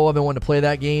says, oh, I've been wanting to play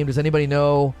that game. Does anybody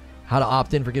know how to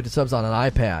opt in for gifted subs on an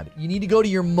iPad? You need to go to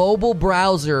your mobile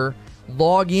browser,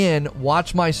 log in,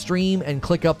 watch my stream, and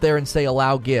click up there and say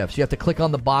allow gifts. You have to click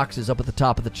on the boxes up at the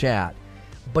top of the chat.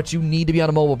 But you need to be on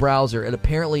a mobile browser. It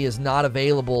apparently is not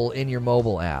available in your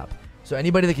mobile app. So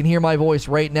anybody that can hear my voice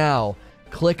right now,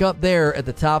 click up there at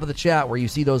the top of the chat where you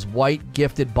see those white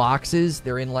gifted boxes.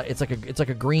 They're in like it's like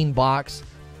a green box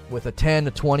with a 10,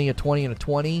 a 20, a 20, and a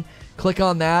 20. Click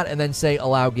on that and then say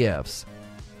allow gifts.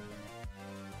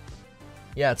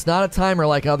 Yeah, it's not a timer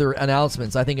like other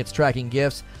announcements. I think it's tracking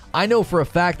gifts. I know for a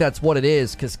fact that's what it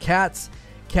is because Kat's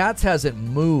hasn't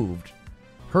moved.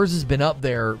 Hers has been up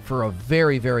there for a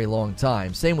very, very long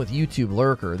time. Same with YouTube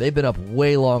Lurker. They've been up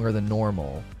way longer than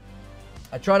normal.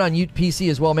 I tried on PC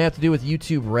as well. May have to do with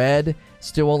YouTube Red.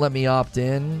 Still won't let me opt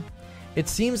in. It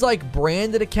seems like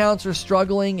branded accounts are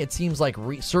struggling. It seems like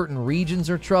certain regions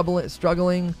are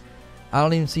struggling. I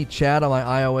don't even see chat on my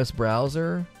iOS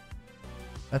browser.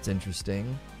 That's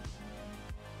interesting.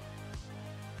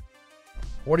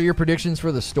 What are your predictions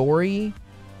for the story?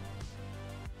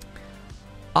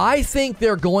 I think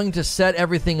they're going to set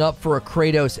everything up for a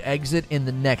Kratos exit in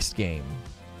the next game.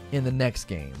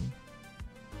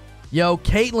 Yo,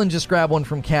 Caitlin just grabbed one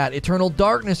from Kat. Eternal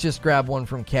Darkness just grabbed one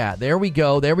from Kat. There we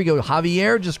go.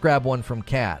 Javier just grabbed one from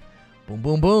Kat. Boom,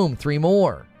 boom, boom. 3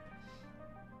 more.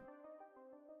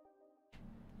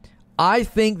 I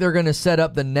think they're going to set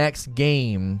up the next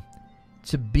game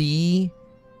to be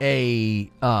a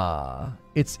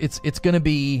it's going to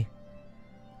be,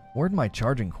 where'd my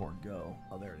charging cord go?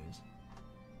 Oh, there it is.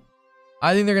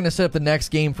 I think they're going to set up the next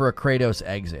game for a Kratos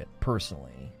exit,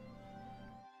 personally.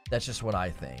 That's just what I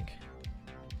think.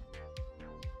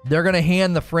 They're going to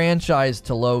hand the franchise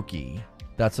to Loki.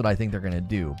 That's what I think they're going to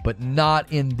do, but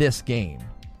not in this game.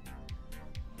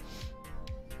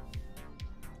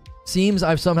 Seems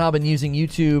I've somehow been using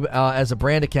YouTube as a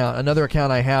brand account. Another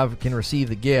account I have can receive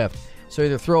the gift. So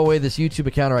either throw away this YouTube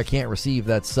account or I can't receive.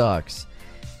 That sucks.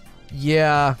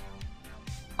 Yeah.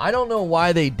 I don't know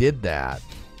why they did that.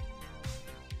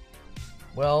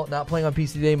 Well, not playing on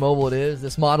PC today, mobile it is.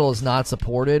 This model is not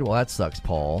supported. Well, that sucks,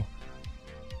 Paul.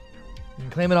 You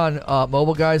can claim it on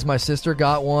mobile, guys. My sister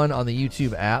got one on the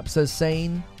YouTube app, says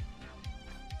Sane.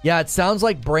 Yeah, it sounds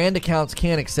like brand accounts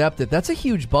can't accept it. That's a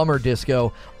huge bummer,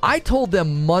 Disco. I told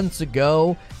them months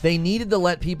ago they needed to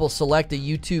let people select a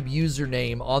YouTube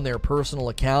username on their personal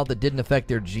account that didn't affect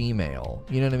their Gmail.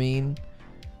 You know what I mean?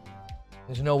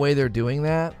 There's no way they're doing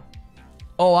that.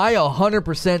 Oh, I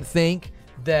 100% think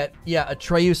that, yeah,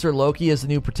 Atreus or Loki is the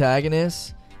new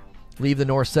protagonist. Leave the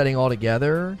Norse setting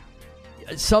altogether.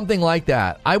 Something like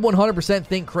that. I 100%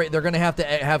 think they're going to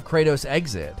have Kratos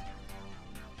exit.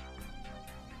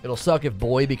 It'll suck if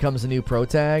Boy becomes the new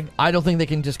protag. I don't think they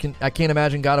can just... I can't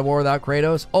imagine God of War without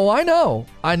Kratos. Oh, I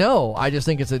know. I just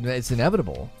think it's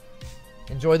inevitable.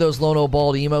 Enjoy those Lone Old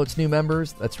Bald emotes, new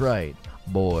members. That's right.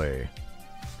 Boy.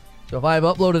 So if I've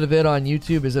uploaded a vid on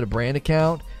YouTube, is it a brand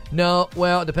account? No.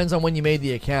 Well, it depends on when you made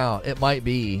the account. It might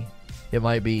be.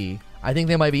 I think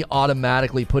they might be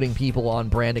automatically putting people on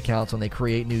brand accounts when they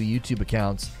create new YouTube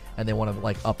accounts and they want to,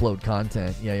 like, upload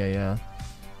content. Yeah.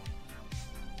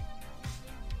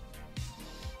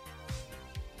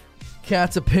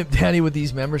 Cat's a pimp daddy with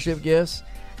these membership gifts.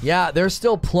 Yeah, there's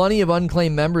still plenty of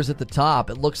unclaimed members at the top.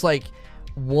 It looks like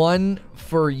one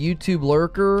for YouTube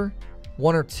Lurker,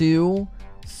 one or two.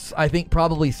 I think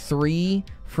probably 3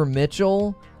 for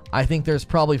Mitchell. I think there's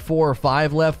probably 4 or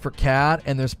 5 left for Cat,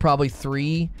 and there's probably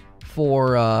 3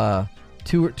 for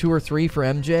 2 or 3 for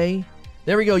MJ.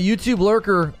 There we go. YouTube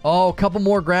Lurker. Oh, a couple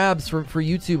more grabs for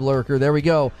YouTube Lurker. There we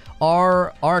go.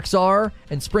 RXR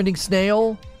and Sprinting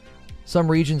Snail. Some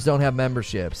regions don't have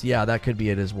memberships. Yeah, that could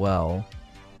be it as well.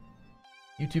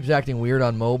 YouTube's acting weird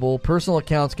on mobile. Personal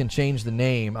accounts can change the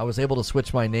name. I was able to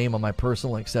switch my name on my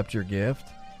personal and accept your gift,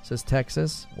 says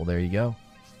Texas. Well, there you go.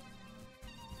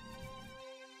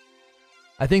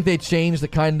 I think they changed the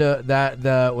kind of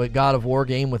the God of War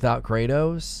game without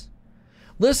Kratos.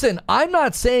 Listen, I'm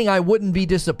not saying I wouldn't be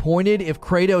disappointed if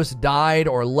Kratos died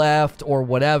or left or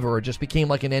whatever, or just became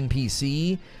like an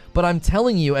NPC. But I'm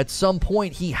telling you, at some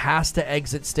point, he has to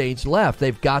exit stage left.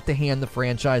 They've got to hand the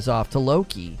franchise off to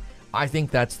Loki. I think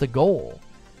that's the goal.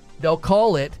 They'll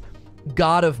call it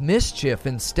God of Mischief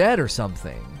instead or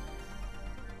something.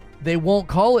 They won't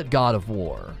call it God of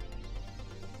War.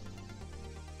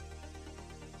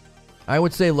 I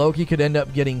would say Loki could end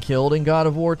up getting killed in God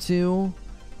of War 2.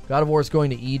 God of War is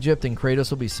going to Egypt and Kratos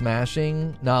will be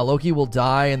smashing. Nah, Loki will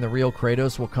die and the real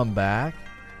Kratos will come back.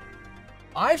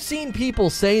 I've seen people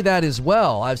say that as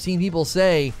well. I've seen people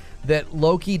say that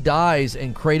Loki dies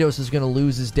and Kratos is going to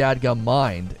lose his dadgum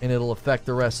mind and it'll affect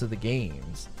the rest of the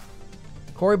games.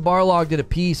 Cory Barlog did a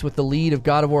piece with the lead of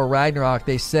God of War Ragnarok.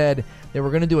 They said they were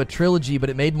going to do a trilogy, but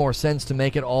it made more sense to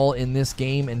make it all in this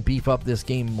game and beef up this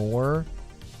game more.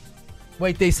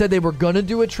 Wait, they said they were going to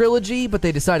do a trilogy, but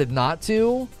they decided not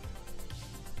to?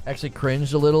 Actually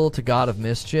cringed a little to God of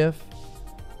Mischief.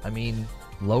 I mean,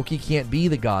 Loki can't be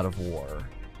the God of War.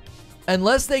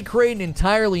 Unless they create an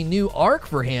entirely new arc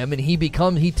for him and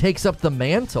he takes up the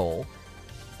mantle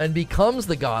and becomes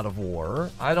the God of War.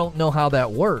 I don't know how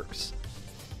that works.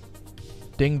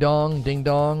 Ding dong, ding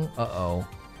dong. Uh-oh.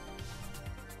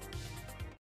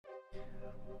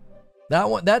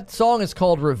 That song is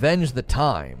called Revenge the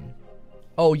Time.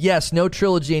 Oh, yes, no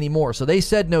trilogy anymore. So they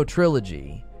said no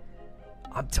trilogy.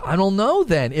 I don't know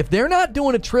then. If they're not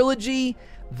doing a trilogy,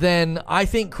 then I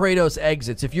think Kratos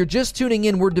exits. If you're just tuning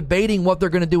in, we're debating what they're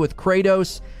going to do with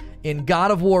Kratos in God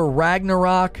of War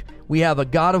Ragnarok. We have a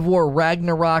God of War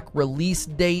Ragnarok release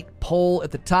date poll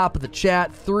at the top of the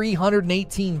chat.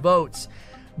 318 votes.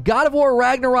 God of War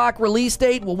Ragnarok release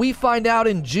date, will we find out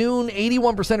in June?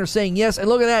 81% are saying yes. And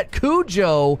look at that.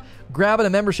 Cujo grabbing a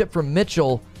membership from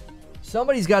Mitchell.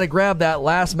 Somebody's got to grab that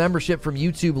last membership from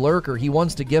YouTube Lurker. He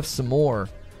wants to gift some more.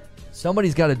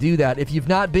 Somebody's got to do that. If you've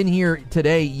not been here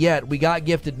today yet, we got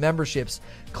gifted memberships.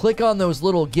 Click on those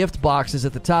little gift boxes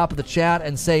at the top of the chat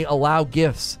and say allow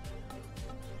gifts.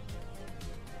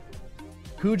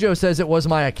 Cujo says it was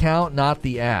my account, not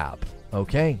the app.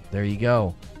 Okay, there you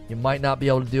go. You might not be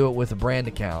able to do it with a brand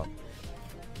account.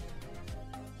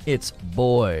 It's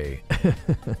boy.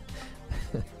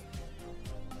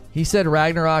 He said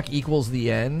Ragnarok equals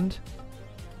the end.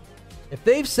 If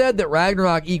they've said that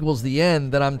Ragnarok equals the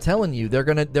end, then I'm telling you, they're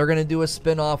gonna do a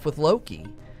spin-off with Loki.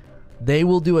 They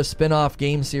will do a spin-off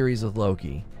game series with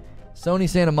Loki.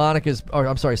 Santa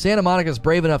Monica's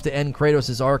brave enough to end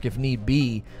Kratos' arc if need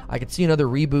be. I could see another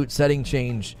reboot setting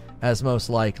change as most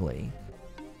likely.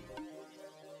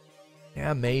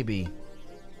 Yeah, maybe.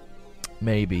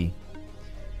 Maybe.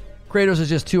 Kratos is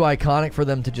just too iconic for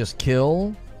them to just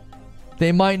kill.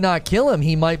 They might not kill him.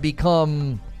 He might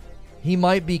become an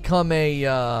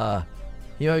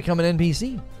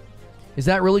NPC. Is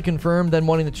that really confirmed? Then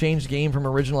wanting to change the game from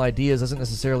original ideas doesn't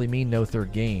necessarily mean no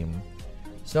third game.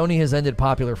 Sony has ended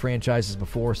popular franchises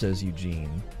before, says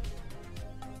Eugene.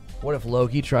 What if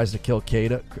Loki tries to kill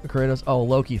Kratos? Oh,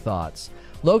 Loki thoughts.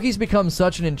 Loki's become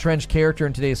such an entrenched character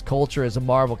in today's culture as a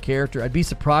Marvel character. I'd be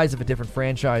surprised if a different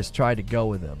franchise tried to go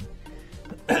with him.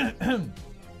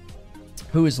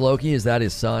 Who is Loki? Is that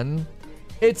his son?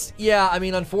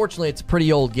 Unfortunately, it's a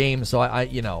pretty old game, so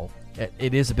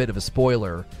it is a bit of a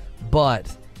spoiler.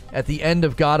 But at the end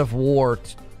of God of War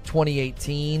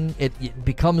 2018, it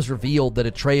becomes revealed that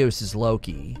Atreus is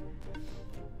Loki.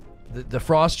 The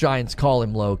Frost Giants call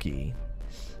him Loki.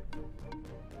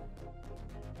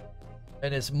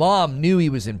 And his mom knew he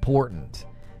was important.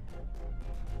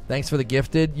 Thanks for the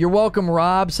gifted. You're welcome,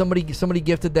 Rob. Somebody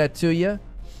gifted that to you.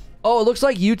 Oh, it looks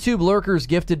like YouTube Lurkers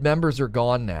gifted members are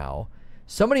gone now.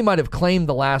 Somebody might have claimed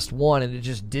the last one and it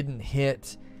just didn't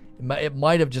hit. It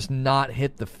might have just not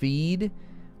hit the feed.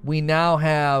 We now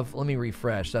have... Let me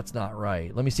refresh. That's not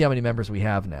right. Let me see how many members we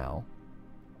have now.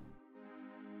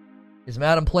 Is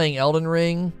Madam playing Elden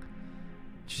Ring?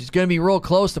 She's going to be real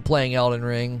close to playing Elden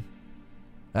Ring.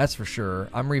 That's for sure.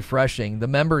 I'm refreshing. The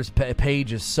members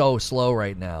page is so slow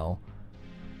right now.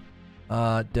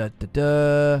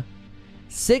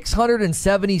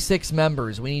 676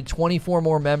 members. We need 24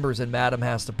 more members and Madam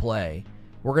has to play.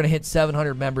 We're going to hit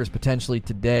 700 members potentially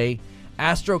today.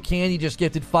 Astro Candy just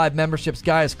gifted 5 memberships.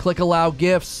 Guys, click allow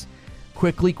gifts.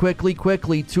 Quickly.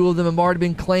 2 of them have already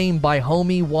been claimed by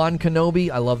Homie Juan Kenobi.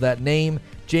 I love that name.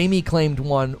 Jamie claimed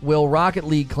 1. Will Rocket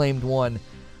League claimed 1.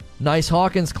 Nice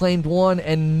Hawkins claimed 1.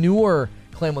 And Newer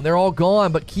claimed 1. They're all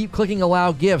gone, but keep clicking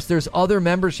allow gifts. There's other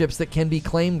memberships that can be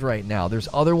claimed right now. There's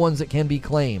other ones that can be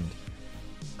claimed.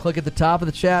 Click at the top of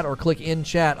the chat or click in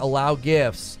chat, allow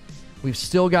gifts. We've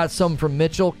still got some from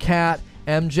Mitchell, Cat,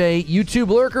 MJ. YouTube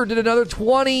Lurker did another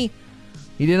 20.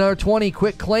 He did another 20.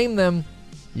 Quick claim them.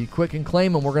 You quick and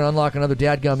claim them. We're going to unlock another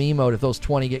dadgum emote if those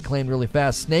 20 get claimed really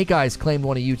fast. Snake Eyes claimed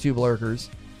one of YouTube Lurkers.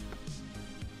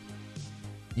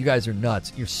 You guys are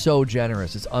nuts. You're so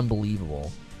generous. It's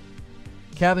unbelievable.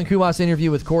 Captain Kumas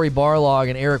interview with Corey Barlog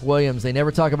and Eric Williams. They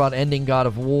never talk about ending God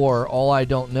of War. All I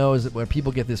don't know is that when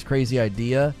people get this crazy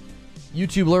idea.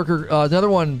 YouTube Lurker, another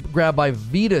one grabbed by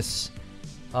Vetus.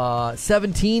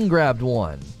 17 grabbed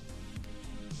one.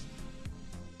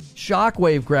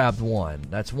 Shockwave grabbed one.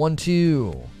 That's 1,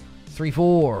 2, 3,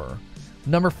 4.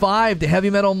 Number 5 to Heavy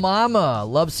Metal Mama.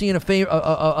 Love seeing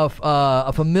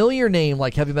a familiar name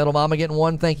like Heavy Metal Mama getting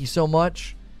one. Thank you so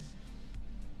much.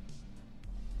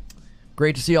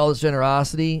 Great to see all this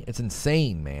generosity. It's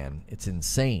insane, man. It's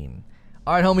insane.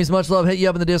 All right, homies, much love. Hit you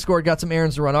up in the Discord. Got some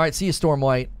errands to run. All right, see you, Storm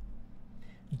White.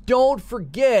 Don't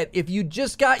forget, if you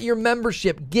just got your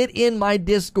membership, get in my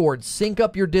Discord. Sync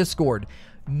up your Discord.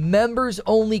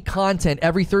 Members-only content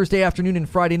every Thursday afternoon and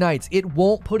Friday nights. It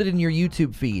won't put it in your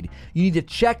YouTube feed. You need to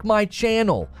check my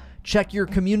channel. Check your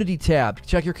community tab.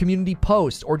 Check your community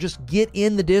post. Or just get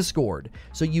in the Discord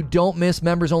so you don't miss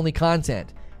members-only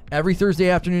content. Every Thursday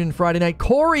afternoon and Friday night.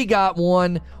 Corey got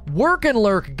one. Work and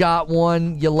Lurk got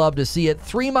one. You love to see it.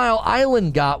 3 Mile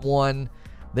Island got one.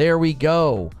 There we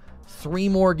go. 3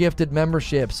 more gifted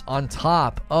memberships on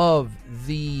top of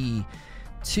the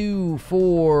 2,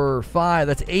 4, 5.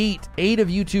 That's 8. 8 of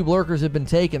YouTube Lurkers have been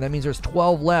taken. That means there's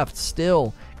 12 left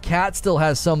still. Cat still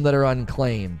has some that are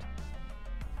unclaimed.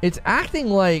 It's acting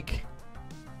like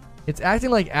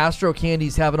Astro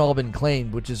Candies haven't all been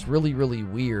claimed, which is really, really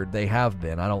weird. They have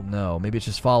been. I don't know. Maybe it's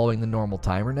just following the normal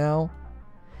timer now.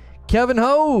 Kevin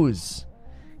Hose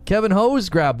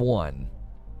grabbed one.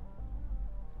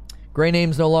 Gray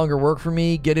names no longer work for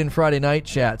me. Get in Friday night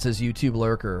chat, says YouTube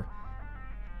Lurker.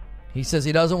 He says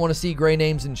he doesn't want to see gray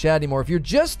names in chat anymore. If you're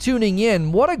just tuning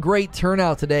in, what a great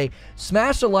turnout today.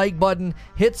 Smash the like button,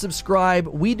 hit subscribe.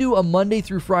 We do a Monday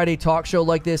through Friday talk show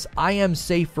like this. I am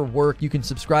safe for work. You can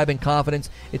subscribe in confidence.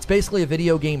 It's basically a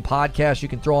video game podcast you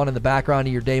can throw on in the background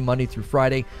of your day, Monday through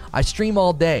Friday. I stream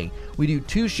all day. We do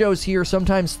 2 shows here,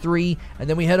 sometimes 3, and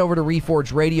then we head over to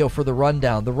Reforge Radio for the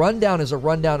Rundown. The Rundown is a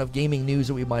rundown of gaming news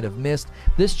that we might have missed.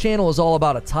 This channel is all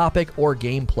about a topic or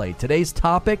gameplay. Today's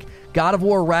topic, God of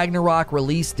War Ragnarok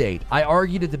release date. I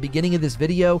argued at the beginning of this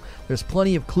video, there's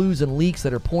plenty of clues and leaks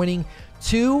that are pointing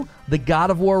to the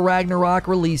God of War Ragnarok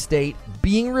release date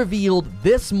being revealed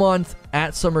this month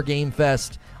at Summer Game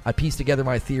Fest. I pieced together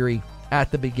my theory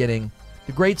at the beginning.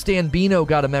 The great Stan Bino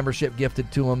got a membership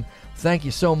gifted to him. Thank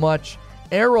you so much.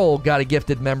 Errol got a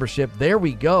gifted membership. There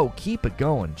we go. Keep it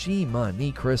going. Gee,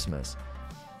 money Christmas.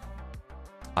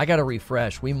 I got to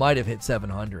refresh. We might have hit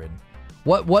 700.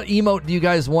 What emote do you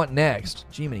guys want next?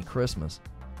 Jiminy Christmas.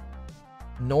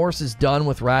 Norse is done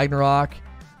with Ragnarok,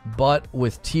 but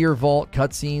with Tier Vault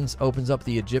cutscenes opens up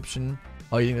the Egyptian.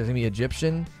 Oh, you think there's going to be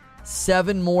Egyptian?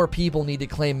 7 more people need to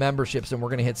claim memberships, and we're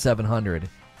going to hit 700.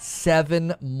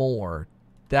 7 more.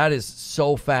 That is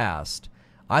so fast.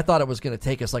 I thought it was going to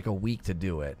take us like a week to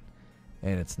do it,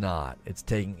 and it's not.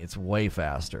 It's way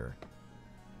faster.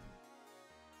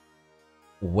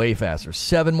 Way faster.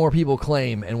 7 more people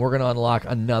claim, and we're going to unlock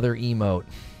another emote.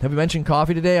 Have we mentioned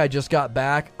coffee today? I just got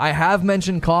back. I have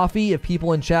mentioned coffee. If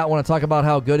people in chat want to talk about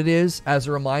how good it is, as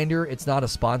a reminder, it's not a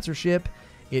sponsorship.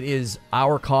 It is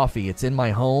our coffee. It's in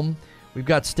my home. We've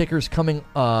got stickers coming.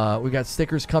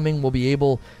 We'll be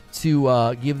able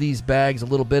to give these bags a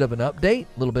little bit of an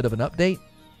update.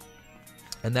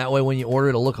 And that way when you order,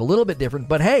 it'll look a little bit different.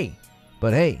 But hey,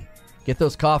 get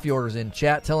those coffee orders in.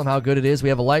 Chat, tell them how good it is. We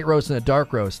have a light roast and a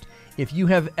dark roast. If you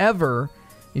have ever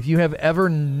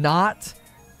not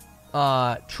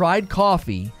tried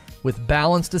coffee with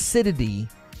balanced acidity,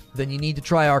 then you need to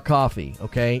try our coffee,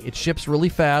 okay? It ships really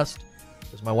fast.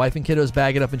 Because my wife and kiddos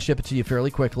bag it up and ship it to you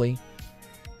fairly quickly.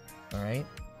 All right?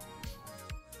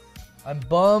 I'm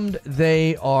bummed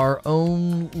they are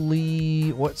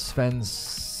only... What's Sven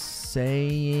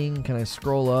saying? Can I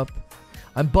scroll up?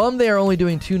 I'm bummed they are only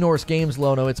doing 2 Norse games,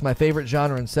 Lono. It's my favorite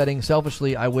genre and setting.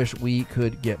 Selfishly, I wish we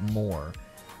could get more.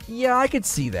 Yeah, I could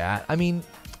see that. I mean,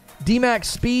 DMAX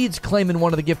Speeds claiming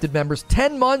one of the gifted members.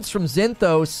 10 months from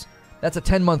Zinthos. That's a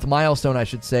 10-month milestone, I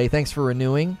should say. Thanks for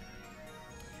renewing.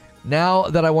 Now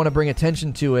that I want to bring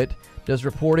attention to it, does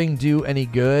reporting do any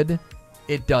good?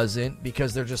 It doesn't,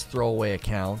 because they're just throwaway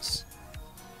accounts.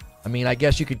 I mean, I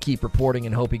guess you could keep reporting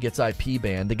and hope he gets IP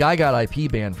banned. The guy got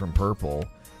IP banned from Purple,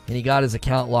 and he got his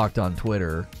account locked on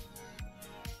Twitter.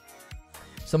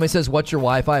 Somebody says, what's your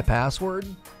Wi-Fi password?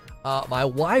 My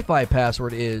Wi-Fi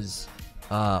password is...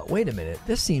 wait a minute.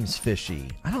 This seems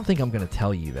fishy. I don't think I'm going to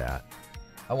tell you that.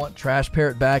 I want Trash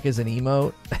Parrot back as an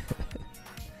emote.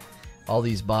 All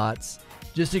these bots.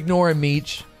 Just ignore him,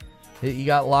 Meech. He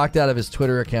got locked out of his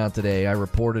Twitter account today. I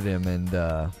reported him,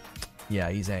 and yeah,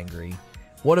 he's angry.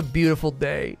 What a beautiful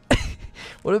day.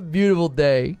 What a beautiful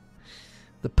day.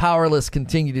 The powerless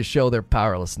continue to show their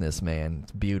powerlessness, man.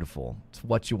 It's beautiful. It's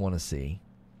what you want to see.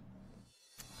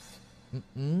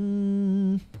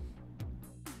 I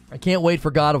can't wait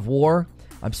for God of War.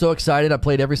 I'm so excited. I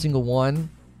played every single one.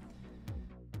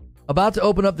 About to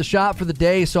open up the shop for the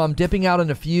day, so I'm dipping out in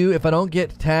a few. If I don't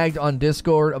get tagged on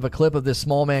Discord of a clip of this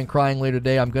small man crying later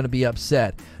today, I'm going to be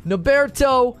upset.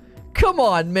 Noberto, come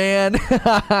on, man.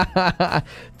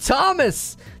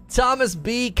 Thomas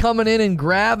B coming in and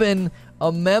grabbing a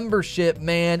membership,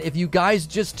 man. If you guys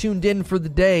just tuned in for the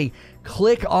day,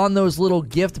 click on those little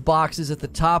gift boxes at the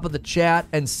top of the chat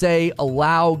and say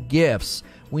allow gifts.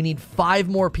 We need 5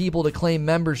 more people to claim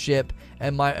membership,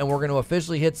 and we're going to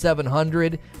officially hit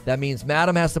 700. That means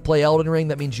Madam has to play Elden Ring.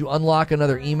 That means you unlock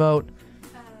another emote.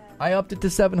 I upped it to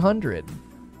 700.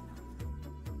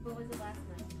 What was it last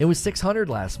month? It was 600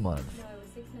 last month. No, it was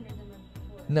 600 the month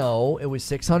before. No, it was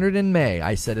 600 in May.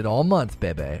 I said it all month,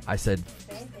 baby. I said,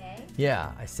 Bebe?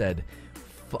 yeah, I said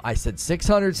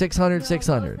 600, 600, No,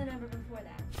 600. what was the number before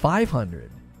that?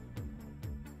 500.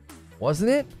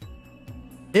 Wasn't it?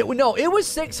 It was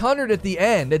 600 at the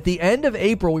end. At the end of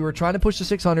April, we were trying to push to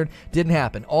 600. Didn't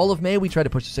happen. All of May, we tried to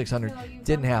push to 600. No, you Didn't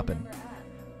bumped the happen. number up.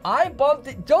 I bumped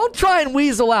it. Don't try and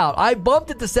weasel out. I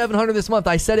bumped it to 700 this month.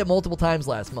 I said it multiple times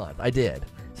last month. I did.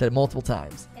 Said it multiple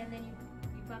times. And then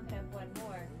you bumped it up one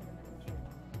more for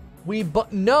the month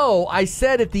of June. No, I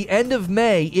said at the end of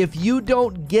May, if you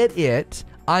don't get it,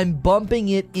 I'm bumping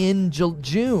it in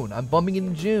June. I'm bumping it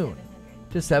in June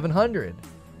 700. to 700.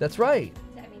 That's right.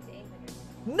 That means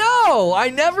 800. No, I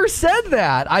never said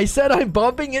that. I said I'm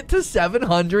bumping it to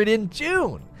 700 in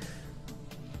June.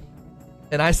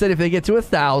 And I said if they get to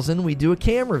 1,000, we do a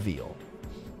cam reveal.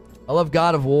 I love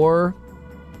God of War,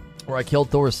 where I killed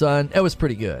Thor's son. It was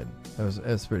pretty good. It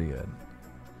was pretty good.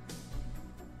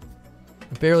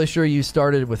 I'm fairly sure you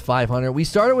started with 500. We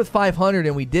started with 500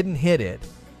 and we didn't hit it.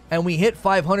 And we hit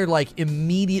 500 like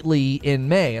immediately in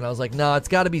May. And I was like, no, it's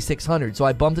got to be 600. So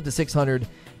I bumped it to 600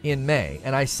 in May.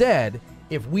 And I said,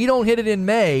 if we don't hit it in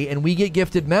May and we get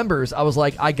gifted members, I was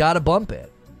like, I got to bump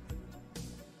it.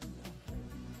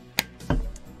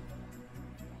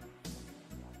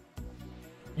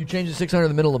 You changed it to 600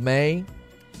 in the middle of May?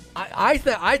 I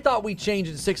thought we changed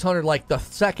it to 600 like the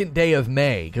second day of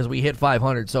May because we hit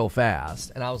 500 so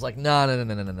fast. And I was like,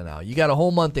 no. You got a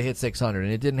whole month to hit 600,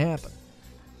 and it didn't happen.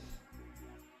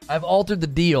 I've altered the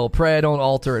deal. Pray I don't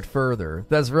alter it further.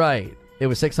 That's right. It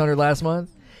was 600 last month?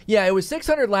 Yeah, it was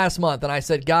 600 last month, and I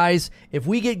said, guys, if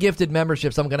we get gifted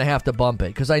memberships, I'm going to have to bump it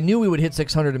because I knew we would hit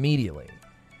 600 immediately.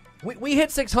 We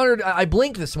hit 600. I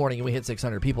blinked this morning, and we hit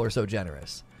 600. People are so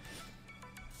generous.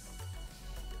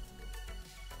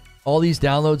 All these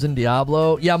downloads in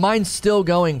Diablo. Yeah, mine's still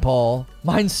going, Paul.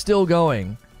 Mine's still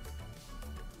going.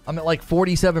 I'm at like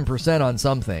 47% on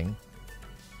something.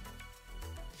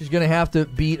 She's going to have to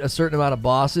beat a certain amount of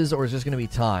bosses, or it's just going to be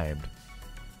timed.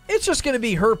 It's just going to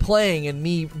be her playing and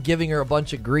me giving her a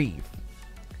bunch of grief.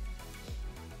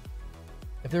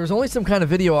 If there was only some kind of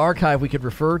video archive we could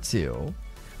refer to.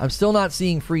 I'm still not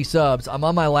seeing free subs. I'm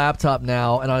on my laptop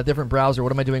now and on a different browser.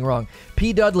 What am I doing wrong?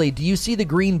 P. Dudley, do you see the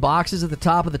green boxes at the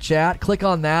top of the chat? Click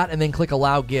on that and then click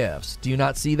allow gifts. Do you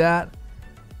not see that?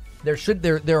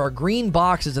 There are green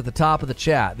boxes at the top of the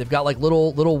chat. They've got like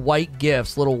little white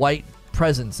gifts, little white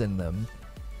presents in them.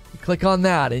 You click on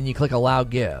that and you click allow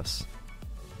gifts.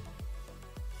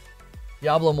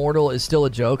 Diablo Immortal is still a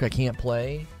joke. I can't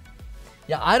play.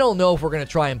 Yeah, I don't know if we're going to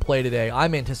try and play today.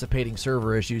 I'm anticipating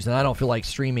server issues, and I don't feel like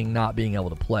streaming not being able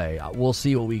to play. We'll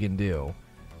see what we can do.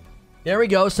 There we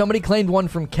go. Somebody claimed one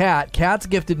from Kat. Kat's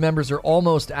gifted members are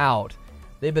almost out.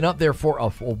 They've been up there for a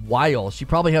while. She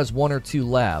probably has one or two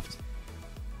left.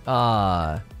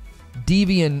 Deviant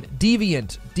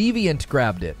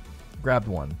grabbed it. Grabbed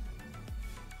one.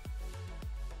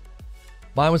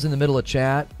 Mine was in the middle of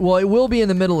chat. Well, it will be in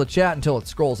the middle of chat until it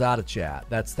scrolls out of chat.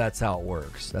 That's how it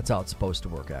works. That's how it's supposed to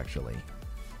work, actually.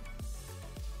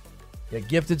 Yeah,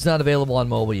 Gifted's not available on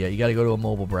mobile yet. You got to go to a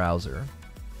mobile browser.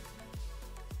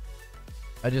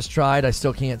 I just tried. I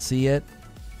still can't see it.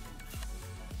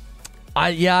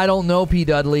 I don't know, P.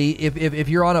 Dudley. If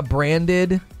you're on a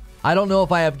branded, I don't know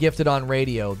if I have Gifted on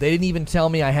radio. They didn't even tell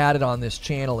me I had it on this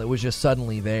channel. It was just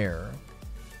suddenly there.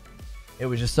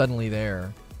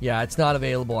 Yeah, it's not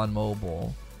available on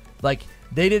mobile. Like,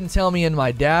 they didn't tell me in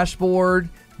my dashboard.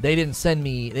 They didn't send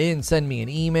me an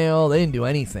email. They didn't do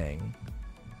anything.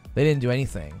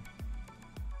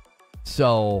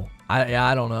 So,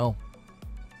 I don't know.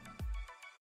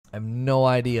 I have no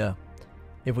idea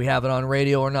if we have it on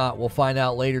radio or not. We'll find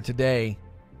out later today.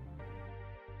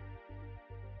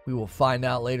 We will find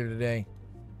out later today.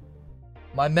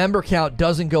 My member count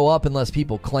doesn't go up unless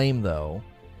people claim, though.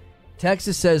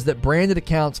 Texas says that branded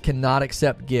accounts cannot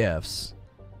accept gifts.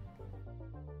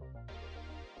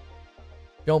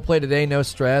 Don't play today, no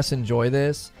stress, enjoy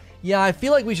this. Yeah, I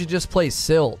feel like we should just play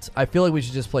Silt. I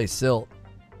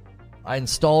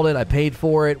installed it, I paid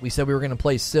for it. We said we were going to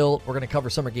play Silt. We're going to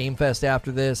cover Summer Game Fest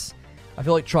after this. I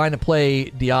feel like trying to play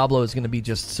Diablo is going to be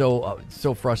just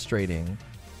so frustrating.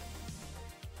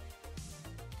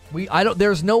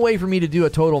 There's no way for me to do a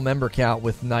total member count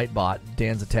with Nightbot,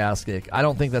 Danzatastic. I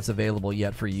don't think that's available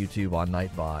yet for YouTube on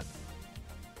Nightbot.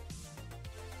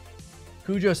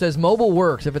 Cujo says, mobile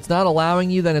works. If it's not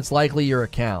allowing you, then it's likely your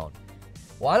account.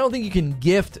 Well, I don't think you can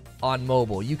gift on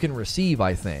mobile. You can receive,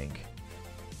 I think.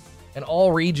 And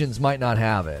all regions might not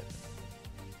have it.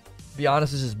 To be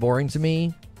honest, this is boring to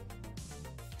me.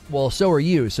 Well, so are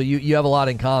you. So you have a lot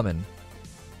in common.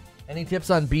 Any tips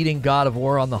on beating God of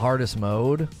War on the hardest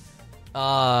mode?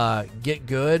 Get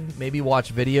good. Maybe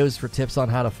watch videos for tips on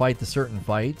how to fight the certain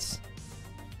fights.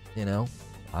 I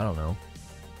don't know.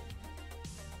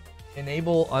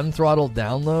 Enable unthrottled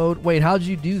download. Wait, how'd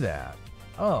you do that?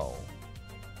 Oh.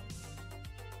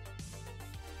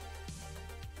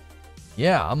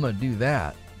 Yeah, I'm going to do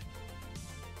that.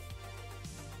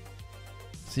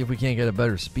 See if we can't get a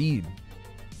better speed.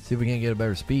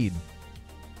 Because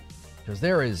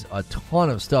there is a ton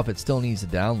of stuff it still needs to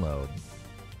download.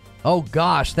 Oh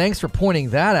gosh, thanks for pointing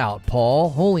that out, Paul.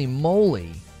 Holy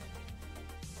moly.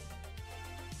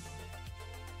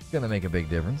 It's going to make a big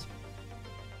difference.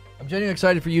 I'm genuinely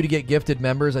excited for you to get gifted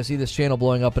members. I see this channel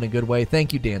blowing up in a good way.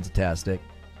 Thank you, Danzatastic.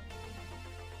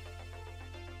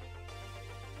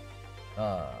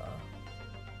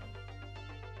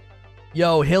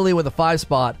 Yo, Hilly with a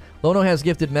 5-spot. Lono has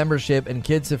gifted membership, and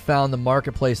kids have found the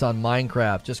marketplace on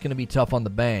Minecraft. Just going to be tough on the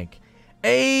bank.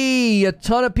 Hey, a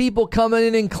ton of people coming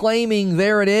in and claiming.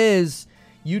 There it is.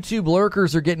 YouTube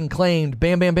lurkers are getting claimed.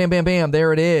 Bam, bam, bam, bam, bam.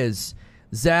 There it is.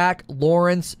 Zach,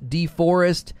 Lawrence,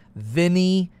 DeForest,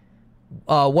 Vinny.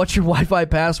 What's your Wi-Fi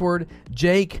password?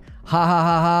 Jake. Ha ha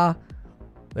ha ha.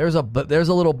 There's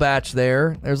a little batch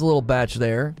there.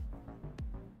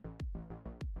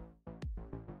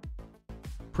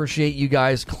 Appreciate you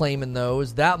guys claiming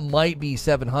those. That might be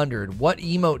 700. What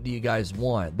emote do you guys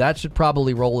want? That should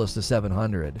probably roll us to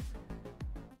 700.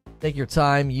 Take your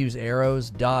time. Use arrows.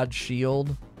 Dodge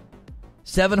shield.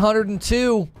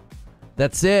 702.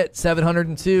 That's it.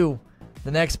 702.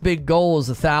 The next big goal is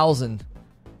 1,000.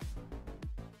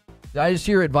 Did I just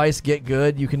hear advice? Get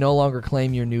good. You can no longer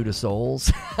claim you're new to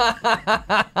Souls.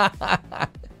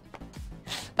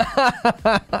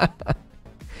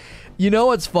 You know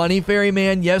what's funny,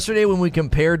 Ferryman? Yesterday when we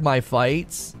compared my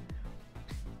fights,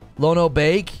 Lono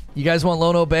Bake? You guys want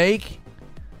Lono Bake?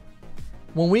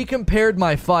 When we compared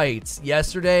my fights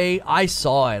yesterday, I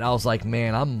saw it. I was like,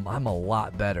 man, I'm a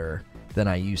lot better than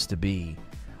I used to be.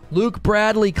 Luke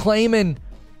Bradley claiming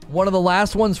one of the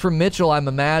last ones from Mitchell, I'm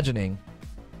imagining.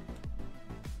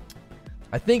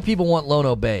 I think people want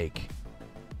Lono Bake.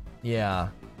 Yeah,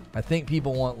 I think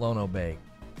people want Lono Bake.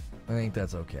 I think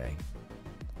that's okay.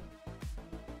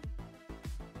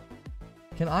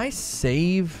 Can I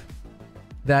save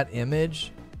that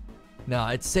image? No,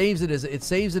 it saves it as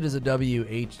a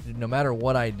WH. No matter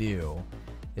what I do,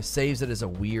 it saves it as a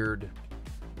weird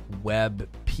web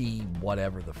p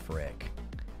whatever the frick.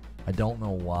 I don't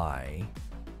know why.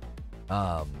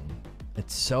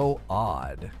 It's so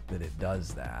odd that it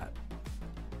does that.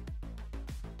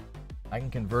 I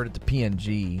can convert it to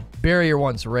PNG. Barrier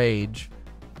wants Rage.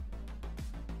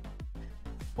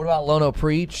 What about Lono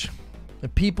Preach?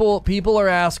 People are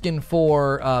asking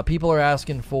for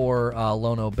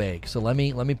Lono Bake. So let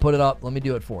me put it up. Let me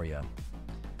do it for you.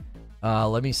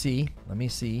 Let me see.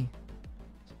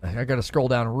 I got to scroll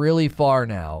down really far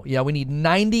now. Yeah, we need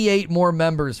 98 more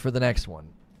members for the next one.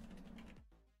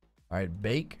 All right,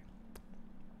 Bake.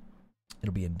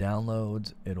 It'll be in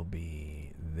downloads. It'll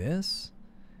be this.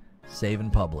 Save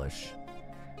and publish.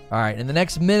 All right, in the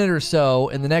next minute or so,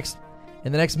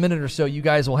 you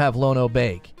guys will have Lono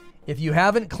Bake. If you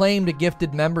haven't claimed a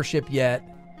gifted membership yet,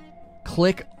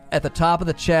 click at the top of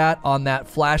the chat on that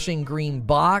flashing green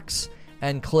box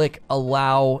and click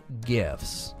Allow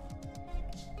Gifts.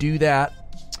 Do that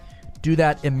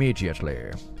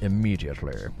immediately. And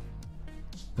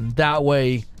that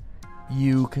way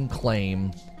you can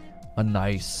claim a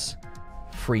nice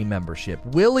free membership.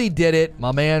 Willie did it,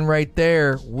 my man right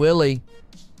there. Willie.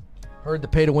 Heard the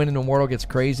pay to win in Immortal gets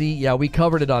crazy. Yeah, we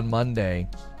covered it on Monday.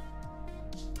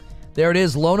 There it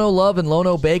is. Lono Love and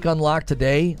Lono Bake unlocked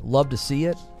today. Love to see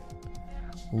it.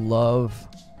 Love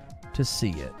to see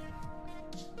it.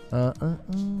 I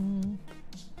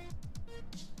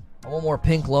want more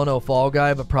pink Lono Fall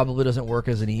Guy, but probably doesn't work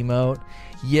as an emote.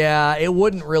 Yeah, it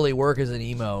wouldn't really work as an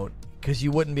emote because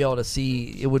you wouldn't be able to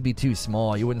see. It would be too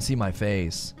small. You wouldn't see my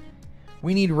face.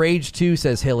 We need Rage 2,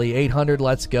 says Hilly. 800,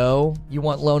 let's go. You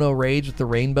want Lono Rage with the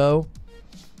rainbow?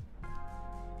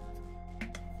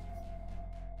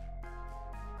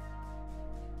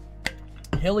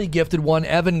 Hilly gifted one.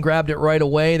 Evan grabbed it right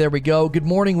away. There we go. Good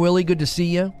morning, Willie. Good to see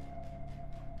you.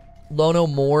 Lono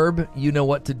Morb, you know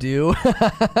what to do.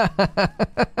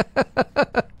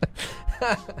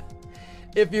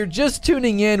 If you're just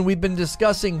tuning in, we've been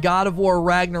discussing God of War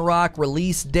Ragnarok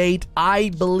release date. I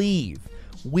believe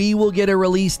we will get a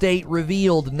release date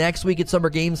revealed next week at Summer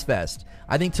Games Fest.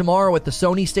 I think tomorrow at the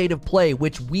Sony State of Play,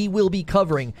 which we will be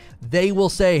covering, they will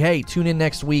say, hey, tune in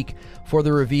next week for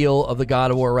the reveal of the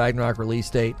God of War Ragnarok release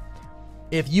date.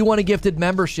 If you want a gifted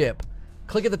membership,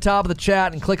 click at the top of the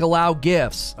chat and click Allow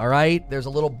Gifts, all right? There's a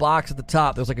little box at the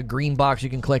top. There's like a green box you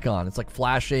can click on. It's like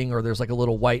flashing, or there's like a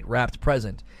little white wrapped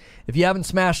present. If you haven't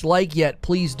smashed like yet,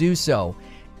 please do so.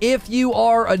 If you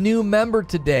are a new member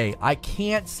today, I'm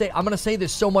going to say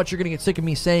this so much you're going to get sick of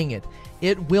me saying it.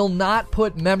 It will not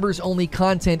put members-only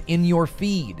content in your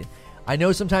feed. I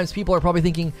know sometimes people are probably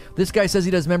thinking, this guy says he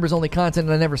does members-only content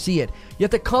and I never see it. You have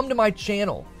to come to my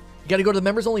channel. You got to go to the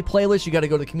members-only playlist. You got to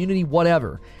go to the community,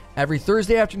 whatever. Every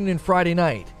Thursday afternoon and Friday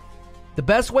night. The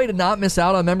best way to not miss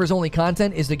out on members-only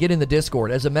content is to get in the Discord.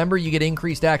 As a member, you get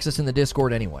increased access in the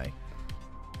Discord anyway.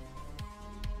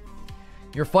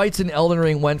 Your fights in Elden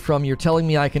Ring went from you're telling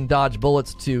me I can dodge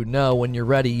bullets to no, when you're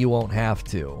ready, you won't have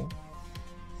to.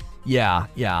 Yeah.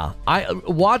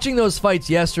 Watching those fights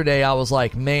yesterday, I was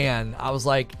like,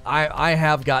 I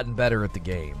have gotten better at the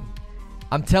game.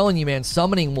 I'm telling you, man,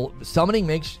 summoning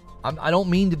makes... I don't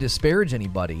mean to disparage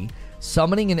anybody.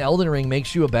 Summoning in Elden Ring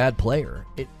makes you a bad player.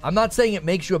 I'm not saying it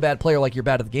makes you a bad player like you're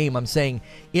bad at the game. I'm saying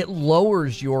it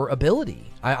lowers your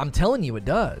ability. I'm telling you it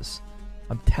does.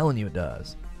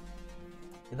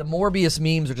 The Morbius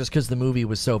memes are just because the movie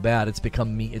was so bad. It's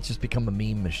just become a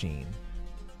meme machine.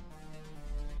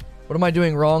 What am I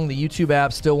doing wrong? The YouTube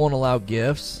app still won't allow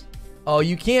GIFs. Oh,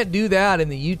 you can't do that in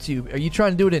the YouTube. Are you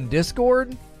trying to do it in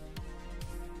Discord?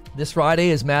 This Friday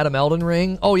is Madam Elden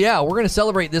Ring. Oh, yeah, we're going to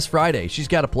celebrate this Friday. She's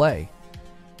got to play.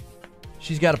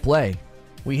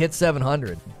 We hit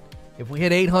 700. If we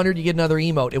hit 800, you get another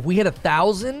emote. If we hit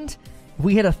 1,000,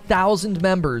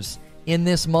 members in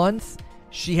this month,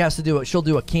 she has to do it. She'll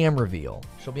do a cam reveal.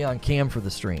 She'll be on cam for the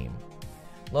stream.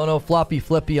 Lono Floppy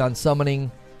Flippy on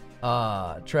summoning.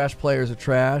 Trash players are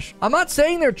trash. I'm not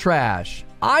saying they're trash.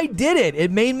 I did it.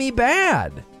 It made me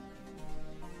bad.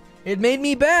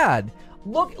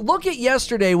 Look at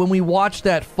yesterday when we watched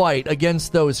that fight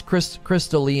against those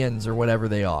Crystallians or whatever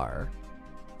they are.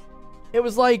 It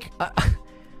was like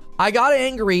I got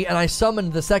angry and I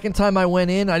summoned the second time I went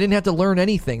in. I didn't have to learn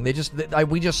anything.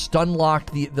 We just stun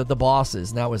locked the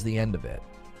bosses, and that was the end of it.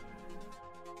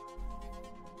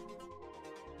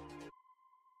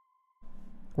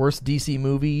 Worst DC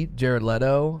movie, Jared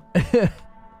Leto.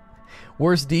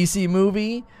 Worst DC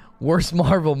movie, worst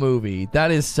Marvel movie.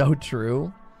 That is so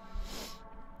true.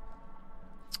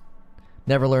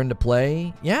 Never learned to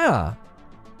play? Yeah.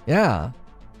 Yeah.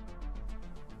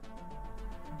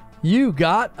 You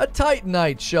got a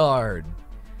Titanite shard.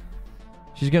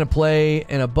 She's going to play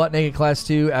in a butt naked class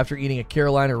 2 after eating a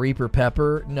Carolina Reaper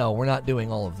pepper. No, we're not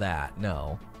doing all of that.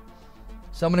 No.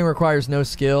 Summoning requires no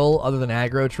skill other than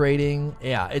aggro trading.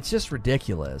 Yeah, it's just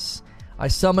ridiculous. I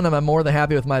summon them. I'm more than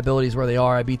happy with my abilities where they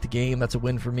are. I beat the game. That's a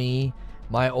win for me.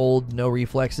 My old no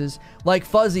reflexes. Like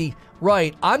Fuzzy,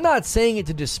 right. I'm not saying it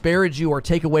to disparage you or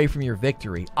take away from your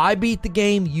victory. I beat the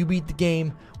game. You beat the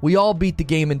game. We all beat the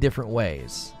game in different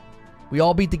ways.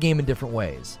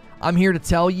 I'm here to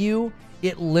tell you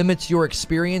it limits your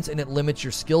experience and it limits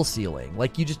your skill ceiling.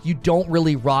 Like you don't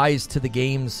really rise to the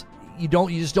games. You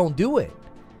just don't do it.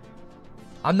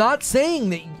 I'm not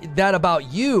saying that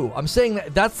about you. I'm saying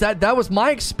that was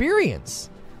my experience.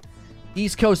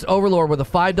 East Coast Overlord with a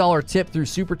 $5 tip through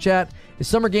Super Chat. Is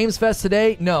Summer Games Fest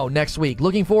today? No, next week.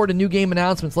 Looking forward to new game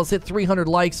announcements. Let's hit 300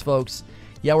 likes, folks.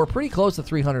 Yeah, we're pretty close to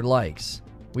 300 likes.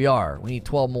 We are. We need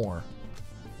 12 more.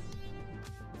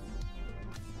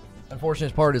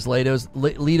 Unfortunate part is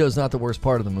Leto's not the worst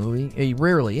part of the movie. He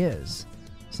rarely is.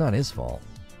 It's not his fault.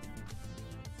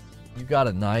 You got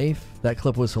a knife? That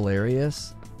clip was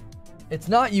hilarious. It's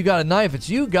not you got a knife, it's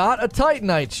you got a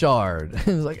Titanite shard. It's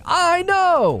like, I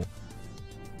know!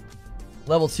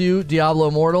 Level 2, Diablo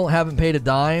Immortal. Haven't paid a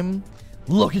dime.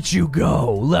 Look at you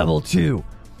go. Level 2.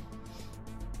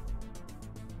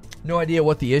 No idea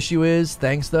what the issue is.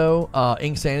 Thanks, though.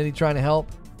 Inksanity trying to help.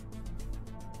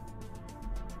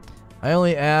 I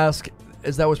only ask,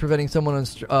 is that what's preventing someone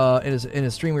in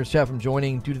his streamer's chat from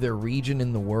joining due to their region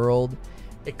in the world?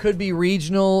 It could be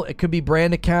regional. It could be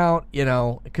brand account. You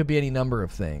know, it could be any number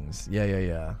of things.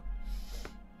 Yeah.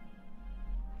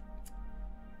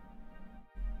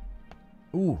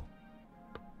 Ooh.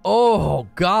 Oh,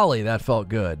 golly, that felt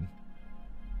good.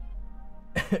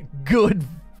 Good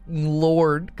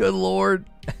lord.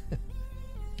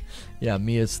 Yeah,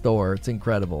 Mia's Thor. It's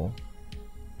incredible.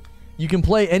 You can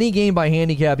play any game by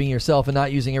handicapping yourself and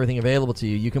not using everything available to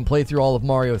you. You can play through all of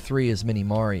Mario 3 as Mini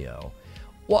Mario.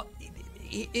 Well,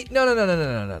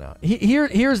 no.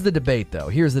 Here's the debate, though.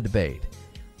 Here's the debate.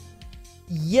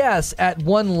 Yes, at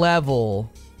one level,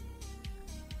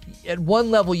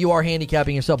 you are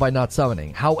handicapping yourself by not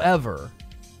summoning. However,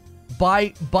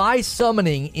 by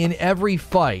summoning in every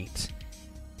fight,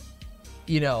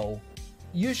 you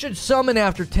should summon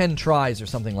after 10 tries or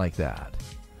something like that.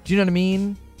 Do you know what I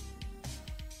mean?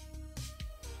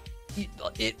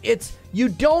 It's you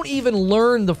don't even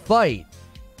learn the fight.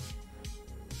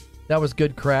 That was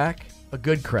good crack. A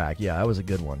good crack. Yeah, that was a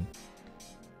good one.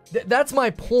 That's my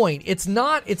point. It's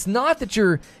not that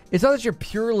you're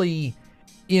purely,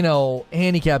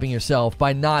 handicapping yourself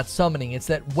by not summoning. It's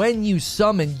that when you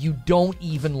summon, you don't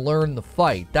even learn the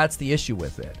fight. That's the issue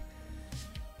with it.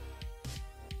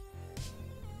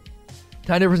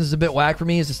 Time difference is a bit whack for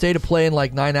me. Is the state of play in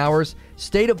like 9 hours?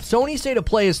 Sony state of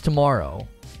play is tomorrow.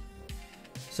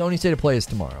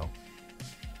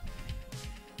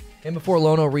 And before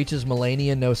Lono reaches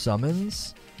Melania, no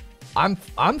summons. I'm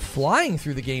flying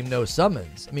through the game, no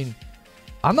summons. I mean,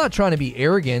 I'm not trying to be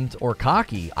arrogant or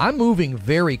cocky. I'm moving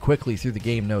very quickly through the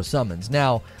game, no summons.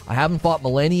 Now, I haven't fought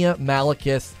Melania,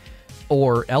 Malekith,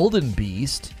 or Elden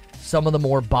Beast, some of the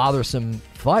more bothersome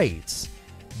fights.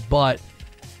 But,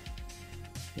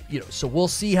 so we'll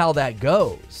see how that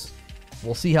goes.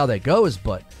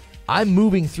 But I'm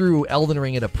moving through Elden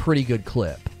Ring at a pretty good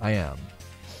clip. I am.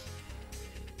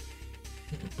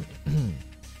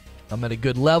 I'm at a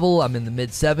good level. I'm in the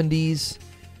mid-70s.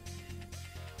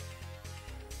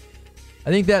 I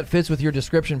think that fits with your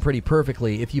description pretty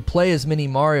perfectly. If you play as Mini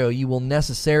Mario, you will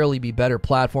necessarily be better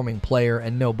platforming player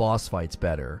and no boss fights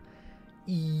better.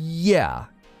 Yeah.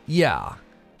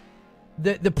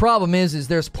 The problem is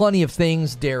there's plenty of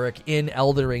things, Derek, in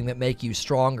Elden Ring that make you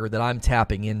stronger that I'm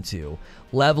tapping into.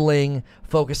 Leveling,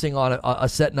 focusing on a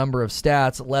set number of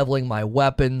stats, leveling my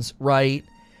weapons, right?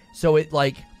 So it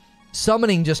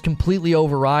summoning just completely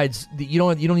overrides. You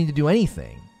don't need to do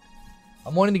anything.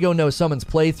 I'm wanting to go no summons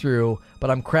playthrough,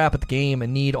 but I'm crap at the game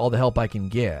and need all the help I can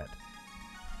get.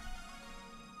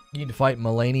 You need to fight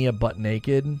Melania butt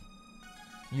naked.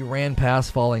 You ran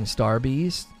past Falling Star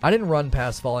Beast? I didn't run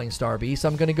past Falling Star Beast.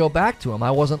 I'm going to go back to him.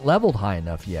 I wasn't leveled high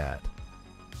enough yet.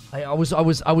 I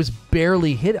was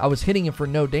barely hit. I was hitting him for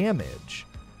no damage.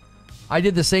 I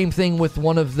did the same thing with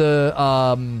one of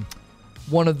the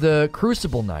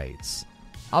Crucible Knights.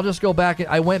 I'll just go back.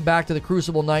 I went back to the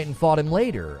Crucible Knight and fought him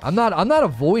later. I'm not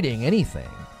avoiding anything.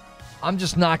 I'm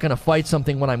just not going to fight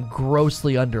something when I'm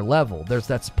grossly underleveled.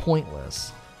 That's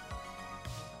pointless.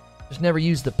 Just never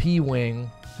use the P-Wing.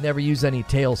 Never use any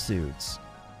tail suits.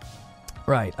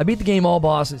 Right. I beat the game all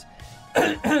bosses.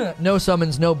 No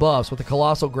summons, no buffs with a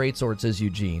colossal greatsword, says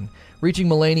Eugene. Reaching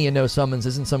Melania no summons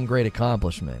isn't some great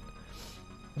accomplishment.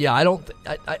 Yeah,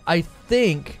 I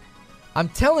think I'm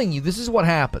telling you, this is what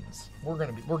happens.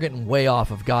 We're getting way off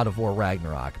of God of War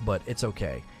Ragnarok, but it's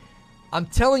okay. I'm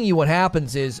telling you what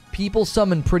happens is people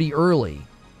summon pretty early.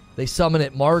 They summon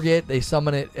at Margit, they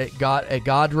summon it at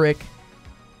Godric,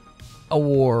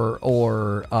 or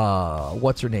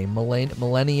what's her name?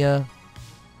 Melania.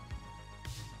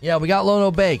 Yeah, we got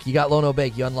Lono Bake. You got Lono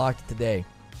Bake. You unlocked it today.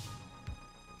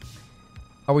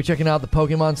 Are we checking out the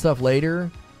Pokemon stuff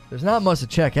later? There's not much to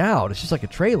check out. It's just like a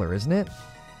trailer, isn't it?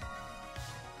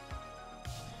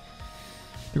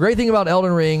 The great thing about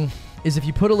Elden Ring is if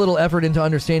you put a little effort into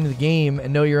understanding the game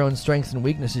and know your own strengths and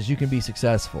weaknesses, you can be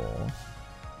successful.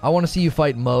 I want to see you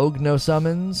fight Moog, no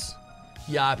summons.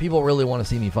 Yeah, people really want to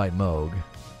see me fight Moog.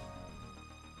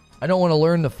 I don't want to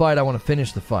learn the fight, I want to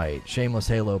finish the fight. Shameless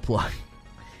Halo plug.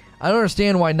 I don't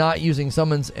understand why not using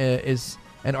summons is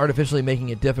and artificially making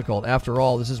it difficult. After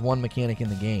all, this is one mechanic in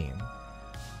the game.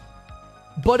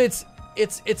 But it's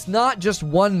not just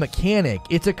one mechanic.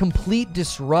 It's a complete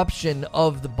disruption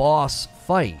of the boss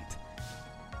fight.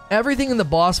 Everything in the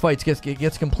boss fights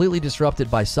gets completely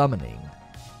disrupted by summoning.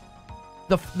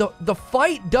 The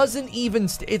fight doesn't even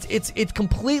it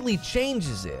completely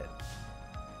changes it.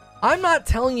 I'm not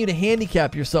telling you to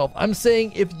handicap yourself. I'm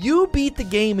saying if you beat the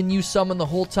game and you summon the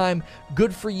whole time,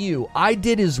 good for you. I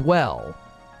did as well.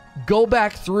 Go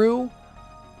back through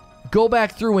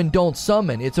and don't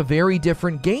summon. It's a very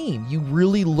different game. You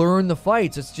really learn the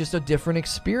fights. It's just a different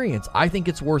experience. I think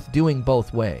it's worth doing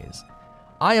both ways.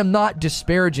 I am not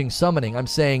disparaging summoning. I'm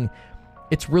saying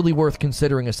it's really worth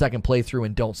considering a second playthrough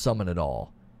and don't summon at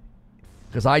all.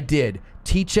 Because I did.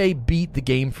 Tiche beat the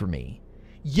game for me.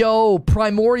 Yo,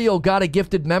 Primordial got a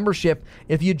gifted membership.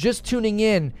 If you're just tuning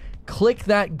in, click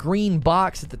that green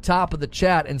box at the top of the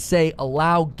chat and say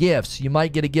allow gifts. You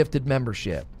might get a gifted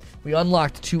membership. We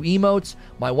unlocked 2 emotes.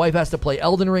 My wife has to play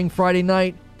Elden Ring Friday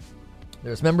night.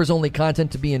 There's members only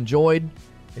content to be enjoyed.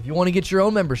 If you want to get your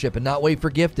own membership and not wait for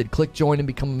gifted, click join and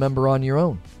become a member on your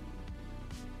own.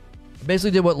 I basically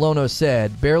did what Lono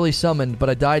said. Barely summoned, but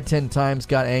I died 10 times,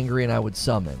 got angry, and I would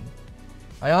summon.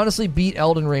 I honestly beat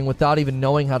Elden Ring without even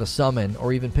knowing how to summon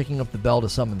or even picking up the bell to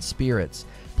summon spirits.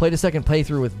 Played a second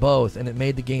playthrough with both, and it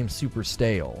made the game super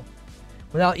stale.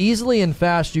 With how easily and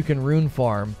fast you can rune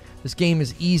farm, this game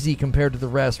is easy compared to the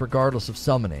rest, regardless of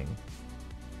summoning.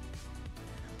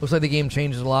 Looks like the game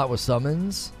changes a lot with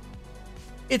summons.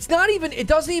 It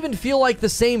doesn't even feel like the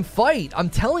same fight,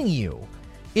 I'm telling you.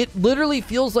 It literally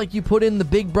feels like you put in the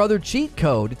Big Brother cheat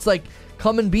code. It's like,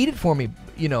 come and beat it for me,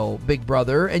 Big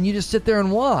Brother, and you just sit there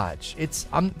and watch.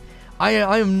 I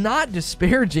am not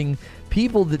disparaging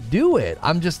people that do it.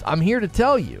 I'm here to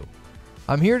tell you.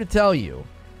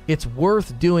 It's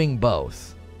worth doing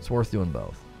both.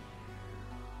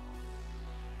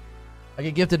 I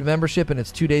get gifted a membership and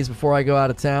it's 2 days before I go out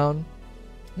of town.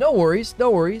 No worries.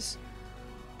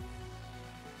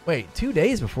 Wait, 2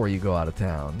 days before you go out of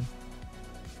town?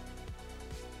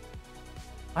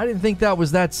 I didn't think that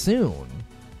was that soon.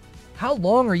 How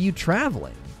long are you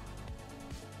traveling?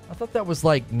 I thought that was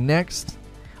like next.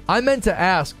 I meant to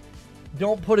ask.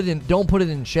 Don't put it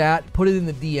in chat. Put it in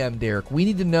the DM, Derek. We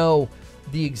need to know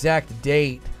the exact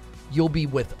date you'll be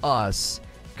with us,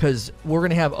 because we're going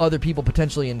to have other people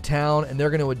potentially in town, and they're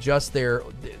going to adjust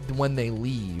when they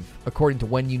leave according to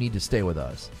when you need to stay with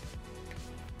us.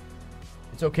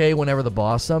 It's okay whenever the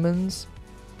boss summons.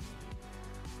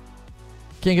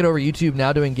 Can't get over YouTube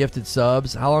now doing gifted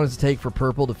subs. How long does it take for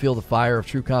Purple to feel the fire of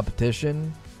true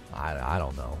competition? I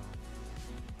don't know.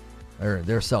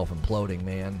 They're self-imploding,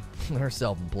 man. They're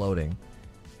self-imploding.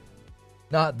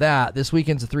 Not that. This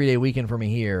weekend's a 3-day weekend for me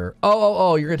here.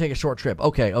 Oh, you're going to take a short trip.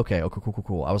 Okay. Oh,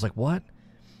 cool. I was like, what?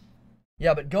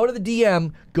 Yeah, but go to the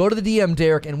DM,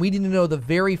 Derek, and we need to know the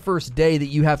very first day that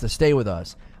you have to stay with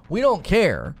us. We don't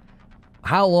care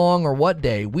how long or what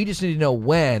day. We just need to know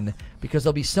when, because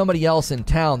there'll be somebody else in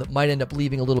town that might end up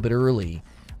leaving a little bit early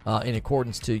in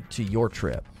accordance to your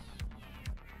trip.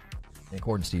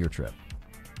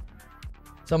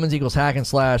 Summons equals hack and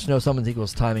slash. No summons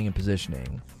equals timing and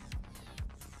positioning.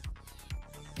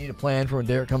 Need a plan for when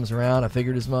Derek comes around. I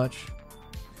figured as much.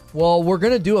 Well, we're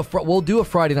gonna do we'll do a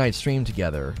Friday night stream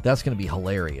together. That's gonna be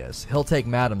hilarious. He'll take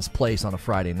Madam's place on a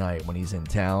Friday night when he's in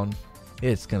town.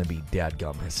 It's gonna be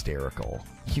dadgum hysterical.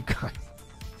 You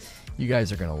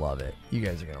guys are gonna love it. You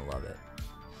guys are gonna love it.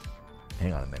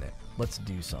 Hang on a minute. Let's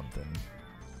do something.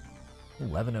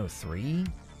 11:03.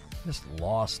 Just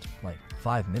lost like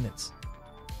 5 minutes.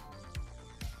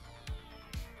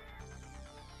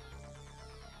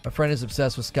 My friend is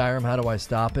obsessed with Skyrim. How do I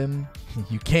stop him?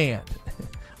 You can't.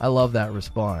 I love that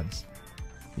response.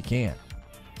 You can't.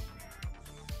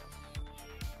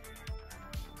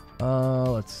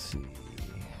 Let's see.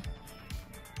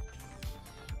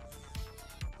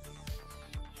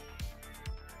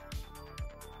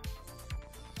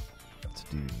 Let's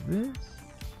do this.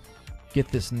 Get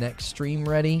this next stream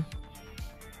ready.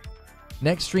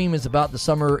 Next stream is about the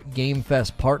Summer Game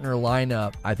Fest partner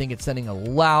lineup. I think it's sending a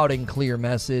loud and clear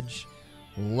message.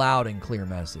 Loud and clear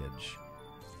message.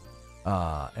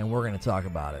 And we're going to talk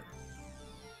about it.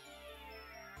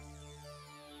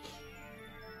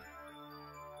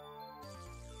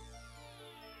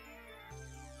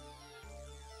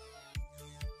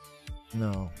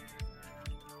 No.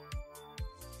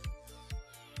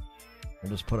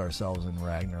 We'll just put ourselves in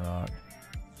Ragnarok.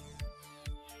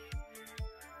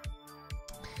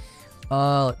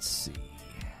 Let's see.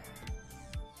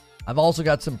 I've also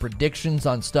got some predictions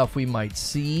on stuff we might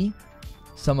see.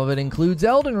 Some of it includes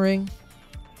Elden Ring.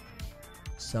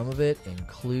 Some of it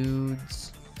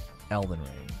includes Elden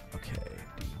Ring. Okay,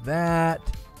 do that.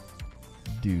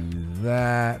 Do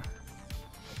that.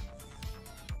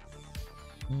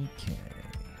 Okay.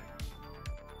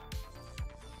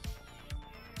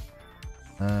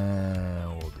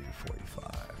 We'll do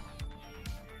 45.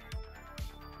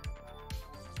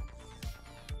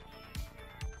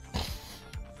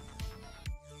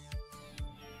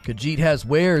 Khajiit has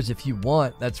wares if you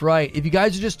want. That's right. If you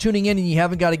guys are just tuning in and you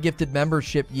haven't got a gifted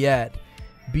membership yet,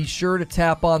 be sure to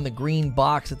tap on the green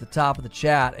box at the top of the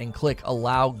chat and click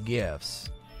Allow Gifts.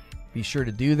 Be sure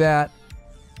to do that.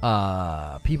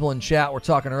 People in chat were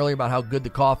talking earlier about how good the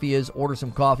coffee is. Order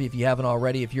some coffee if you haven't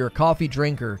already. If you're a coffee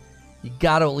drinker, you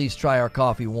got to at least try our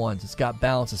coffee once. It's got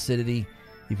balanced acidity.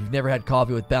 If you've never had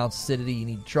coffee with balanced acidity, you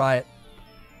need to try it.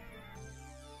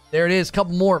 There it is. A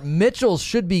couple more. Mitchell's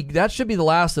should be the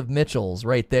last of Mitchell's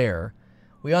right there.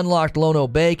 We unlocked Lono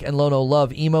Bake and Lono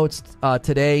Love emotes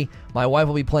today. My wife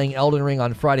will be playing Elden Ring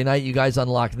on Friday night. You guys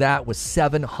unlocked that with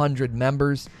 700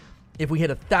 members. If we hit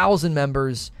 1,000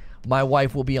 members, my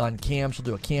wife will be on cam. She'll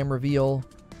do a cam reveal.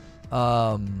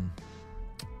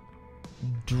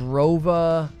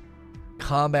 Drova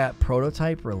Combat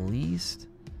Prototype released.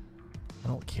 I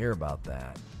don't care about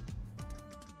that.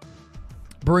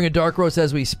 Brewing a dark roast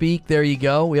as we speak. There you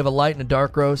go. We have a light and a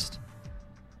dark roast.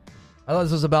 I thought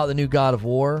this was about the new God of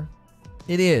War.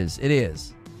 It is. It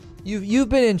is. You've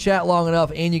been in chat long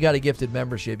enough and you got a gifted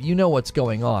membership. You know what's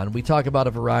going on. We talk about a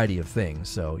variety of things,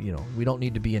 so, we don't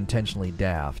need to be intentionally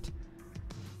daft.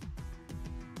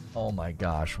 Oh my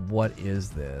gosh, what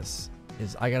is this?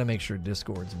 I got to make sure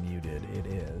Discord's muted. It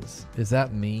is. Is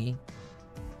that me?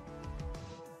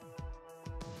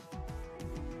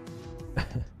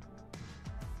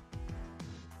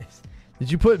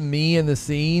 Did you put me in the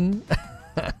scene?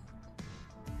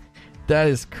 That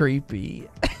is creepy.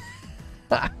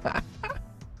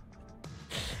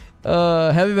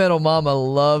 Heavy Metal Mama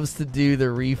loves to do the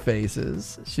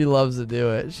refaces. She loves to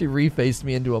do it. She refaced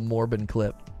me into a Morbin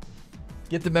clip.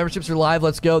 Get the memberships are live.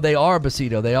 Let's go. They are,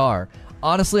 Basito. They are.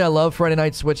 Honestly, I love Friday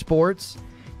Night Switch Sports.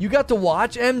 You got to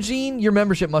watch MGene? Your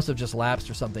membership must have just lapsed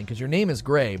or something because your name is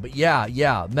Gray. But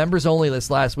yeah. Members only this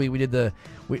last week. We did the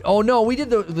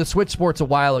Switch Sports a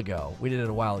while ago. We did it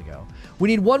a while ago. We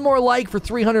need one more like for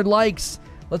 300 likes.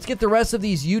 Let's get the rest of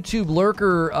these YouTube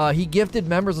lurker. He gifted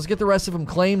members. Let's get the rest of them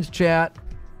claimed, chat.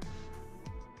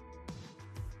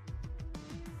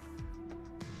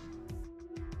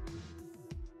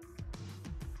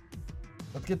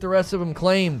 Let's get the rest of them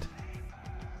claimed.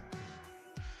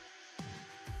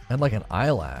 I had like an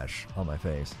eyelash on my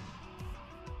face.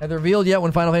 Have they revealed yet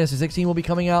when Final Fantasy 16 will be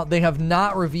coming out? They have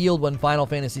not revealed when Final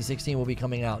Fantasy 16 will be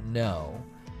coming out, no.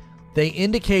 They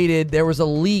indicated there was a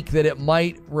leak that it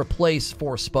might replace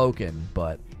Forspoken,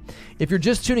 but if you're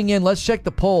just tuning in, let's check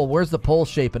the poll. Where's the poll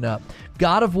shaping up?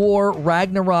 God of War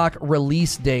Ragnarok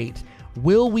release date.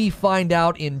 Will we find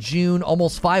out in June?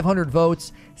 Almost 500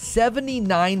 votes.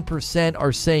 79%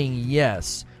 are saying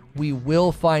yes. We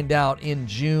will find out in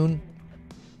June.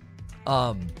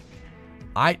 I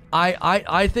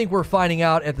think we're finding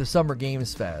out at the Summer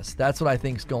Games Fest. That's what I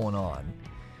think's going on.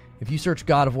 If you search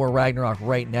God of War Ragnarok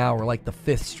right now, we're like the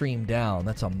 5th stream down.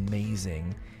 That's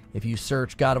amazing. If you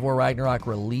search God of War Ragnarok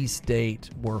release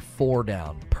date, we're 4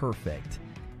 down. Perfect.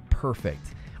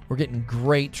 We're getting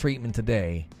great treatment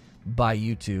today by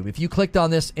YouTube. If you clicked on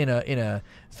this if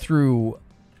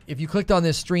you clicked on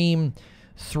this stream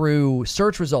through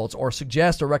search results or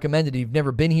suggest or recommended, if you've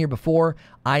never been here before,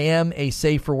 I am a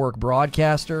Safe for Work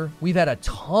broadcaster. We've had a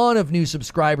ton of new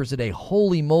subscribers today.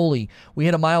 Holy moly. We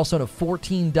hit a milestone of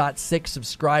 14.6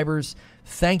 subscribers.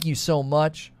 Thank you so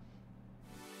much.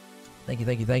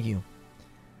 Thank you.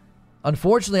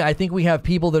 Unfortunately, I think we have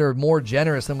people that are more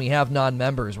generous than we have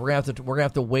non-members. We're gonna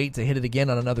have to wait to hit it again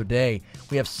on another day.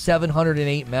 We have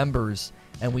 708 members,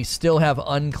 and we still have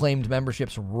unclaimed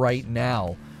memberships right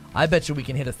now. I bet you we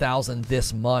can hit 1,000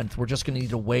 this month. We're just gonna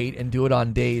need to wait and do it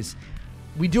on days.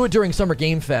 We do it during Summer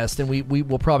Game Fest, and we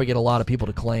will probably get a lot of people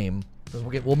to claim.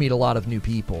 We'll meet a lot of new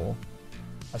people.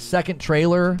 A second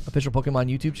trailer, official Pokemon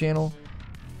YouTube channel.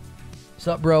 What's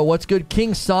up, bro? What's good?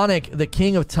 King Sonic, the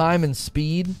king of time and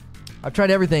speed. I've tried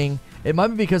everything. It might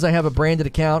be because I have a branded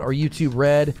account or YouTube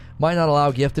Red. Might not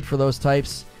allow gifted for those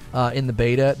types in the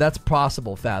beta. That's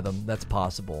possible, Fathom. That's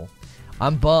possible.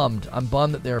 I'm bummed. I'm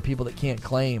bummed that there are people that can't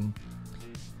claim.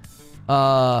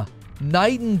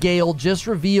 Nightingale just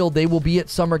revealed they will be at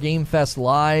Summer Game Fest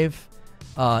Live.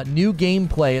 New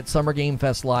gameplay at Summer Game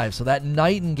Fest Live. So that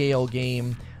Nightingale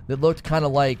game that looked kind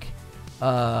of like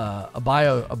a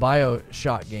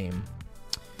BioShock game.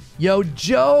 Yo,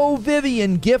 Joe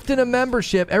Vivian gifting a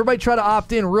membership. Everybody try to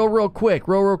opt in real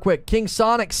quick. King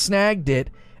Sonic snagged it.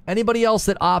 Anybody else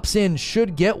that opts in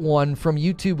should get one from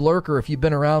YouTube Lurker if you've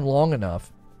been around long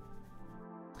enough.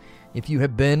 I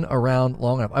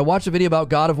watched a video about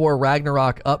God of War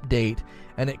Ragnarok update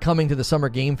and it coming to the Summer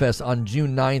Game Fest on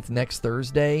June 9th next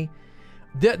Thursday.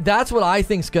 That's what I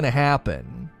think's going to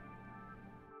happen.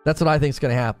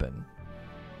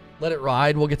 Let it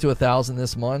ride. We'll get to 1,000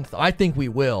 this month. I think we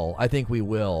will.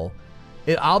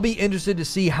 I'll be interested to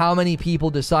see how many people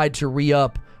decide to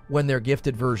re-up when their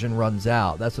gifted version runs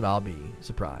out. That's what I'll be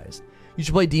surprised. You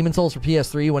should play Demon's Souls for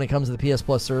PS3 when it comes to the PS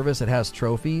Plus service. It has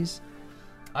trophies.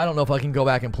 I don't know if I can go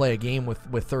back and play a game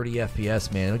with 30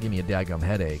 FPS, man. It'll give me a daggum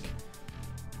headache.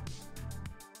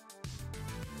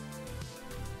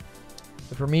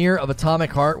 The premiere of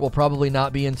Atomic Heart will probably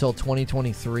not be until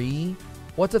 2023.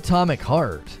 What's Atomic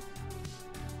Heart?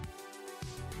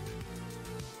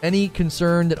 Any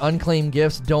concern that unclaimed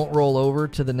gifts don't roll over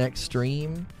to the next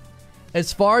stream?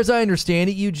 As far as I understand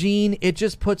it, Eugene, it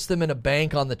just puts them in a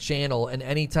bank on the channel, and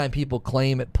anytime people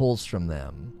claim, it pulls from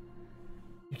them.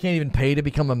 You can't even pay to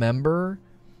become a member?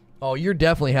 Oh, you're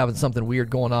definitely having something weird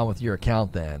going on with your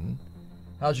account then.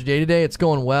 How's your day today? It's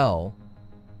going well.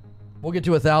 We'll get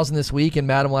to 1,000 this week, and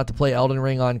Madam will have to play Elden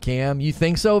Ring on cam. You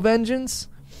think so, Vengeance?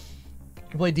 You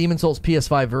can play Demon's Souls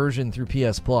PS5 version through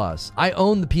PS Plus. I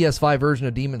own the PS5 version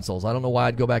of Demon's Souls. I don't know why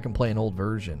I'd go back and play an old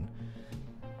version.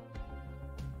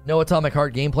 No Atomic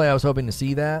Heart gameplay. I was hoping to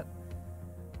see that.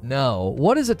 No.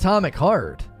 What is Atomic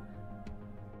Heart?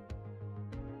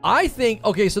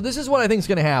 Okay, so this is what I think is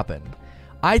going to happen.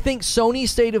 I think Sony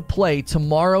State of Play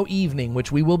tomorrow evening,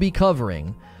 which we will be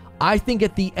covering, I think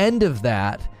at the end of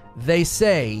that, they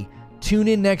say, tune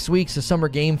in next week to Summer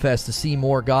Game Fest to see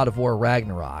more God of War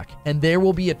Ragnarok. And there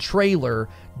will be a trailer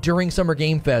during Summer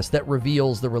Game Fest that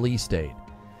reveals the release date.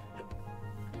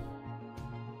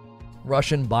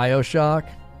 Russian BioShock.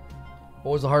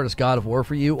 What was the hardest God of War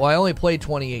for you? Well, I only played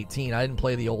 2018. I didn't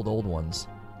play the old ones.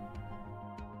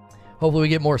 Hopefully we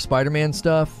get more Spider-Man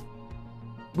stuff.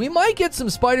 We might get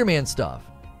some Spider-Man stuff.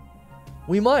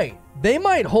 We might. They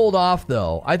might hold off,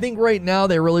 though. I think right now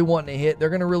they're going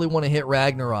to really want to hit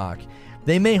Ragnarok.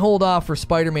 They may hold off for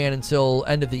Spider-Man until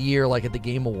end of the year, like at the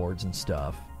Game Awards and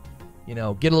stuff. You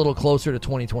know, get a little closer to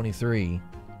 2023.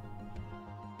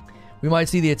 We might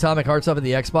see the Atomic Heart stuff at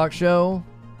the Xbox show.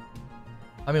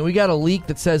 I mean, we got a leak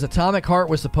that says Atomic Heart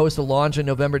was supposed to launch in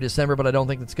November, December, but I don't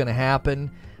think that's going to happen.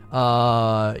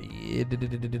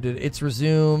 It's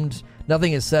resumed.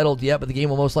 Nothing is settled yet, but the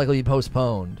game will most likely be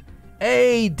postponed.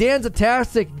 Hey,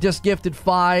 Danzatastic just gifted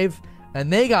 5,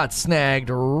 and they got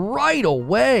snagged right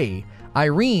away.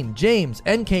 Irene, James,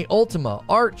 NK Ultima,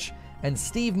 Arch, and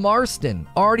Steve Marston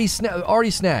already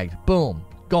snagged. Boom.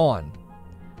 Gone.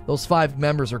 Those 5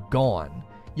 members are gone.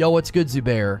 Yo, what's good,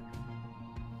 Zubair?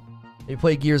 You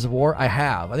played Gears of War? I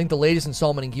have. I think the latest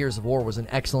installment in Gears of War was an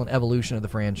excellent evolution of the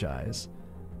franchise.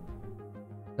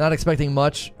 Not expecting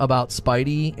much about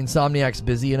Spidey. Insomniac's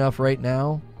busy enough right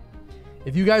now.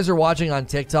 If you guys are watching on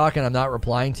TikTok and I'm not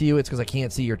replying to you, it's because I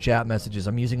can't see your chat messages.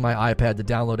 I'm using my iPad to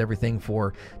download everything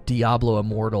for Diablo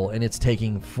Immortal, and it's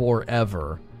taking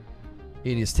forever.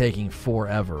 It is taking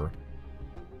forever.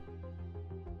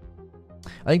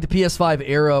 I think the PS5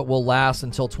 era will last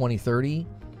until 2030.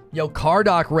 Yo,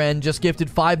 Cardoc Ren just gifted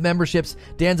 5 memberships.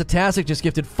 Danzatastic just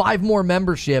gifted 5 more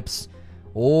memberships.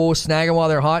 Oh, snag them while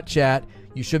they're hot, chat.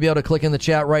 You should be able to click in the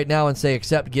chat right now and say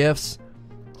accept gifts.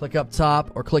 Click up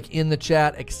top or click in the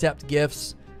chat, accept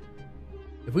gifts.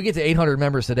 If we get to 800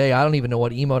 members today, I don't even know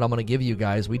what emote I'm going to give you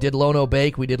guys. We did Lono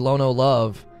Bake. We did Lono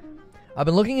Love. I've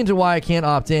been looking into why I can't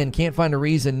opt in. Can't find a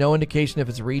reason. No indication if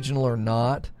it's regional or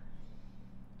not.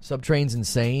 Subtrain's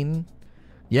insane.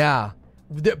 Yeah.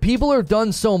 People are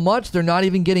done so much, they're not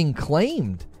even getting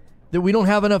claimed. That we don't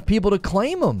have enough people to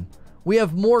claim them. We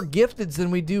have more gifteds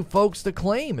than we do folks to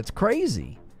claim. It's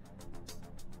crazy.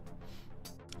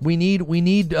 We need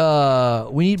maybe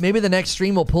the next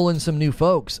stream will pull in some new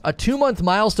folks. A 2-month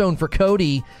milestone for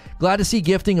Cody. Glad to see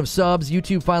gifting of subs.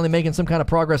 YouTube finally making some kind of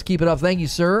progress. Keep it up. Thank you,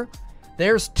 sir.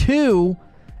 There's 2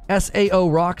 SAO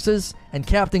Roxas and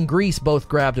Captain Grease both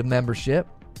grabbed a membership.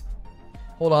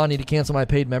 Hold on, need to cancel my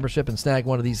paid membership and snag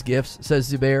one of these gifts,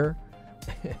 says Zubair.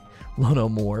 Lono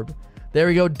Morb. There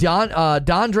we go.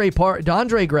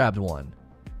 Dondre grabbed one.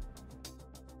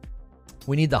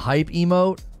 We need the hype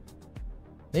emote.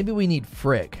 Maybe we need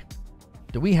Frick.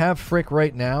 Do we have Frick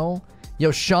right now? Yo,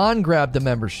 Sean grabbed the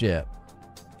membership.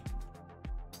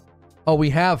 Oh, we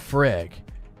have Frick.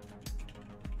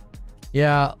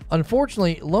 Yeah,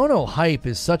 unfortunately, Lono Hype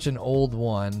is such an old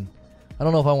one. I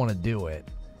don't know if I want to do it.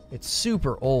 It's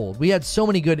super old. We had so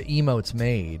many good emotes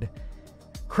made.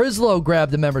 Crislow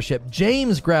grabbed the membership.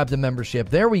 James grabbed the membership.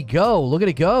 There we go. Look at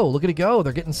it go. Look at it go.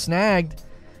 They're getting snagged.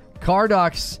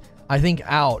 Cardoc's, I think,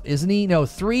 out, isn't he? No,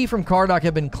 3 from Cardoc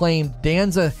have been claimed.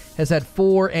 Danza has had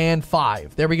 4 and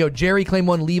 5. There we go. Jerry claimed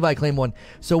 1. Levi claimed 1.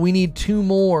 So we need 2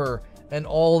 more, and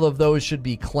all of those should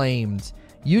be claimed.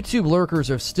 YouTube lurkers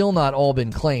have still not all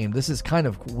been claimed. This is kind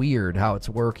of weird how it's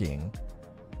working.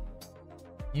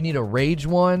 You need a rage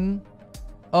one.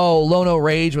 Oh, Lono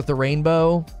Rage with the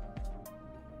rainbow.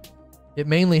 It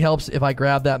mainly helps if I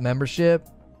grab that membership.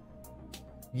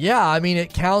 Yeah, I mean,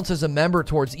 it counts as a member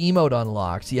towards emote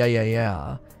unlocks.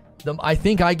 Yeah. I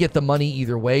think I get the money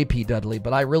either way, P. Dudley,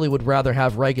 but I really would rather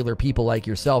have regular people like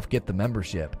yourself get the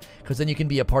membership, because then you can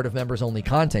be a part of members-only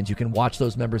content. You can watch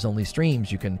those members-only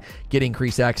streams. You can get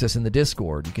increased access in the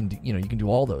Discord. You can do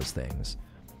all those things.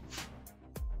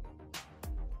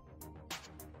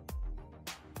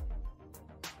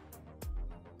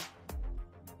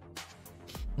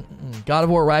 God of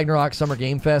War Ragnarok Summer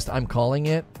Game Fest. I'm calling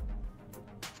it.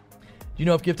 Do you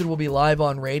know if Gifted will be live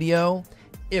on radio?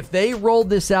 If they rolled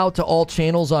this out to all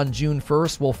channels on June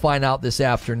 1st, we'll find out this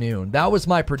afternoon. That was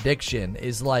my prediction,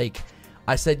 is like,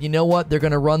 I said, you know what? They're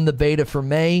going to run the beta for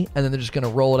May, and then they're just going to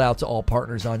roll it out to all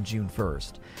partners on June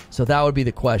 1st. So that would be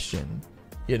the question.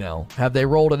 You know, have they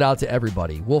rolled it out to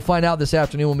everybody? We'll find out this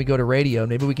afternoon when we go to radio.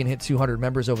 Maybe we can hit 200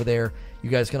 members over there. You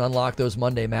guys can unlock those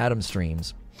Monday Madam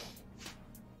streams.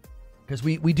 Because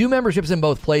we do memberships in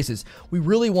both places. We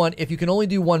really want, if you can only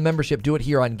do one membership, do it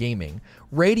here on gaming.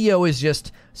 Radio is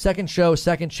just second show,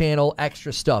 second channel,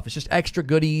 extra stuff. It's just extra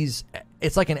goodies.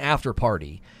 It's like an after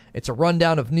party. It's a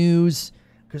rundown of news.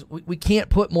 Because we can't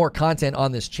put more content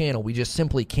on this channel. We just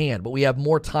simply can't. But we have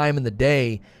more time in the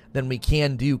day than we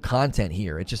can do content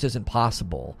here. It just isn't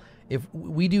possible. If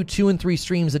we do 2 and 3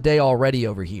 streams a day already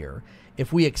over here.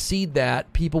 If we exceed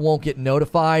that, people won't get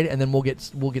notified, and then we'll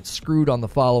get screwed on the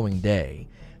following day.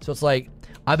 So it's like,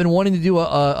 I've been wanting to do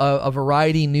a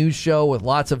variety news show with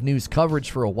lots of news coverage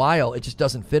for a while. It just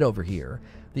doesn't fit over here.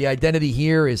 The identity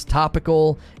here is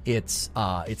topical. It's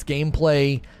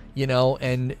gameplay, you know,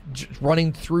 and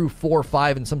running through 4,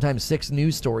 5, and sometimes 6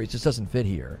 news stories just doesn't fit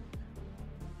here.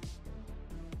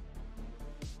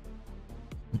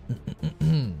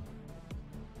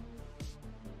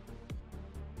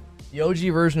 The OG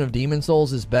version of Demon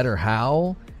Souls is better.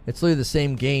 How? It's literally the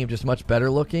same game, just much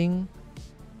better looking.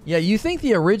 Yeah, you think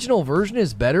the original version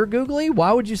is better, Googly?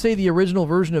 Why would you say the original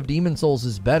version of Demon Souls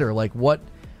is better? Like, what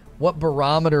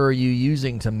barometer are you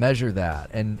using to measure that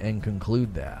and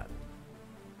conclude that?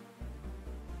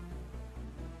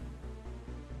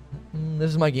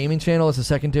 This is my gaming channel. It's a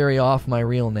secondary off my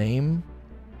real name.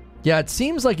 Yeah, it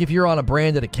seems like if you're on a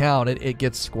branded account, it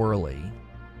gets squirrely.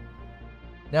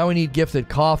 Now we need gifted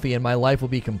coffee and my life will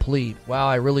be complete. Wow,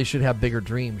 I really should have bigger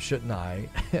dreams, shouldn't I?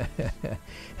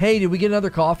 Hey, did we get another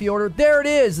coffee order? There it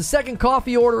is, the second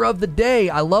coffee order of the day.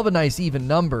 I love a nice even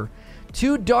number.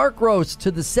 2 dark roasts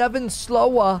to the 7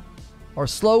 Slova, or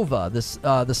Slova,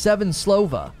 the 7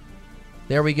 Slova.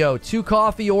 There we go, 2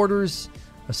 coffee orders,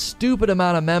 a stupid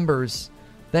amount of members.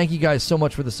 Thank you guys so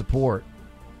much for the support.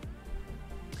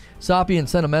 Soppy and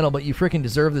sentimental, but you freaking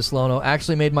deserve this, Lono.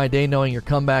 Actually made my day knowing your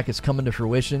comeback is coming to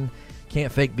fruition.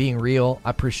 Can't fake being real. I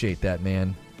appreciate that,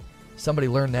 man. Somebody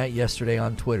learned that yesterday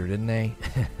on Twitter, didn't they?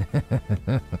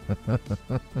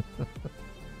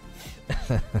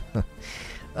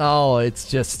 Oh,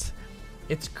 it's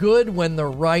good when the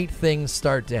right things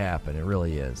start to happen. It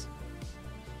really is.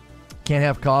 Can't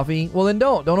have coffee? Well, then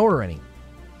don't order any.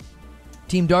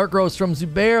 Team Dark Roast from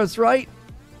Zubair, that's right.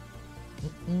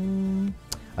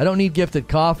 I don't need gifted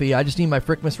coffee. I just need my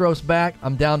Frickmas roast back.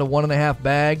 I'm down to 1.5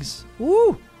 bags.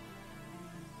 Woo!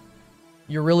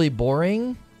 You're really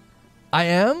boring? I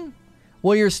am?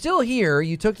 Well, you're still here.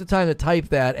 You took the time to type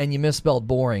that, and you misspelled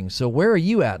boring. So where are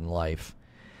you at in life?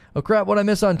 Oh, crap, what I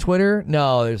miss on Twitter?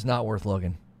 No, it's not worth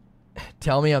looking.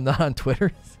 Tell me I'm not on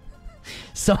Twitter?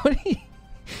 Somebody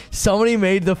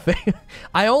made the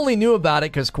I only knew about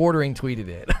it because Quartering tweeted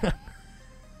it.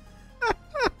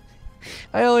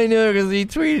 I only knew it because he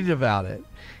tweeted about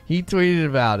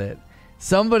it.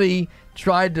 Somebody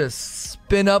tried to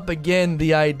spin up again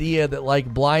the idea that,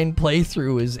 like, blind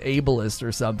playthrough is ableist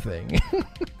or something.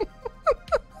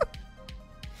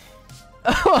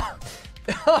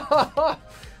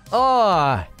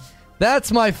 Oh,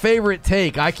 that's my favorite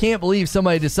take. I can't believe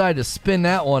somebody decided to spin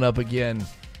that one up again.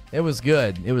 It was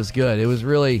good. It was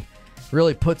really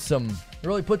put some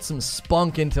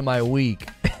spunk into my week.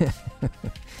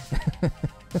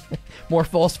 More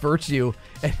false virtue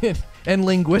and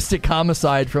linguistic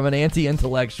homicide from an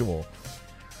anti-intellectual.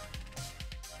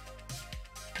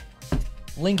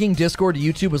 Linking Discord to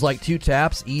YouTube was like 2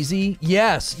 taps. Easy.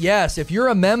 Yes. If you're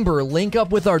a member, link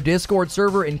up with our Discord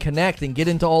server and connect and get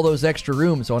into all those extra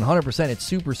rooms. So 100%, it's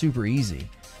super, super easy.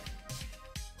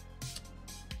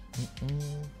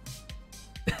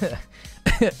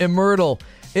 Immortal.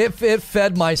 It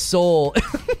fed my soul.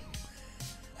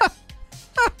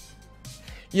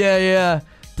 Yeah.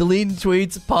 Deleting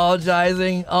tweets,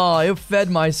 apologizing. Oh, it fed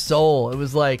my soul. It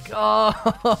was like,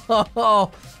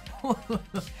 oh,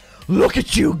 look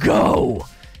at you go.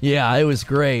 Yeah, it was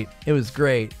great.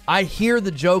 I hear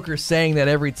the Joker saying that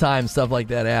every time stuff like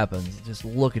that happens. Just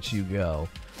look at you go.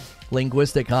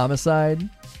 Linguistic homicide.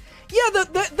 Yeah,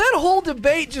 that whole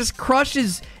debate just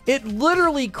crushes. It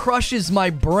literally crushes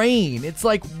my brain. It's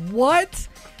like, what?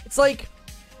 It's like,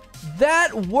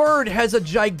 that word has a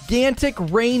gigantic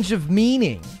range of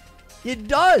meaning. It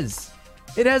does.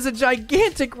 It has a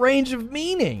gigantic range of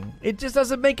meaning. It just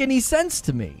doesn't make any sense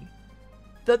to me.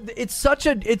 It's such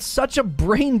a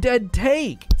brain dead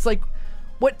take. It's like,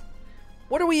 what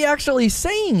are we actually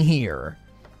saying here?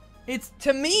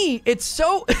 To me, it's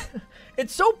so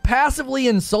it's so passively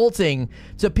insulting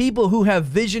to people who have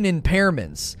vision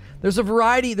impairments.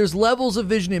 There's levels of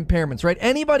vision impairments, right?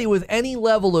 Anybody with any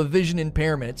level of vision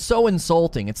impairment, it's so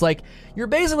insulting. It's like you're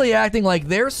basically acting like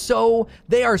they are so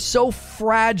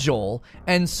fragile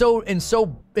and in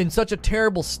such a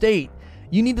terrible state.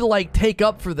 You need to, like, take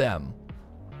up for them.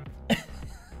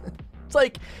 It's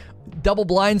like double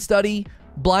blind study,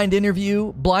 blind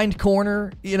interview, blind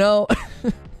corner, you know?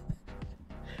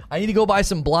 I need to go buy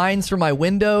some blinds for my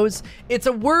windows. It's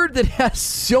a word that has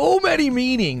so many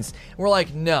meanings. We're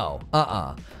like, no,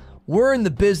 We're in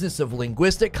the business of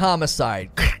linguistic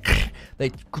homicide.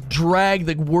 They drag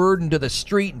the word into the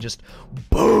street and just,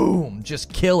 boom,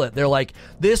 just kill it. They're like,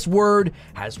 this word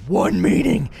has one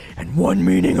meaning and one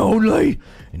meaning only.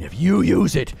 And if you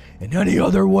use it in any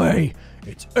other way,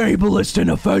 it's ableist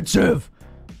and offensive.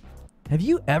 Have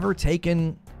you ever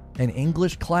taken an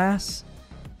English class?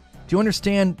 Do you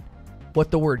understand what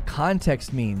the word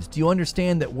context means? Do you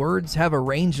understand that words have a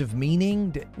range of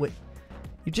meaning?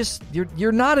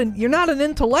 You're not an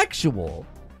intellectual.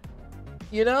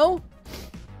 You know?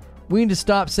 We need to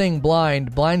stop saying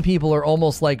blind. Blind people are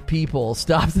almost like people.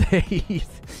 Stop saying.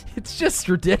 It's just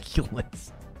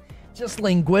ridiculous. Just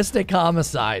linguistic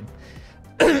homicide.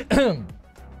 Do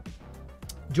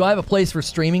I have a place for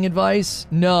streaming advice?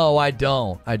 No, I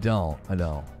don't.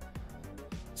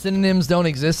 Synonyms don't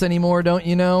exist anymore, don't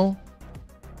you know?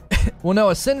 Well, no,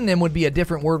 a synonym would be a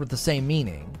different word with the same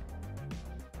meaning.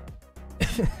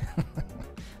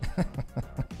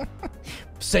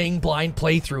 Saying blind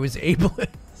playthrough is ableist.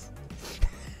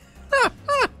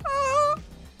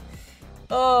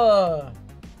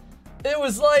 It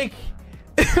was like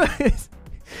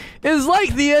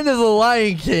the end of The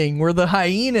Lion King, where the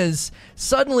hyenas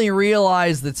suddenly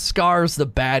realized that Scar's the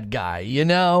bad guy, you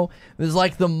know? It was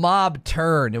like the mob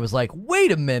turned. It was like,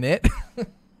 wait a minute.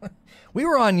 We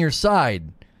were on your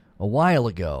side a while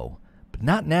ago, but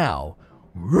not now.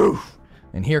 Roof.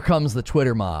 And here comes the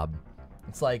Twitter mob.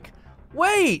 It's like,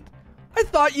 wait, I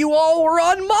thought you all were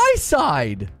on my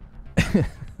side.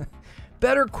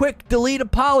 Better quick delete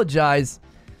apologize.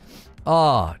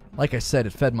 Like I said,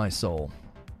 it fed my soul.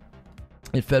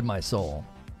 It fed my soul.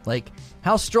 Like,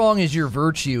 how strong is your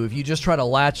virtue if you just try to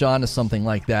latch on to something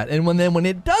like that? And when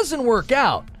it doesn't work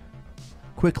out,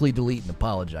 quickly delete and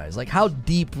apologize. Like, how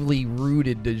deeply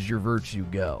rooted does your virtue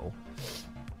go?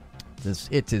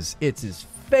 It's as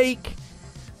fake.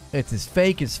 It's as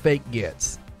fake as fake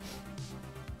gets.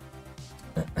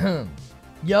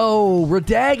 Yo,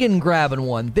 Radagon grabbing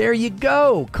one. There you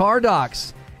go.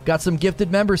 Cardox. Got some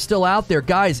gifted members still out there.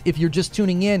 Guys, if you're just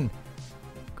tuning in,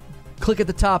 click at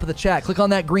the top of the chat. Click on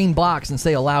that green box and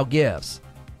say allow gifts.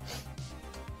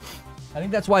 I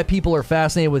think that's why people are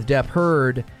fascinated with Depp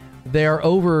Heard. They're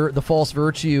over the false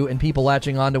virtue and people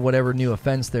latching on to whatever new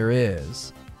offense there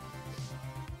is.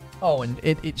 Oh, and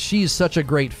she's such a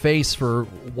great face for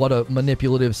what a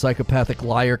manipulative, psychopathic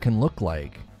liar can look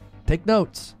like. Take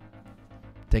notes.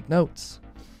 Take notes.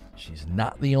 She's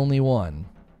not the only one.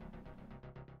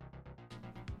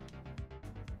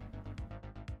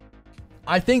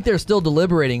 I think they're still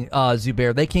deliberating,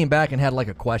 Zubair. They came back and had like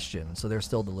a question, so they're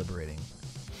still deliberating.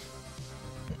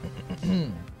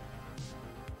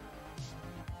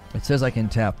 It says I can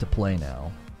tap to play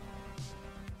now.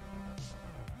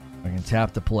 I can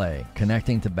tap to play.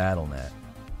 Connecting to Battle.net.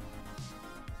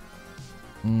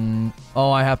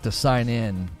 I have to sign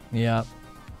in. Yep.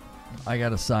 I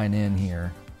gotta sign in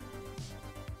here.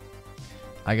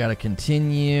 I gotta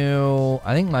continue.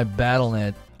 I think my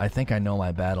Battle.net. I think I know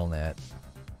my Battle.net.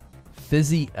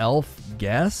 Fizzy Elf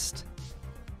guest?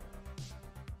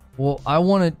 Well, I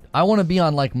want to be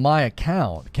on like my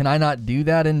account. Can I not do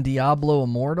that in Diablo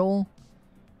Immortal?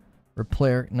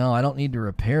 Repair? No, I don't need to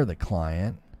repair the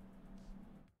client.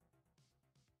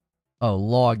 Oh,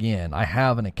 log in. I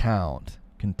have an account.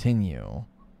 Continue.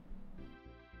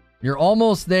 You're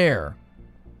almost there.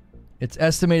 It's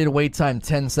estimated wait time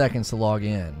 10 seconds to log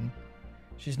in.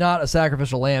 She's not a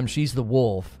sacrificial lamb. She's the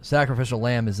wolf. Sacrificial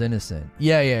lamb is innocent.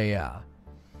 Yeah.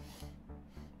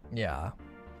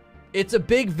 It's a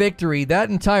big victory. That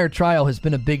entire trial has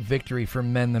been a big victory for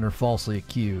men that are falsely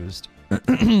accused.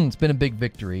 It's been a big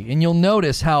victory. And you'll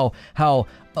notice how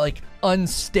like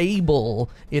unstable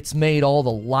it's made all the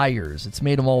liars. It's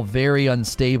made them all very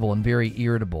unstable and very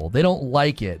irritable. They don't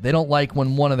like it. They don't like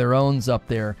when one of their own's up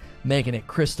there making it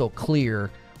crystal clear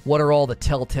what are all the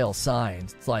telltale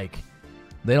signs. It's like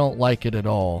they don't like it at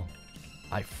all.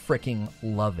 I freaking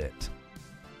love it.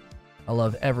 I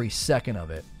love every second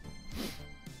of it.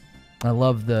 I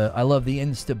love the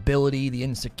instability, the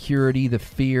insecurity, the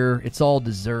fear. It's all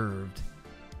deserved.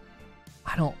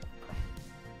 I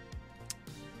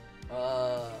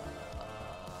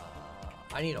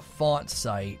need a font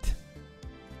site.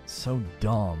 It's so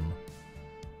dumb.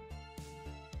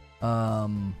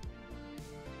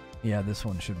 Yeah, this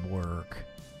one should work.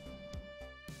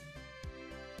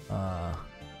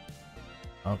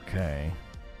 Okay.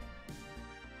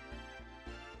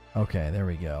 Okay, there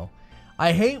we go.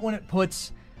 I hate when it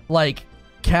puts, like,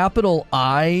 capital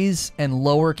I's and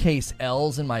lowercase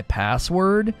L's in my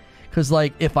password. Because,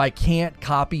 like, if I can't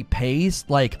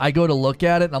copy-paste, like, I go to look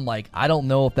at it, and I'm like, I don't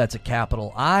know if that's a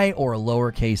capital I or a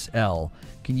lowercase L.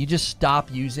 Can you just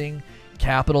stop using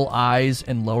capital I's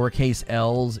and lowercase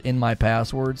L's in my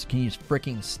passwords? Can you just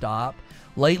freaking stop?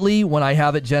 Lately, when I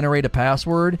have it generate a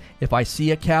password, if I see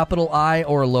a capital I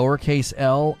or a lowercase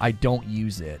L, I don't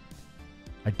use it.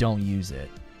 I don't use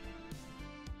it.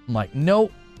 I'm like,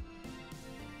 nope.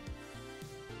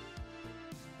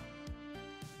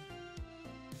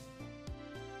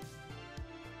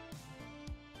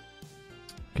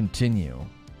 Continue.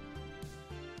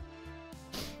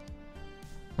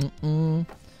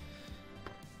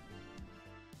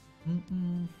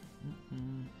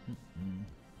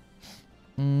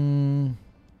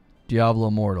 Diablo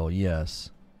Immortal, yes.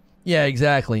 Yeah,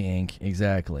 exactly, Ink.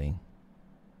 Exactly.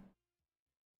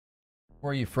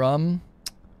 Where are you from?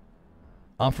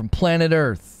 I'm from planet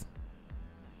Earth.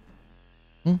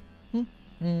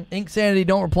 Ink Sanity,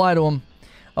 don't reply to him.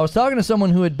 I was talking to someone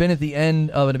who had been at the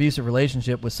end of an abusive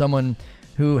relationship with someone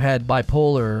who had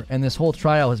bipolar, and this whole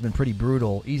trial has been pretty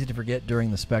brutal. Easy to forget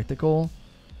during the spectacle.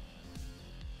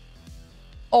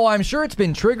 Oh, I'm sure it's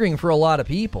been triggering for a lot of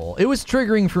people. It was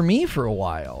triggering for me for a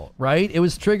while, right? It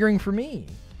was triggering for me.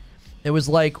 It was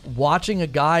like watching a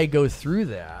guy go through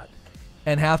that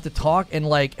and have to talk and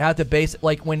like have to base it.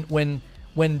 Like when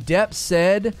Depp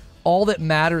said, all that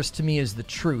matters to me is the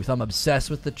truth. I'm obsessed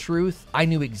with the truth. I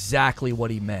knew exactly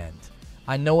what he meant.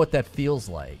 I know what that feels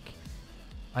like.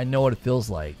 I know what it feels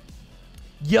like.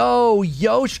 Yo,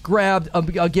 Yosh grabbed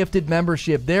a gifted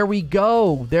membership. There we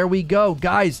go. There we go.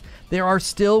 Guys, there are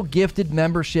still gifted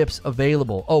memberships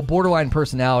available. Oh, borderline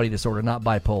personality disorder, not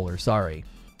bipolar. Sorry.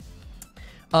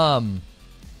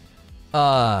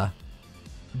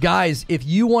 Guys, if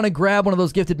you want to grab one of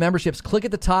those gifted memberships, click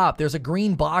at the top. There's a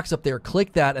green box up there.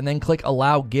 Click that and then click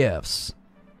allow gifts.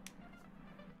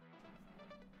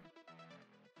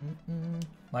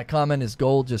 My comment is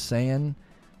gold, just saying.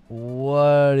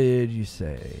 What did you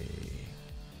say?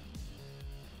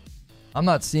 I'm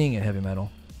not seeing it, Heavy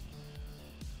Metal.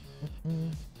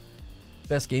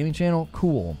 Best gaming channel?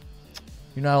 Cool.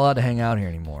 You're not allowed to hang out here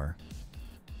anymore.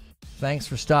 Thanks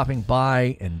for stopping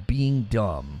by and being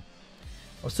dumb.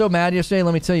 I was so mad yesterday,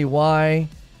 let me tell you why.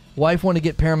 Wife wanted to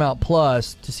get Paramount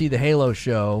Plus to see the Halo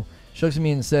show. She looks at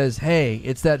me and says, hey,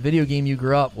 it's that video game you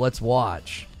grew up. Let's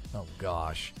watch. Oh,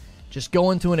 gosh. Just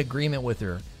go into an agreement with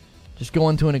her. Just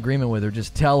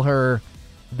tell her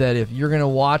that if you're going to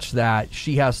watch that,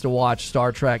 she has to watch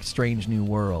Star Trek Strange New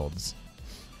Worlds.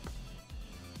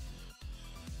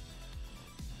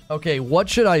 Okay, what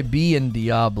should I be in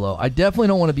Diablo? I definitely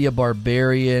don't want to be a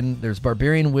barbarian. There's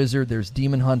barbarian wizard, there's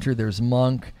demon hunter, there's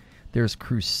monk, there's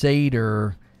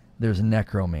crusader, there's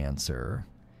necromancer.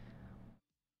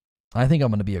 I think I'm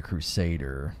going to be a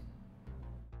crusader.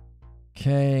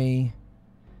 Okay.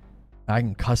 I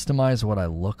can customize what I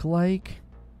look like.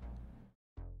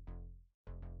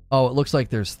 Oh, it looks like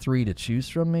there's 3 to choose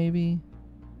from, maybe.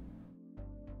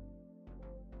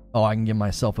 Oh, I can give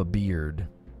myself a beard.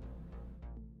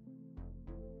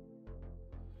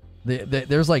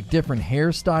 There's like different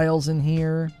hairstyles in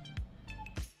here.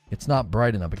 It's not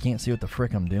bright enough. I can't see what the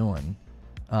frick I'm doing.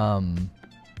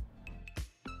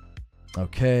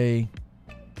 Okay.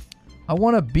 I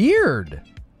want a beard.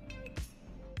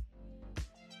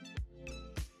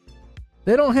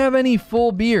 They don't have any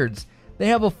full beards. They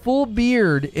have a full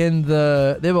beard in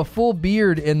the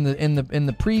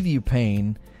preview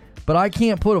pane, but I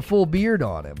can't put a full beard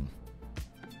on him.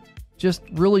 Just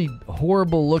really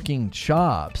horrible looking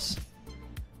chops.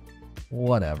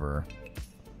 Whatever.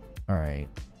 All right.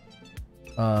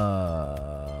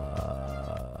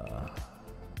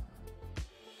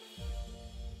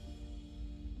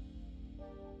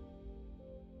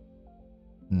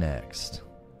 Next.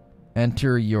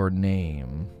 Enter your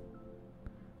name.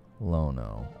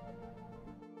 Lono.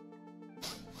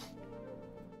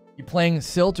 You playing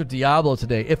Silt or Diablo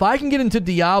today? If I can get into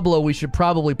Diablo, we should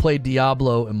probably play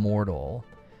Diablo Immortal.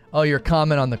 Oh, your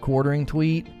comment on the quartering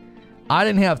tweet? I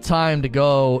didn't have time to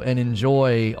go and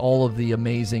enjoy all of the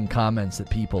amazing comments that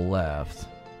people left.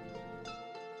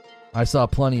 I saw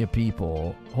plenty of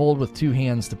people. Hold with 2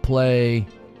 hands to play.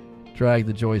 Drag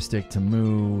the joystick to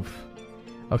move.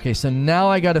 Okay, so now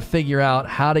I got to figure out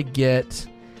how to get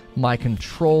my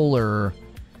controller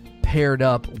paired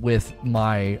up with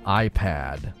my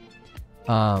iPad.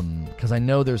 Because I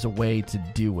know there's a way to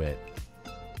do it.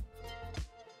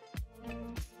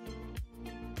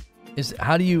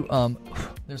 How do you,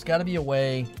 there's got to be a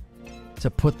way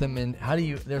to put them in.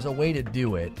 There's a way to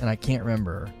do it, and I can't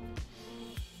remember.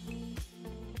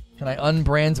 Can I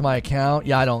unbrand my account?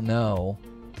 Yeah, I don't know.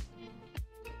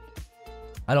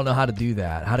 I don't know how to do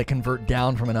that. How to convert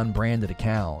down from an unbranded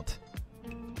account.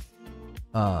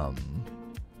 Because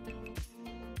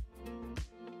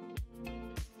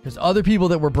other people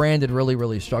that were branded really,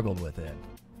 really struggled with it.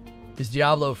 Is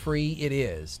Diablo free? It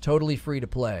is. Totally free to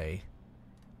play.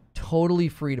 Totally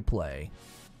free to play.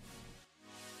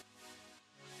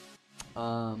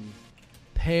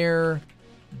 Pair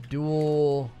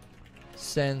dual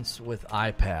sense with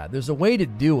iPad. There's a way to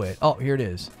do it. Oh, here it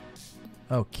is.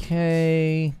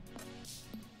 Okay.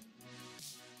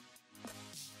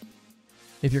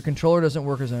 If your controller doesn't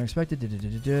work as unexpected,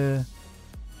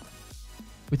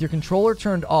 with your controller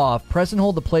turned off, press and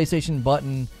hold the PlayStation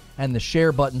button and the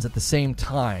share buttons at the same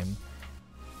time,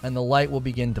 and the light will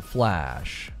begin to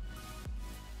flash.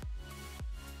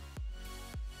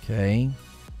 Okay.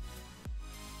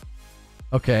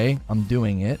 Okay, I'm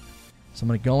doing it. So I'm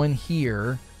going to go in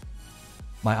here.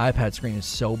 My iPad screen is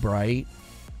so bright.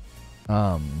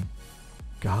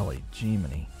 Golly,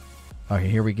 Gemini. Okay,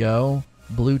 here we go.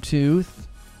 Bluetooth.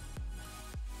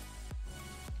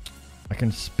 I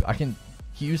can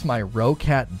use my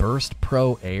Rocat Burst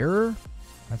Pro Air.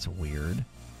 That's weird.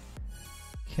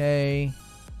 Okay.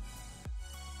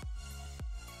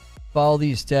 Follow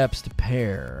these steps to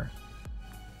pair.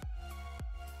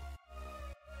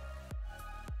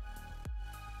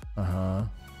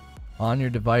 On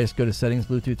your device, go to settings,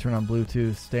 Bluetooth, turn on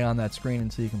Bluetooth, stay on that screen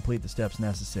until you complete the steps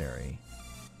necessary.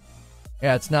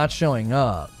 Yeah, it's not showing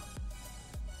up.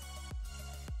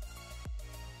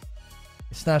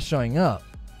 It's not showing up.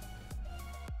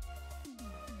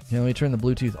 Okay, let me turn the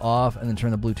Bluetooth off and then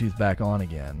turn the Bluetooth back on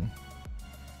again.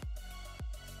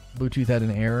 Bluetooth had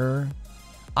an error.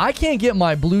 I can't get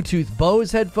my Bluetooth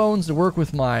Bose headphones to work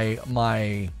with my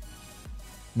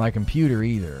computer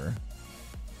either.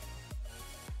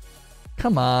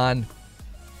 Come on.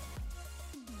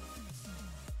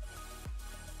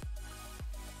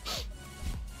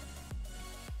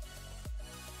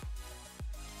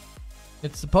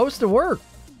 It's supposed to work.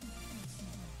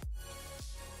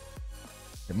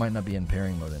 It might not be in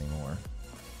pairing mode anymore.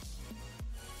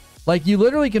 Like, you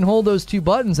literally can hold those two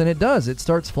buttons and it does. It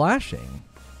starts flashing.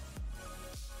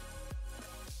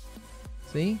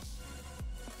 See?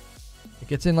 It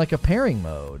gets in like a pairing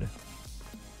mode.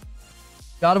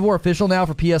 God of War official now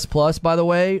for PS Plus, by the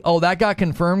way. Oh, that got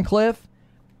confirmed, Cliff?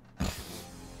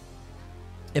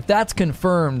 If that's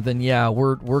confirmed, then yeah,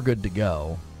 we're good to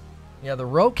go. Yeah, the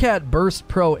Roccat Burst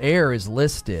Pro Air is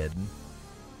listed.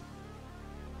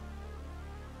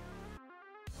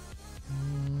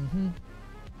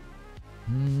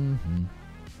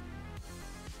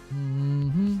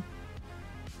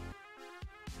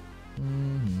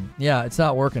 Yeah, it's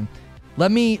not working.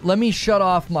 Let me shut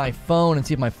off my phone and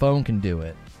see if my phone can do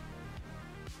it.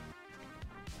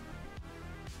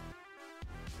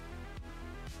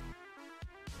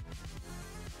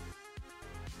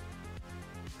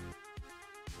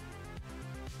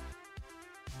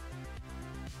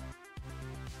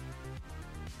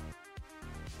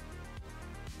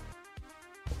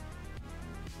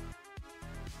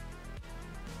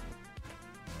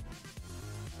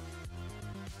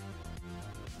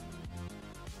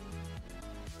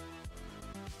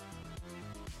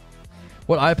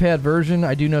 What iPad version?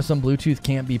 I do know some Bluetooth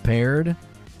can't be paired.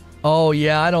 Oh,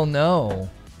 yeah, I don't know.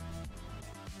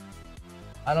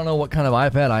 I don't know what kind of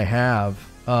iPad I have.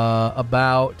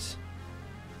 About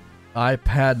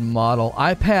iPad model.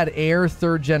 iPad Air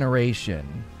 3rd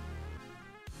generation.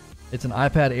 It's an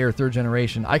iPad Air 3rd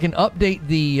generation. I can update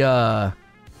the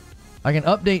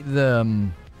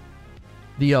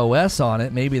the OS on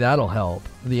it. Maybe that'll help.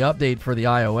 The update for the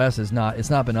iOS it's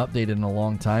not been updated in a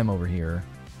long time over here.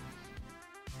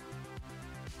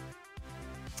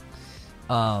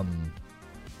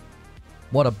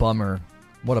 What a bummer.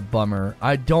 What a bummer.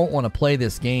 I don't want to play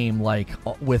this game like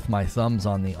with my thumbs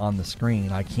on the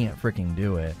screen. I can't freaking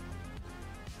do it.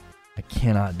 I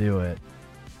cannot do it.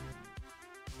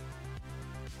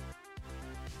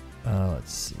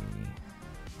 Let's see.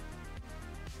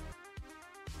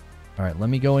 All right, let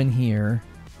me go in here.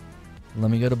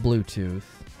 Let me go to Bluetooth.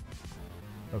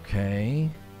 Okay.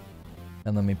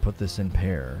 And let me put this in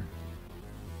pair.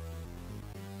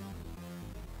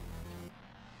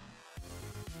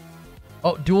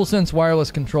 Oh, DualSense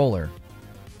wireless controller.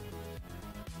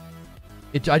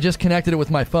 I just connected it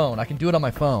with my phone. I can do it on my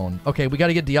phone. Okay, we got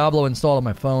to get Diablo installed on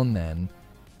my phone then.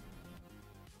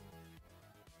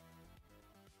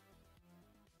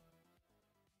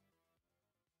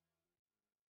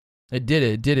 It did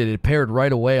it. It did it. It paired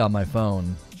right away on my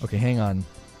phone. Okay, hang on.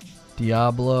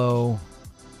 Diablo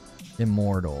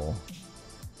Immortal.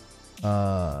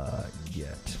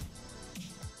 Get.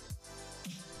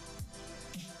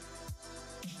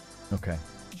 Okay.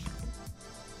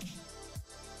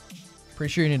 Pretty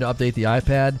sure you need to update the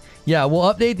iPad. Yeah, we'll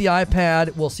update the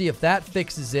iPad. We'll see if that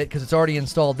fixes it because it's already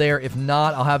installed there. If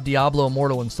not, I'll have Diablo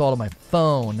Immortal installed on my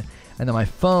phone. And then my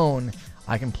phone,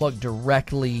 I can plug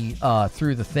directly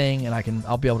through the thing and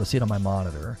I'll be able to see it on my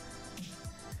monitor.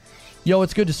 Yo,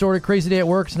 it's good to sort it. Crazy day at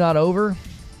work's not over.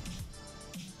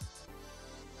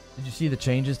 Did you see the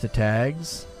changes to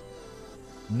tags?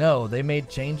 No, they made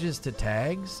changes to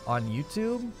tags on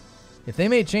YouTube? If they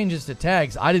made changes to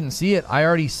tags, I didn't see it. I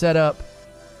already set up.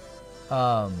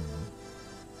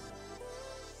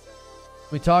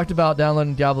 We talked about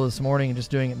downloading Diablo this morning and just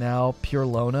doing it now. Pure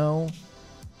Lono. What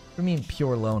do you mean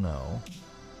Pure Lono?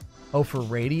 Oh, for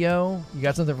radio? You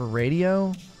got something for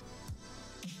radio?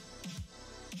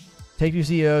 Take-Two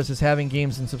CEO says having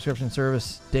games in subscription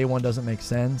service day one doesn't make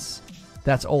sense.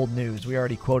 That's old news. We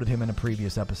already quoted him in a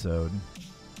previous episode.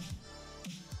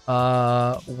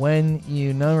 When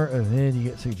you number a vid, you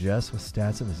get suggests with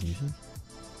stats of his uses.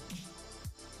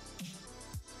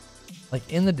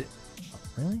 Like in the...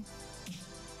 Really?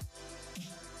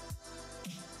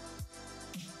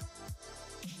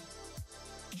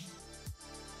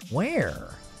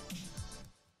 Where?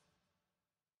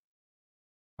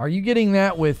 Are you getting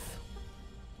that with...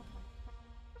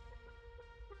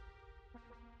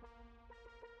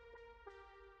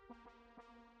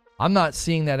 I'm not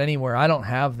seeing that anywhere. I don't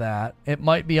have that. It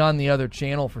might be on the other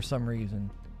channel for some reason.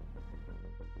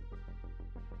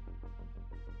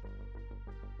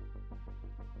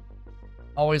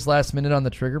 Always last minute on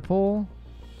the trigger pull?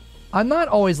 I'm not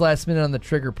always last minute on the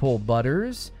trigger pull,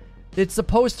 Butters. It's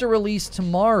supposed to release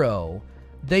tomorrow.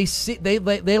 They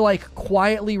like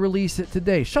quietly release it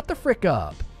today. Shut the frick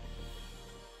up.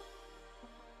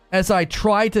 As I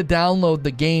try to download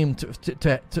the game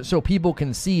to so people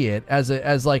can see it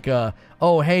as like a,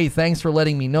 oh hey, thanks for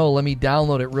letting me know. Let me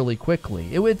download it really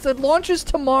quickly. It launches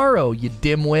tomorrow, you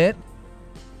dimwit.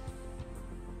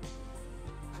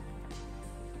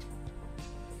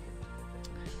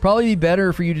 Probably be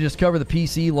better for you to just cover the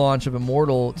PC launch of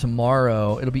Immortal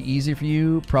tomorrow. It'll be easy for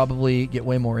you. Probably get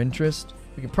way more interest.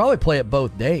 We could probably play it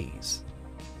both days.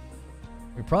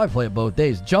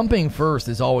 Jumping first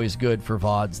is always good for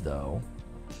VODs, though.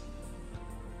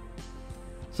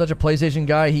 Such a PlayStation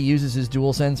guy, he uses his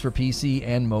DualSense for PC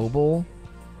and mobile.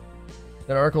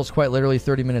 That article's quite literally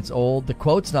 30 minutes old. The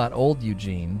quote's not old,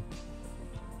 Eugene.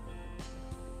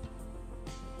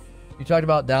 You talked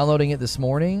about downloading it this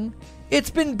morning?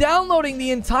 It's been downloading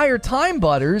the entire time,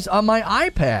 Butters, on my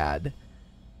iPad.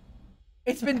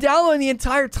 It's been downloading the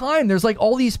entire time. There's like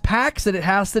all these packs that it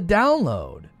has to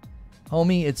download.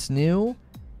 Homie, it's new.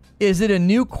 Is it a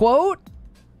new quote?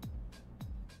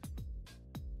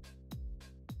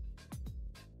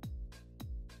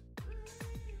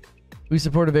 We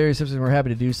supported various systems and we're happy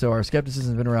to do so. Our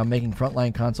skepticism has been around making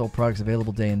frontline console products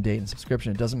available day and date and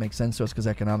subscription. It doesn't make sense to us because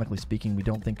economically speaking, we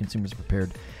don't think consumers are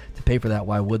prepared to pay for that.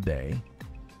 Why would they?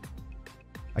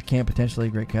 I can't potentially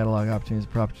great catalog opportunities,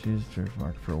 properties for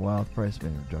market for a while. The price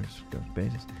being a drug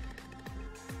basis.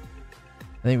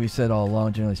 I think we said all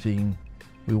along, generally speaking,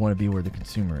 we want to be where the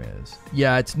consumer is.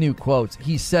 Yeah, it's new quotes.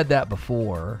 He said that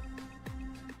before.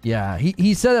 Yeah,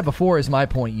 he said that before is my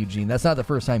point, Eugene. That's not the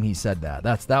first time he said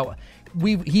that.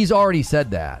 He's already said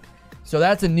that. So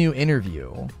that's a new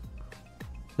interview.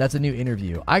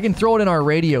 I can throw it in our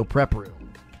radio prep room.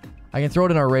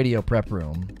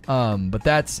 But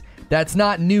that's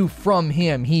not new from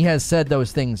him. He has said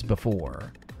those things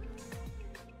before.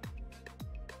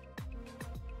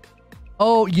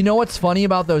 Oh, you know what's funny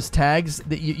about those tags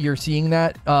that you're seeing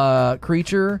that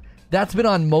creature? That's been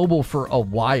on mobile for a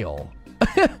while.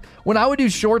 When I would do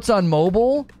shorts on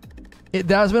mobile, that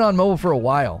has been on mobile for a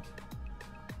while.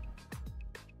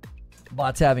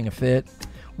 Bot's having a fit.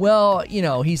 Well, you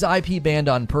know, he's IP banned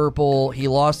on Purple. He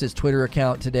lost his Twitter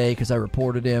account today because I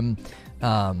reported him.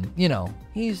 You know,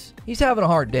 he's having a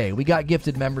hard day. We got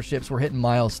gifted memberships. We're hitting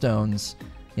milestones.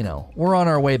 You know, we're on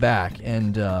our way back,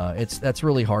 and that's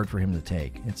really hard for him to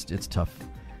take. It's tough.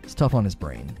 It's tough on his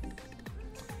brain.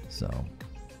 So,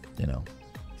 you know,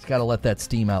 he's got to let that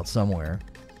steam out somewhere.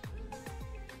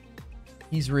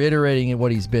 He's reiterating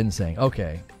what he's been saying.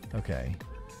 Okay.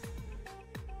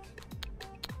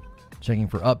 Checking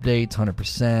for updates,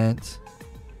 100%.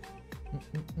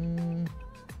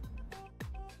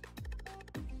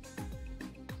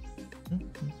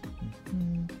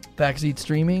 Backseat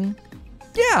streaming?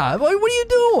 Yeah, what are you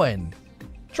doing?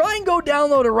 Try and go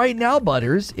download it right now,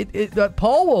 Butters.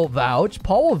 Paul will vouch.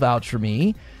 Paul will vouch for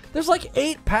me. There's like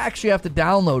 8 packs you have to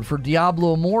download for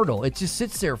Diablo Immortal. It just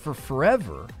sits there for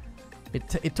forever.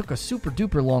 It took a super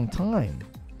duper long time.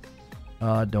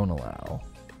 Don't allow.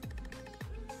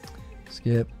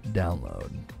 Skip,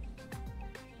 download.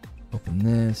 Open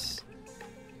this.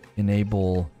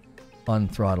 Enable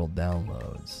unthrottled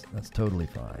downloads. That's totally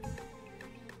fine.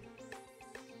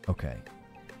 Okay.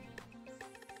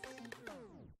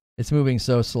 It's moving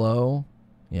so slow.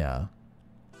 Yeah.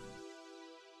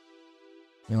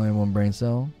 You only have one brain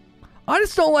cell? I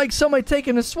just don't like somebody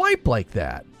taking a swipe like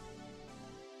that.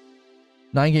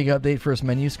 9 gig update first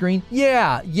menu screen?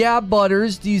 Yeah,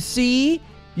 Butters. Do you see?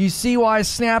 You see why I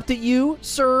snapped at you,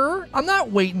 sir? I'm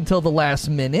not waiting till the last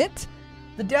minute.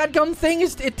 The dadgum thing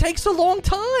it takes a long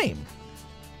time.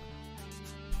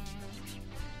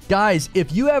 Guys,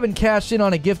 if you haven't cashed in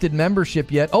on a gifted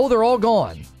membership yet, they're all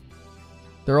gone.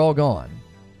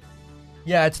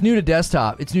 Yeah, it's new to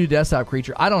desktop.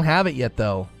 Creature. I don't have it yet,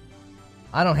 though.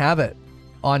 I don't have it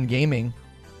on gaming.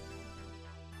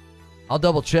 I'll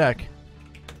double check.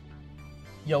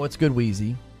 Yo, it's good,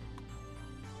 Wheezy.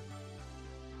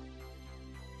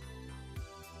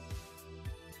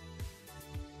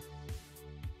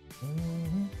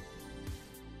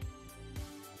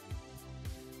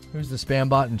 Who's the spam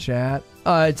bot in chat?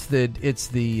 It's the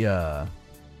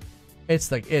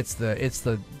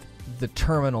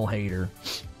terminal hater.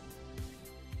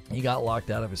 He got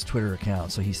locked out of his Twitter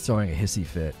account, so he's throwing a hissy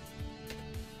fit.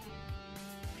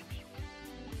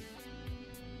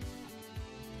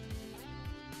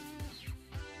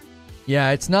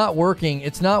 Yeah, it's not working.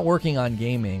 It's not working on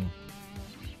gaming.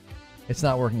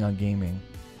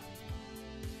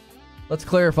 Let's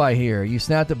clarify here. You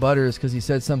snapped at Butters because he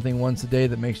said something once a day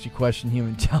that makes you question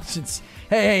human intelligence.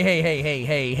 Hey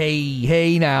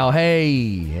now.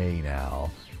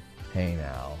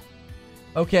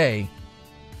 Okay.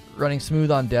 Running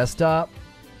smooth on desktop.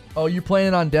 Oh, you're playing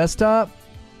it on desktop?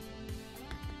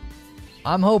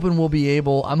 I'm hoping we'll be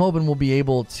able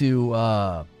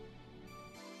to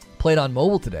play it on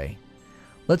mobile today.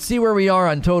 Let's see where we are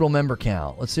on total member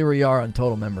count.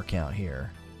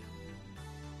 Here.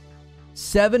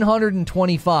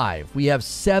 725. We have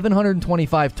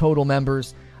 725 total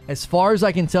members. As far as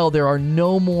I can tell, there are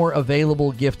no more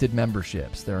available gifted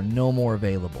memberships. There are no more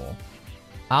available.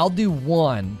 I'll do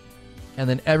one, and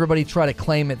then everybody try to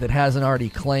claim it that hasn't already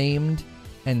claimed,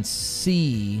 and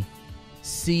see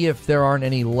if there aren't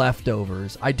any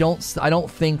leftovers. I don't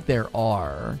think there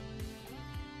are.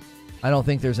 I don't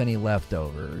think there's any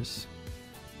leftovers.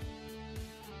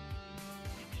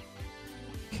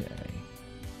 Okay.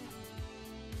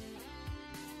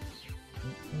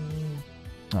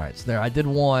 All right, so there, I did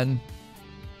one.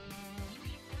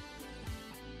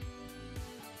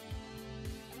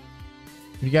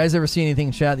 Have you guys ever seen anything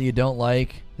in chat that you don't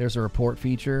like? There's a report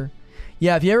feature.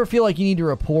 Yeah, if you ever feel like you need to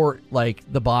report like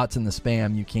the bots and the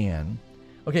spam, you can.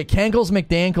 Okay, Kankles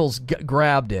McDankles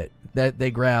grabbed it. They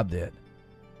grabbed it.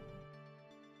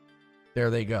 There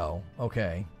they go.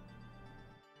 Okay.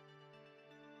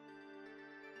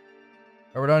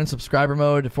 Are we done in subscriber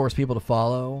mode to force people to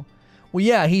follow? Well,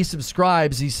 yeah, he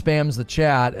subscribes, he spams the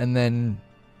chat, and then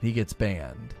he gets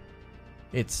banned.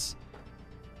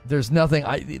 There's nothing,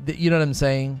 you know what I'm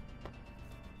saying?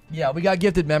 Yeah, we got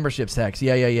gifted memberships, Hex.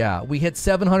 Yeah. We hit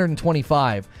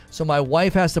 725, so my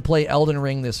wife has to play Elden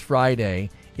Ring this Friday.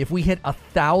 If we hit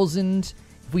 1,000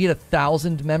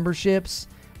 memberships,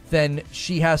 then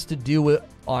she has to do it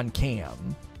on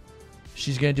cam.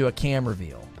 She's going to do a cam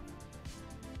reveal.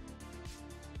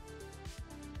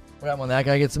 What happened when that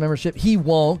guy gets a membership? He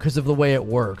won't because of the way it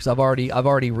works. I've already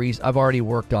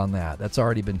worked on that. That's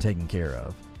already been taken care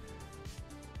of.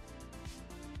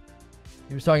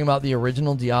 He was talking about the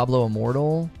original Diablo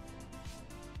Immortal.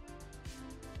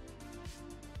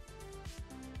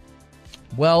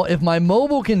 Well, if my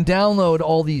mobile can download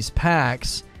all these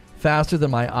packs faster than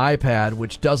my iPad,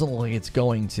 which doesn't look like it's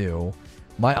going to,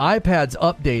 my iPad's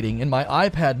updating, and my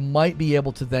iPad might be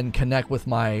able to then connect with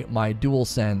my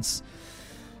DualSense.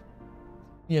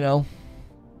 You know,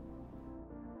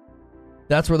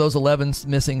 that's where those 11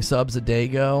 missing subs a day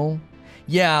go.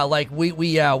 Yeah, like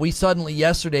we suddenly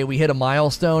yesterday we hit a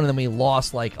milestone and then we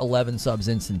lost like 11 subs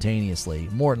instantaneously.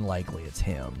 More than likely it's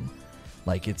him.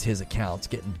 Like it's his account's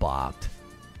getting bopped.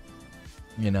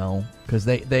 You know, because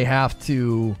they have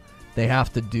to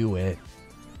do it.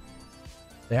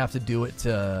 They have to do it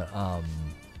to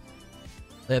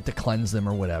they have to cleanse them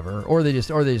or whatever, or they just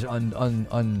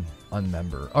unmember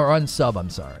or unsub. I'm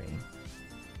sorry.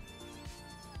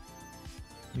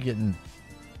 You're getting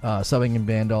subbing and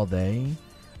banned all day.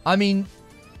 I mean,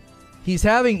 he's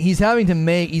having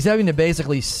to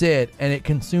basically sit, and it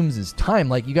consumes his time.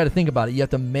 Like, you got to think about it. You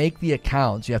have to make the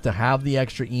accounts. You have to have the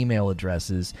extra email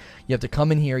addresses. You have to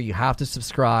come in here. You have to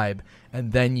subscribe,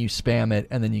 and then you spam it,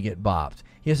 and then you get bopped.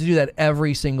 He has to do that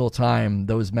every single time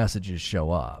those messages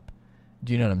show up.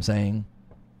 Do you know what I'm saying?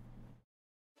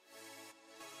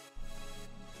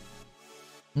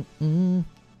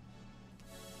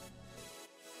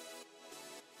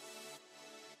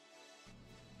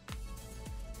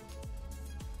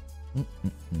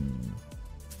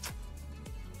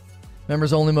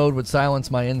 Members only mode would silence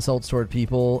my insults toward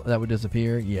people. That would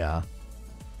disappear. Yeah.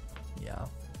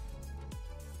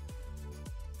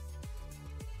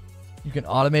 You can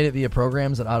automate it via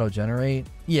programs that auto-generate.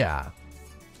 Yeah.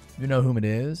 You know whom it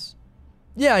is?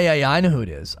 Yeah. I know who it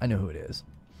is.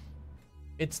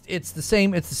 It's the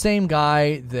same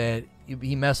guy that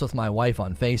he messed with my wife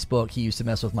on Facebook. He used to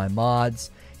mess with my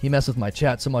mods. He messed with my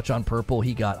chat so much on Purple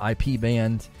he got IP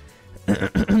banned.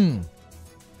 It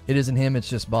isn't him, it's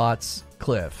just bots.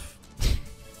 Cliff.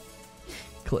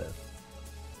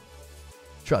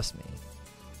 Trust me.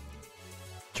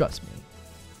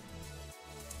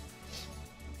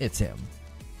 It's him.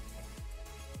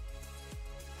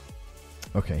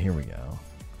 Okay, here we go.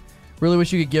 Really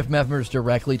wish you could gift members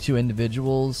directly to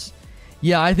individuals.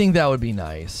 Yeah, I think that would be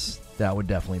nice. That would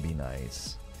definitely be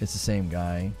nice. It's the same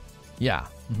guy. Yeah.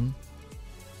 Mm-hmm.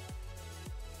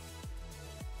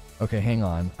 Okay, hang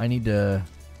on. I need to...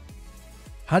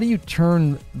 How do you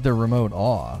turn the remote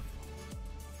off?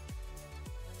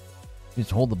 You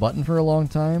just hold the button for a long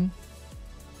time?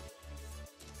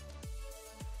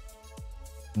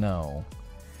 No.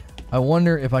 I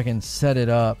wonder if I can set it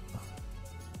up.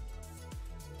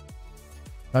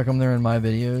 How come they're in my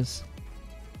videos?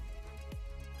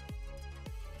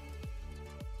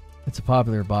 It's a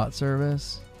popular bot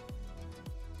service.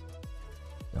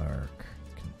 Dark.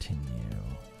 Continue.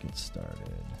 Get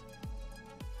started.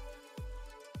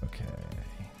 Okay.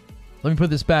 Let me put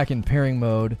this back in pairing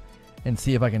mode and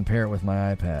see if I can pair it with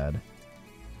my iPad.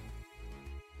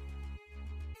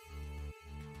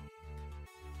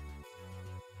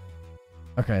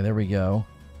 Okay, there we go.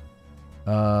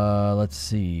 Let's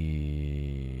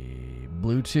see.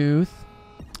 Bluetooth.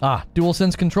 Ah,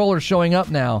 DualSense controller showing up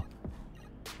now.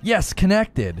 Yes,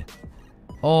 connected.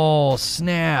 Oh,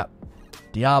 snap.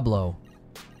 Diablo.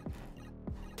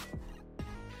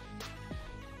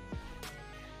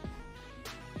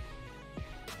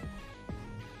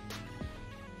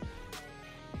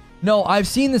 No, I've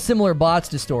seen the similar bots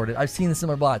distorted. I've seen the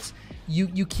similar bots.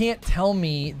 You can't tell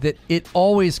me that it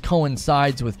always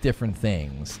coincides with different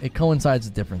things. It coincides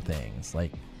with different things.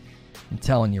 Like, I'm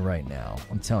telling you right now.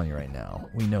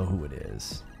 We know who it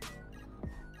is.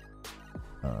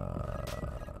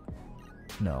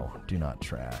 No, do not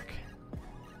track.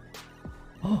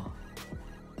 Oh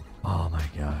my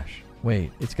gosh.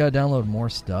 Wait, it's got to download more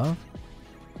stuff?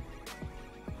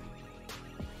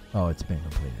 Oh, it's been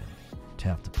completed.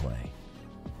 Tap to play.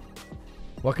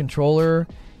 What controller?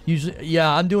 Usually,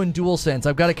 yeah, I'm doing DualSense.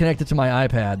 I've got it connected to my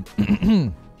iPad.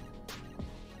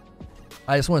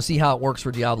 I just want to see how it works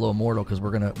for Diablo Immortal because we're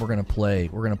gonna play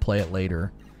it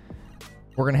later.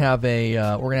 We're gonna have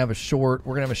a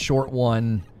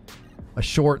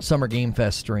short Summer Game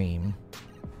Fest stream.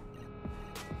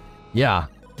 Yeah.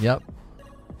 Yep.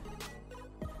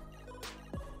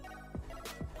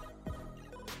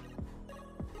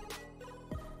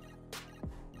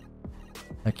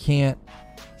 I can't.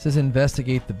 It says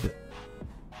investigate the.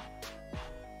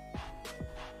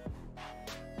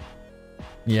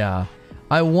 Yeah.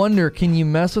 I wonder, can you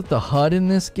mess with the HUD in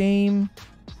this game?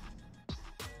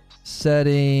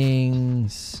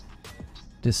 Settings.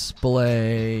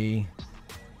 Display.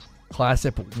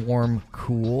 Classic, warm,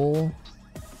 cool.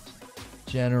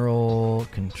 General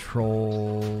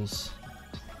controls.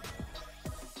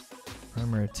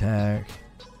 Primary attack.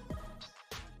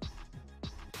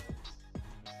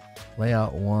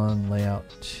 Layout 1, layout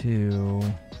 2.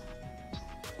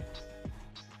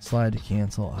 Slide to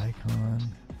cancel icon.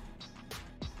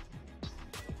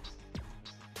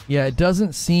 Yeah, it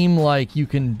doesn't seem like you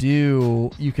can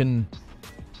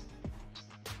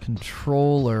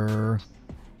controller.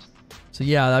 So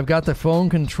yeah, I've got the phone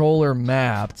controller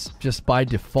mapped just by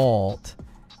default.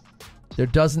 There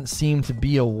doesn't seem to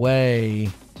be a way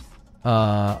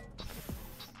what?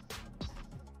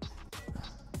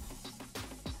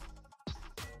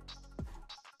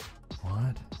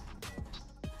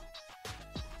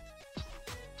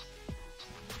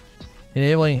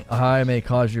 Enabling high may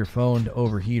cause your phone to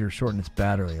overheat or shorten its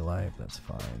battery life. That's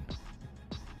fine.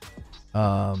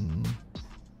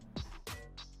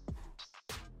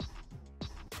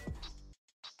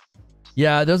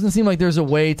 Yeah, it doesn't seem like there's a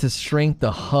way to shrink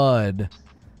the HUD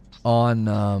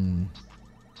on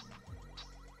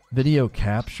video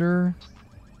capture.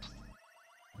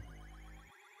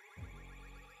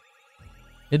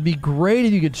 It'd be great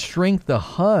if you could shrink the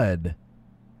HUD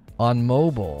on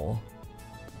mobile.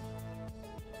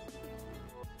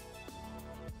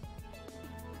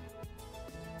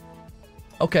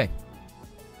 Okay.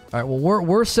 All right, well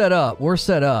we're set up. We're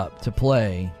set up to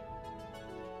play.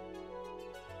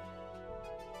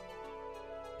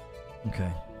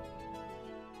 Okay.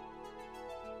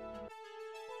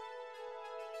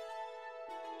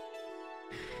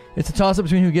 It's a toss-up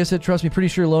between who gets it. Trust me, pretty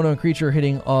sure Lono and Creature are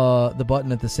hitting the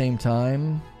button at the same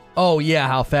time. Oh, yeah,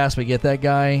 how fast we get that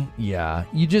guy? Yeah.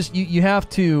 You have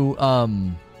to,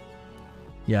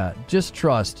 yeah, just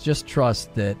trust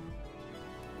that,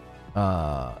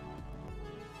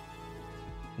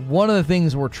 one of the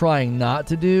things we're trying not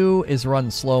to do is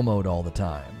run slow mode all the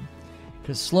time.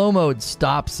 Because slow mode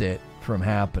stops it from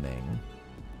happening.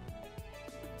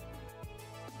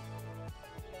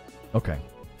 Okay.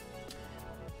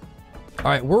 All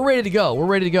right, we're ready to go. We're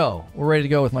ready to go. We're ready to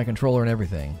go with my controller and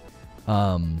everything.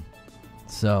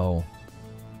 So.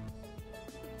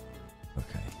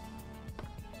 Okay.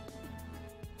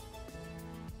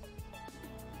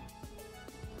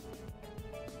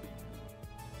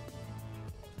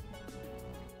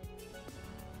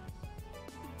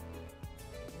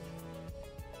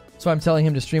 So I'm telling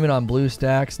him to stream it on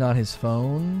BlueStacks, not his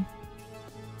phone?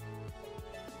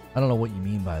 I don't know what you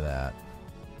mean by that.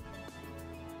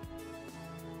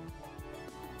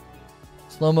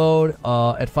 Slow mode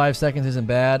at 5 seconds isn't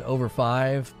bad. Over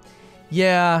 5.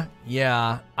 Yeah.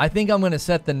 I think I'm going to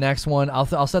set the next one.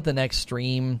 I'll set the next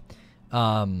stream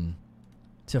to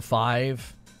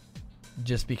 5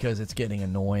 just because it's getting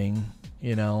annoying.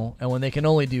 you know, and when they can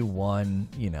only do one,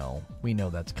 you know, we know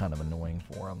that's kind of annoying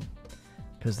for them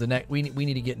because we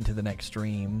need to get into the next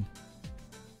stream.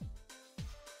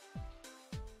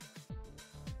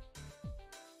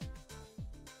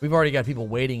 We've already got people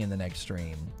waiting in the next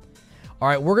stream. All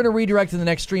right, we're going to redirect to the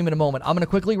next stream in a moment. I'm going to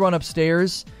quickly run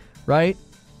upstairs, right?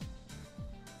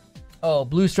 Oh,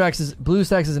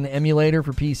 BlueStacks is an emulator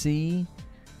for PC.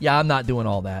 Yeah, I'm not doing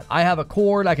all that. I have a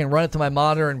cord. I can run it to my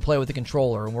monitor and play with the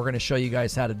controller, and we're going to show you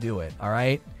guys how to do it, all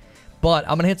right? But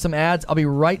I'm going to hit some ads. I'll be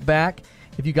right back.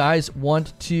 If you guys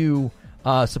want to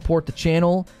support the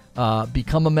channel,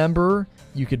 become a member.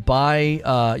 You could buy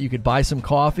some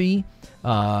coffee.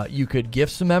 You could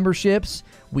gift some memberships.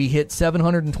 We hit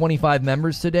 725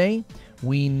 members today.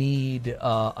 We need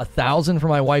 1,000 for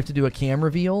my wife to do a cam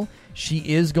reveal. She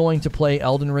is going to play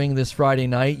Elden Ring this Friday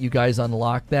night. You guys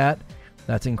unlock that.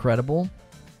 That's incredible.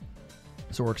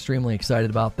 So we're extremely excited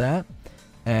about that.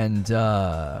 And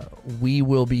we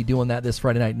will be doing that this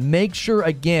Friday night. Make sure,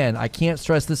 again, I can't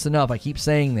stress this enough. I keep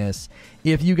saying this.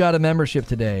 If you got a membership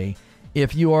today,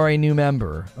 if you are a new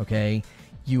member, okay,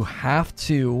 you have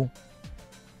to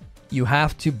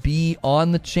be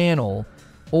on the channel,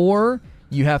 or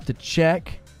you have to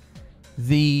check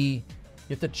the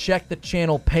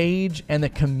channel page and the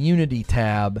community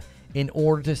tab in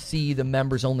order to see the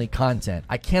members only content.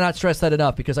 I cannot stress that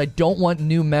enough because I don't want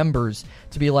new members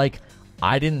to be like,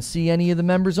 I didn't see any of the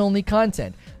members only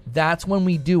content. That's when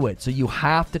we do it. So you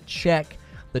have to check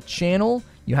the channel,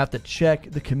 you have to check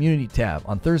the community tab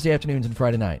on Thursday afternoons and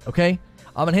Friday night, okay?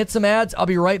 I'm going to hit some ads. I'll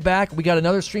be right back. We got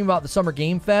another stream about the Summer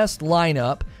Game Fest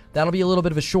lineup. That'll be a little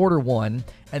bit of a shorter one.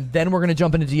 And then we're going to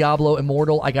jump into Diablo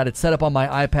Immortal. I got it set up on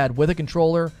my iPad with a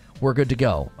controller. We're good to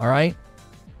go. All right?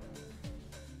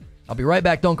 I'll be right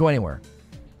back. Don't go anywhere.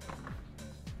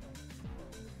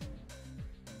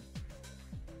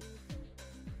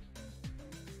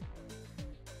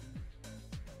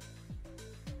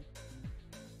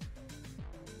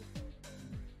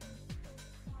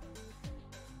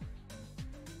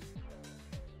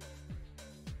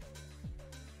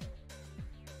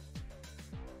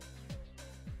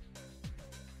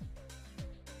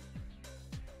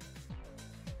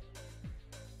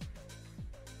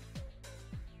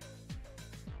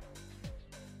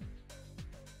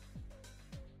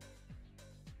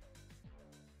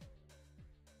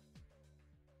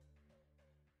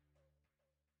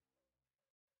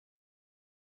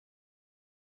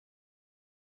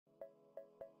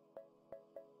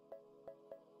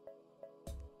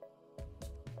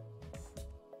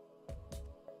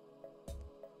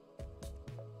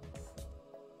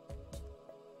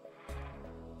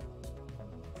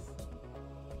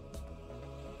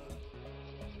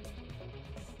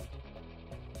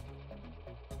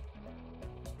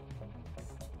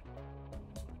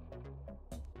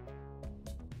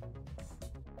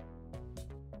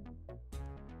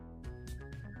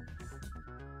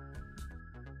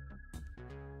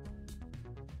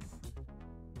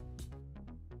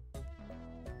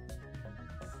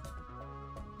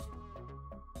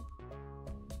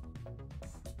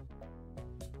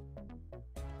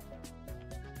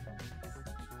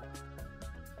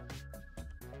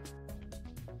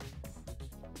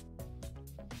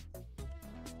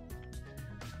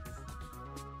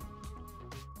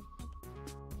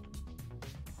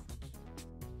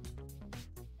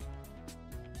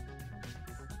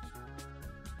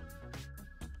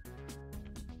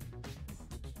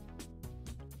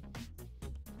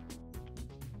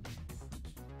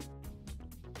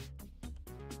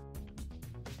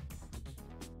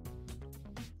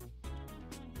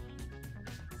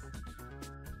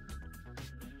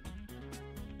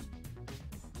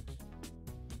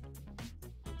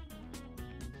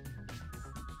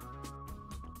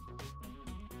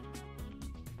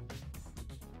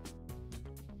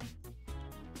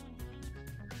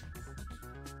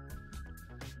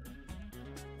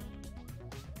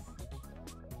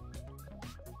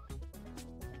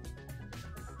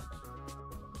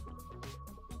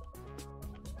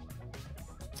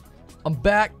 I'm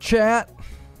back, chat.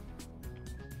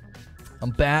 I'm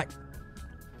back.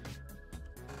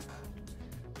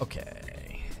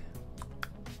 Okay.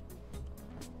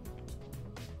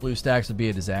 BlueStacks would be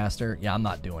a disaster. Yeah, I'm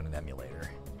not doing an emulator.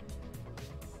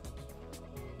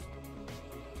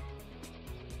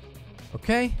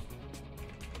 Okay.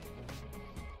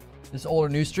 This older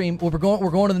news stream. Well, we're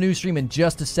going to the news stream in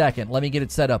just a second. Let me get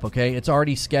it set up, okay? It's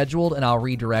already scheduled, and I'll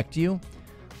redirect you.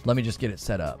 Let me just get it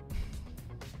set up.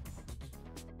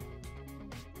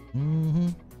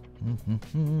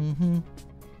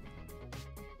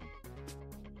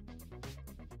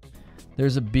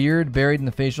 There's a beard buried in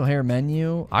the facial hair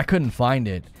menu. I couldn't find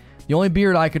it. The only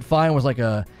beard I could find was like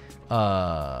a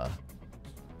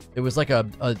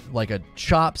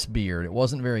Chops beard. It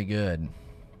wasn't very good.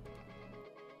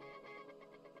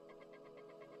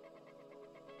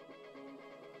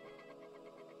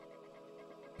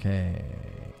 Okay,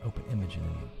 open image in a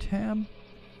new tab.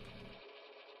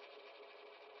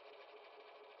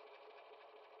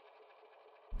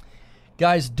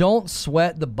 Guys, don't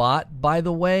sweat the bot, by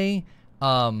the way.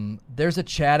 There's a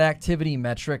chat activity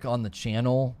metric on the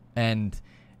channel, and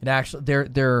it actually, I'm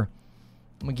going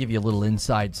to give you a little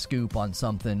inside scoop on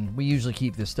something. We usually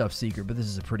keep this stuff secret, but this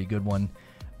is a pretty good one.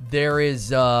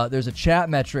 There's a chat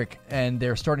metric, and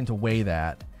they're starting to weigh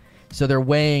that. So they're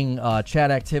weighing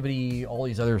chat activity, all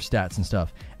these other stats and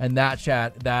stuff, and that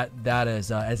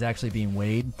is actually being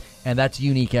weighed, and that's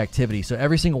unique activity. So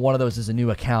every single one of those is a new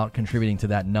account contributing to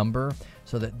that number.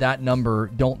 So that number,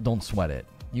 don't sweat it.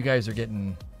 You guys are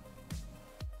getting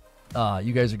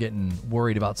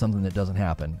worried about something that doesn't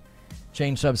happen.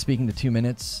 Change sub speaking to 2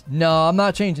 minutes. No, I'm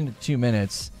not changing to 2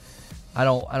 minutes. I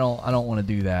don't want to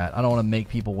do that. I don't want to make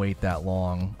people wait that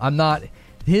long. I'm not.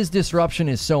 His disruption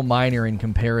is so minor in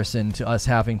comparison to us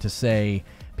having to say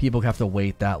people have to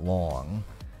wait that long.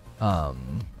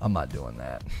 I'm not doing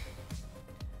that.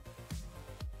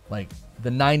 Like, the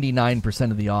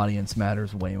 99% of the audience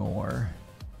matters way more.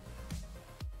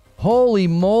 Holy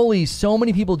moly, so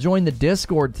many people joined the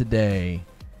Discord today.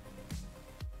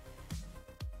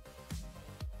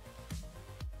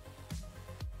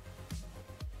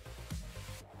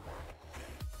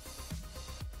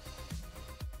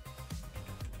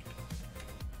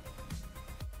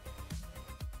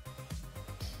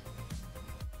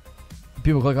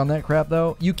 People click on that crap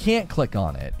though. You can't click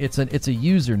on it. It's a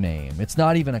username. It's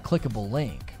not even a clickable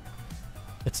link.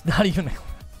 It's not even a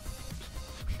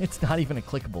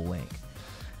clickable link.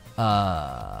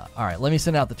 All right, let me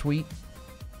send out the tweet.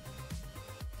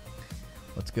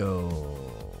 Let's go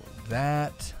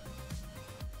that.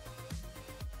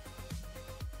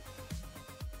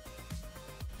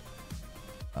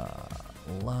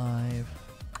 Live.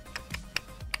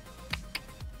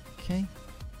 Okay.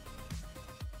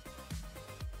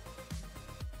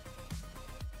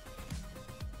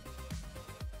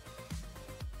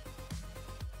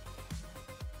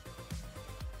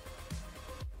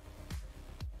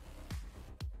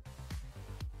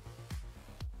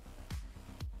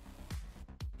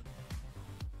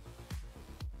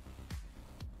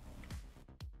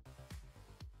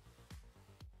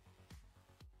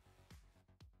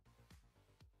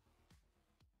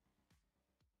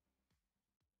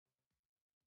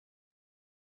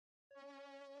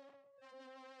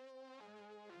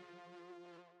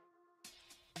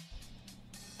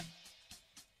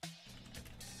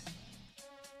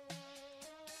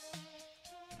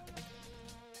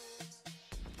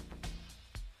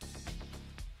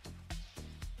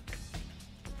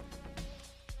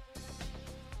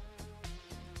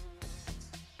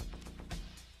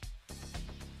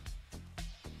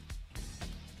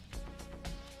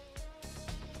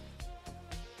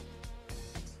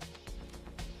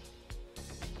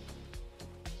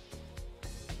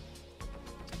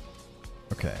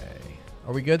 Okay.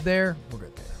 Are we good there? We're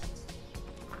good there.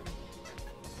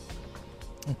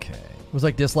 Okay. It was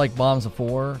like dislike bombs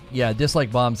before. Yeah,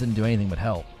 dislike bombs didn't do anything but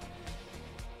help.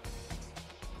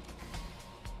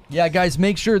 Yeah, guys,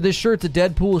 make sure this shirt's a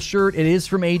Deadpool shirt. It is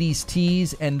from 80s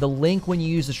Tees, and the link when you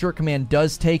use the shirt command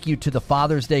does take you to the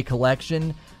Father's Day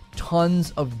collection.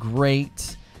 Tons of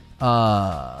great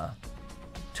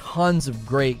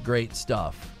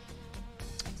stuff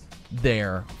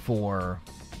there for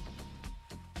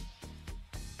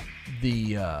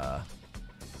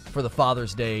the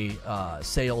Father's Day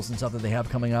sales and stuff that they have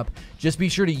coming up. Just be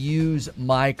sure to use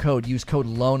my code. Use code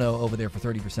LONO over there for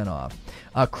 30% off.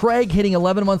 Craig hitting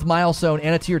 11-month milestone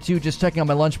and a tier 2. Just checking on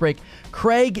my lunch break.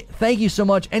 Craig, thank you so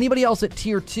much. Anybody else at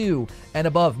tier 2 and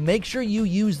above, make sure you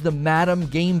use the Madam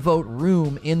Game Vote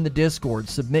room in the Discord.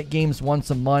 Submit games once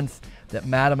a month that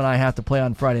Madam and I have to play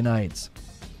on Friday nights.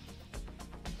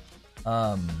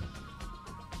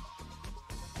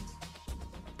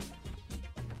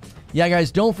 Yeah,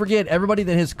 guys, don't forget, everybody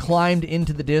that has climbed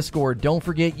into the Discord, don't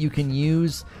forget you can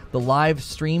use the live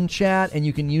stream chat and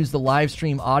you can use the live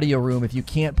stream audio room. If you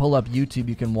can't pull up YouTube,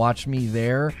 you can watch me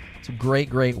there. It's a great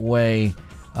way,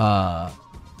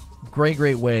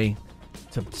 great way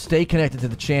to stay connected to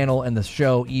the channel and the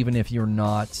show, even if you're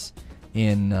not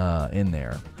in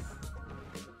there.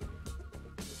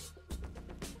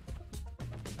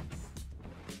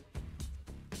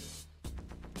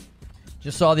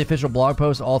 Just saw the official blog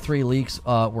post. All 3 leaks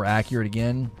were accurate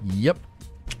again. Yep.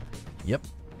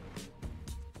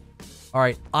 All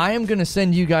right. I am going to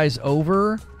send you guys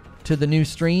over to the new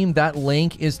stream. That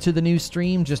link is to the new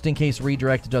stream, just in case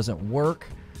redirect doesn't work.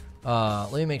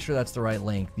 Let me make sure that's the right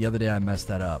link. The other day I messed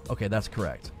that up. Okay, that's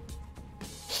correct.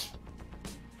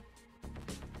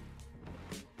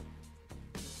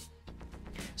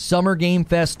 Summer Game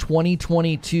Fest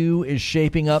 2022 is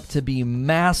shaping up to be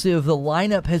massive. The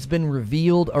lineup has been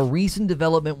revealed. A recent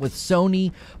development with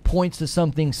Sony points to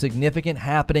something significant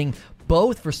happening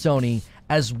both for Sony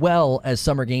as well as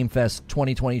Summer Game Fest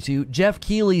 2022. Jeff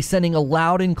Keighley sending a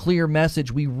loud and clear message.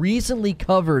 We recently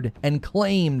covered and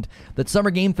claimed that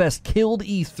Summer Game Fest killed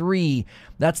E3.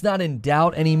 That's not in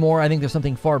doubt anymore. I think there's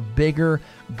something far bigger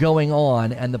going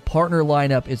on, and the partner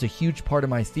lineup is a huge part of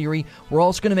my theory. We're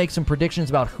also going to make some predictions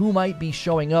about who might be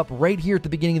showing up right here at the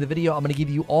beginning of the video. I'm going to give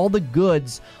you all the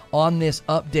goods on this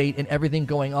update and everything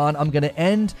going on. I'm going to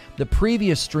end the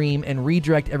previous stream and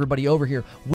redirect everybody over here.